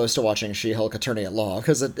this close to watching She-Hulk Attorney at Law,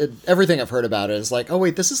 because everything I've heard about it is like, oh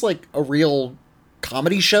wait, this is like a real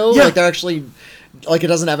comedy show? Yeah. Like they're actually... Like, it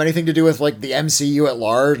doesn't have anything to do with, like, the MCU at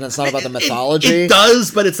large, and it's not about the mythology. It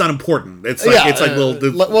does, but it's not important. It's like,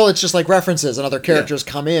 well, it's just like references and other characters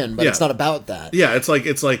come in, but it's not about that. Yeah, it's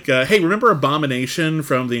like, hey, remember Abomination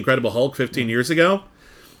from The Incredible Hulk 15 years ago?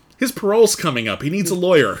 His parole's coming up. He needs a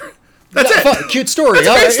lawyer. That's it. Fun, cute story. That's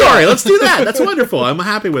a great story. Let's do that. That's wonderful. I'm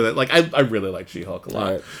happy with it. Like I really like She-Hulk a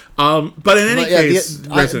lot. Right. But in any case,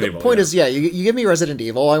 Resident Evil. The point is, you give me Resident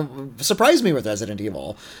Evil. Surprise me with Resident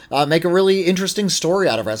Evil. Make a really interesting story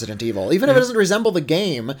out of Resident Evil. Even if it doesn't resemble the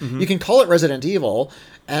game, you can call it Resident Evil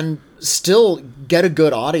and still get a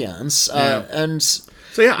good audience. And so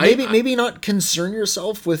maybe not concern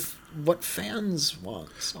yourself with what fans want.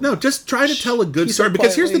 So no, just try to tell a good story.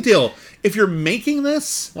 Because here's the deal: if you're making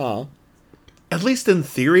this, at least in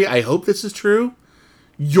theory, I hope this is true,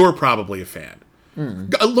 you're probably a fan.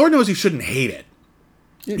 Lord knows you shouldn't hate it.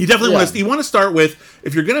 You definitely want to start with,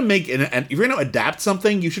 if you're going to make if you're going to adapt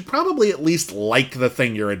something, you should probably at least like the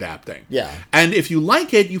thing you're adapting. Yeah. And if you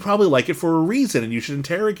like it, you probably like it for a reason, and you should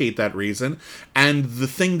interrogate that reason. And the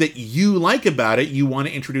thing that you like about it, you want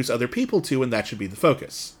to introduce other people to, and that should be the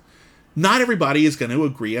focus. Not everybody is going to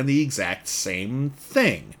agree on the exact same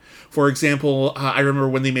thing. For example, I remember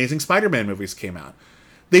when the Amazing Spider-Man movies came out.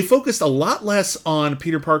 They focused a lot less on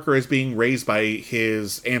Peter Parker as being raised by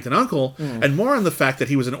his aunt and uncle, and more on the fact that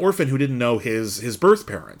he was an orphan who didn't know his birth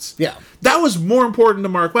parents. Yeah. That was more important to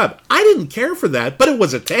Mark Webb. I didn't care for that, but it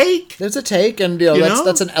was a take. There's a take, and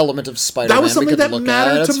that's an element of Spider-Man. That was something that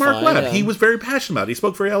mattered to Mark Webb. Yeah. He was very passionate about it. He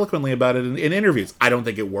spoke very eloquently about it in interviews. I don't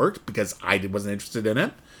think it worked because I wasn't interested in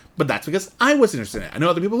it. But that's because I was interested in it. I know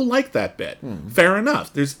other people who like that bit. Fair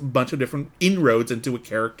enough. There's a bunch of different inroads into a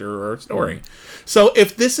character or a story. So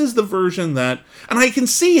if this is the version that... And I can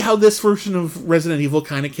see how this version of Resident Evil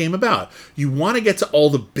kind of came about. You want to get to all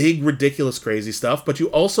the big, ridiculous, crazy stuff, but you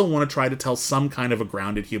also want to try to tell some kind of a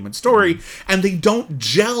grounded human story, and they don't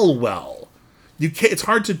gel well. It's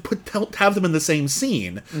hard to have them in the same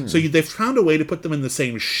scene. So they've found a way to put them in the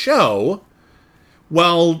same show,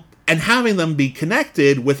 and having them be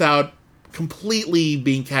connected without completely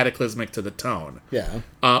being cataclysmic to the tone. Yeah.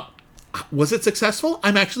 Was it successful?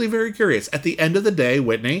 I'm actually very curious. At the end of the day,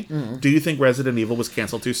 Whitney, do you think Resident Evil was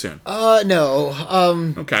canceled too soon?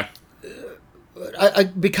 No. Okay.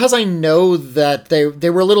 Because I know that they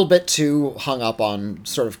were a little bit too hung up on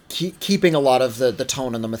sort of keeping a lot of the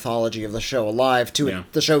tone and the mythology of the show alive to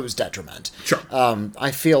the show's detriment. Sure.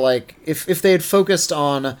 I feel like if they had focused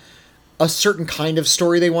on a certain kind of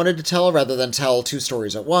story they wanted to tell rather than tell two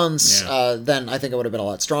stories at once, then I think it would have been a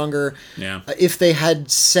lot stronger. Yeah. If they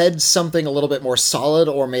had said something a little bit more solid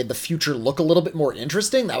or made the future look a little bit more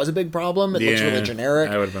interesting, that was a big problem. It looks really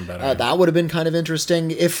generic. That would have been better. That would have been kind of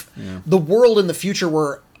interesting. If the world in the future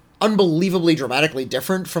were unbelievably dramatically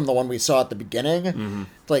different from the one we saw at the beginning,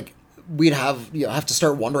 like we'd have to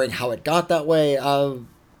start wondering how it got that way.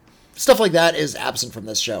 Stuff like that is absent from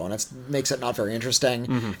this show, and it makes it not very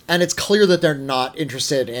interesting. And it's clear that they're not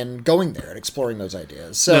interested in going there and exploring those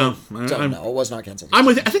ideas. So, no, it was not canceled. I'm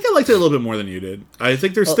with you. I think I liked it a little bit more than you did. I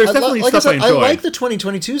think there's definitely stuff I enjoy. I like the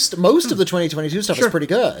 2022 most of the 2022 stuff is pretty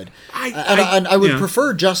good. I would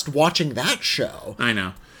prefer just watching that show. I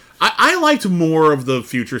know. I liked more of the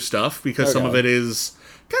future stuff because some of it is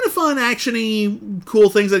kind of fun, action-y, cool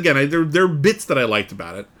things. Again, there are bits that I liked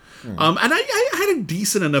about it. And I had a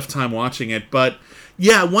decent enough time watching it, but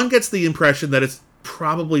one gets the impression that it's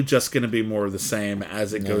probably just going to be more of the same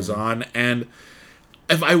as it goes on. And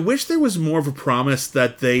if I wish there was more of a promise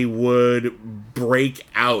that they would break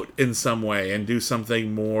out in some way and do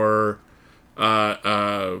something more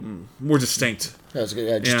distinct. That's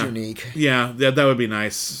good. Just unique. Yeah, that would be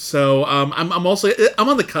nice. So I'm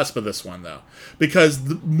on the cusp of this one though, because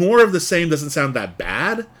more of the same doesn't sound that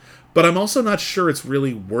bad. But I'm also not sure it's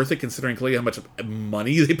really worth it, considering clearly how much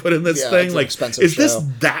money they put in this thing. It's like, an expensive is this show.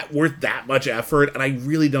 that worth that much effort? And I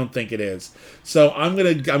really don't think it is. So I'm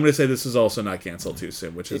gonna say this is also not canceled too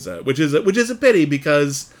soon, which is a pity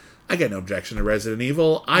because I got no objection to Resident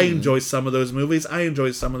Evil. I enjoy some of those movies. I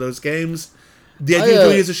enjoy some of those games. The idea of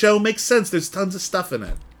doing it as a show makes sense. There's tons of stuff in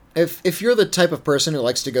it. If you're the type of person who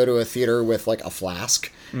likes to go to a theater with like a flask.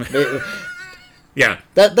 Yeah.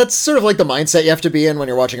 That's sort of like the mindset you have to be in when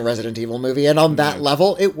you're watching a Resident Evil movie, and on that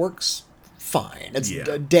level, it works fine. It's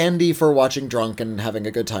Yeah. dandy for watching drunk and having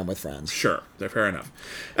a good time with friends. Sure, they're fair enough.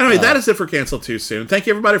 Anyway, that is it for Cancel Too Soon. Thank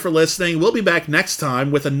you everybody for listening. We'll be back next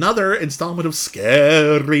time with another installment of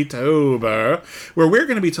Scarytober, where we're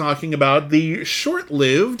going to be talking about the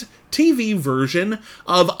short-lived TV version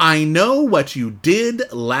of I Know What You Did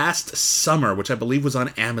Last Summer, which I believe was on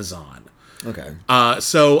Amazon. Okay.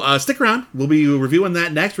 So stick around. We'll be reviewing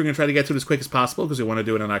that next. We're going to try to get to it as quick as possible because we want to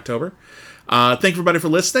do it in October. Thank you, everybody, for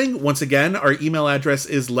listening. Once again, our email address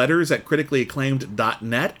is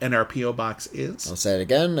letters@criticallyacclaimed.net, and our P.O. box is... I'll say it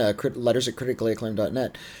again,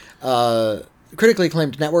 letters@criticallyacclaimed.net. Critically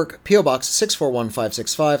Acclaimed Network, P.O. Box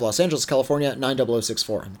 641565, Los Angeles, California,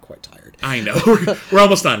 90064. I'm quite tired. I know. We're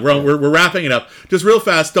almost done. We're wrapping it up. Just real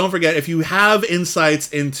fast, don't forget, if you have insights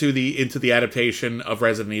into the adaptation of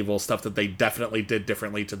Resident Evil, stuff that they definitely did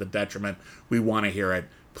differently to the detriment, we want to hear it.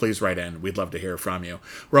 Please write in. We'd love to hear from you.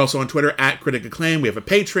 We're also on Twitter @CriticAcclaim. We have a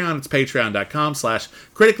Patreon. It's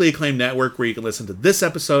patreon.com/Critically Acclaimed Network, where you can listen to this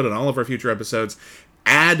episode and all of our future episodes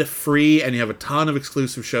ad-free, and you have a ton of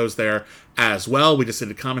exclusive shows there as well. We just did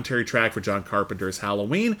a commentary track for John Carpenter's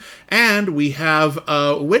Halloween, and we have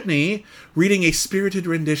Whitney reading a spirited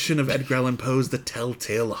rendition of Edgar Allan Poe's The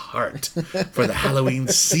Telltale Heart for the Halloween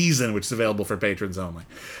season, which is available for patrons only.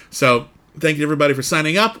 So thank you, everybody, for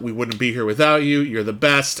signing up. We wouldn't be here without you. You're the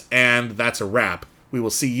best, and that's a wrap. We will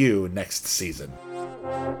see you next season.